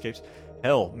Impossible Landscapes,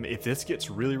 hell, if this gets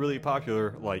really, really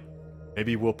popular, like,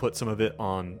 maybe we'll put some of it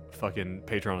on fucking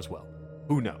Patreon as well.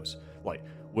 Who knows? Like,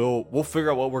 we'll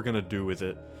figure out what we're gonna do with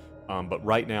it. But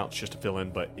right now it's just to fill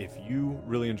in. But if you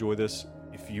really enjoy this,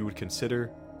 if you would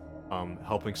consider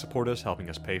helping support us, helping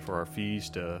us pay for our fees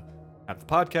to have the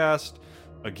podcast.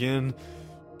 Again,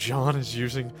 John is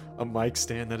using a mic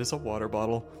stand that is a water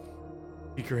bottle.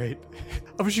 Be great.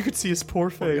 I wish you could see his poor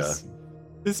face.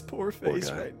 His poor face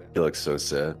right now. He looks so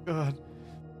sad. God.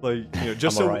 Like,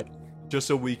 just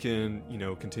so we can,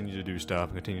 continue to do stuff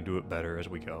and continue to do it better as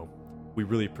we go. We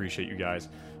really appreciate you guys.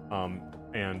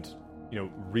 And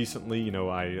recently,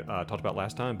 I talked about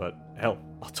last time, but hell,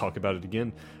 I'll talk about it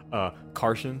again.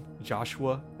 Carson,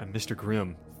 Joshua, and Mr.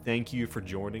 Grimm, thank you for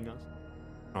joining us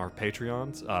on our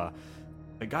Patreons.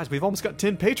 Guys, we've almost got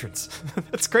 10 patrons.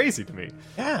 That's crazy to me.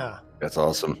 Yeah. That's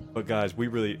awesome. But guys, we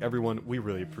really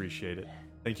appreciate it.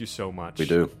 Thank you so much. We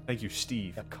do. Thank you,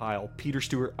 Steve, Kyle, Peter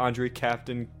Stewart, Andre,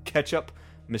 Captain, Ketchup,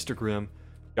 Mr. Grimm,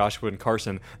 Joshua, and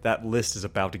Carson. That list is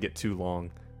about to get too long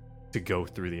to go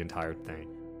through the entire thing.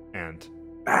 And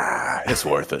it's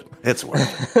worth it. It's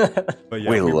worth it. But yeah,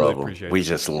 we love really them. appreciate it. We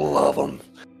just love them.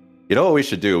 You know what we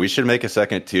should do? We should make a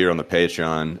second tier on the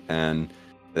Patreon, and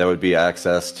that would be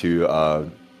access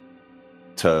to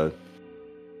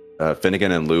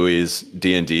Finnegan and Louie's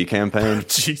D&D campaign.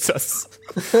 Jesus.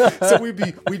 So we'd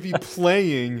be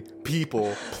playing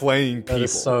people. That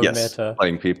is so Yes, meta.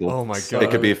 playing people. Oh my god.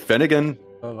 It could be Finnegan,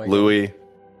 Louie,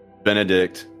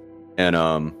 Benedict,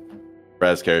 and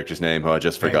Brad's character's name, who I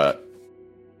just forgot.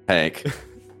 Hank.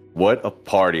 What a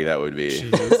party that would be.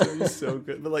 Jesus, that would be so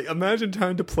good. But imagine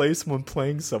trying to play someone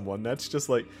playing someone. That's just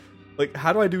like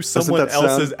how do I do someone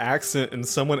else's accent and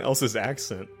someone else's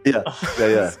accent? Yeah.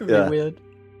 It's gonna be weird.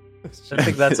 I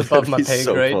think that's above my pay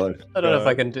grade. Fun. I don't know if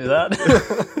I can do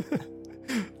that.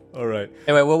 All right.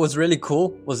 Anyway, what was really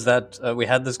cool was that we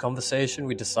had this conversation.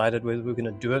 We decided whether we were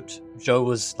going to do it. Joe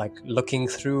was looking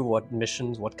through what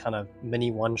missions, what kind of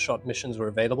mini one-shot missions were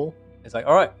available. He's like,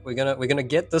 "All right, we're gonna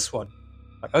get this one."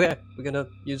 Like, okay, we're gonna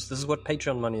use. This is what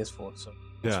Patreon money is for. So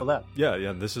thanks for that.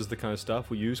 Yeah. This is the kind of stuff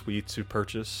we use. We to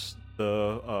purchase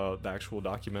the actual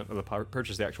document or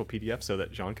purchase the actual PDF so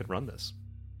that John can run this.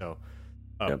 So.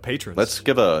 Patrons. Let's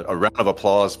give a round of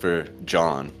applause for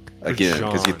John again,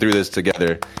 because he threw this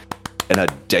together in a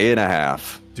day and a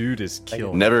half. Dude is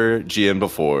killed. Never GM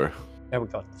before. Yeah, we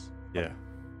got this. Yeah.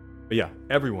 But yeah,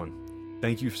 everyone,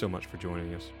 thank you so much for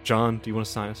joining us. John, do you want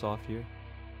to sign us off here?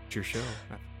 It's your show.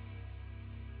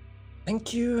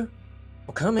 Thank you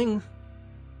for coming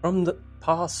from the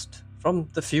past, from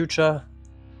the future,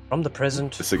 from the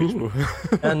present,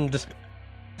 and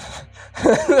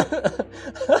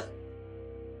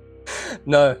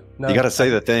No. You gotta say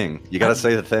the thing.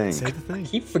 Say the thing. Say the thing. I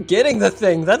keep forgetting the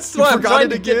thing. That's why I'm trying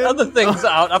to get other things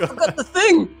out. I forgot the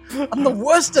thing. I'm the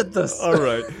worst at this. All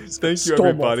right. Thank you,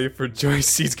 everybody, for joining.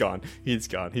 He's gone. He's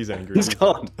gone. He's angry. He's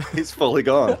gone. He's fully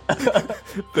gone.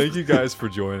 Thank you guys for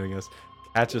joining us.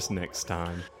 Catch us next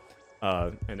time.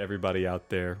 And everybody out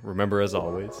there, remember, as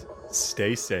always,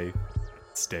 stay safe,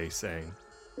 stay sane.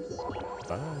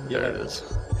 Bye. There it is.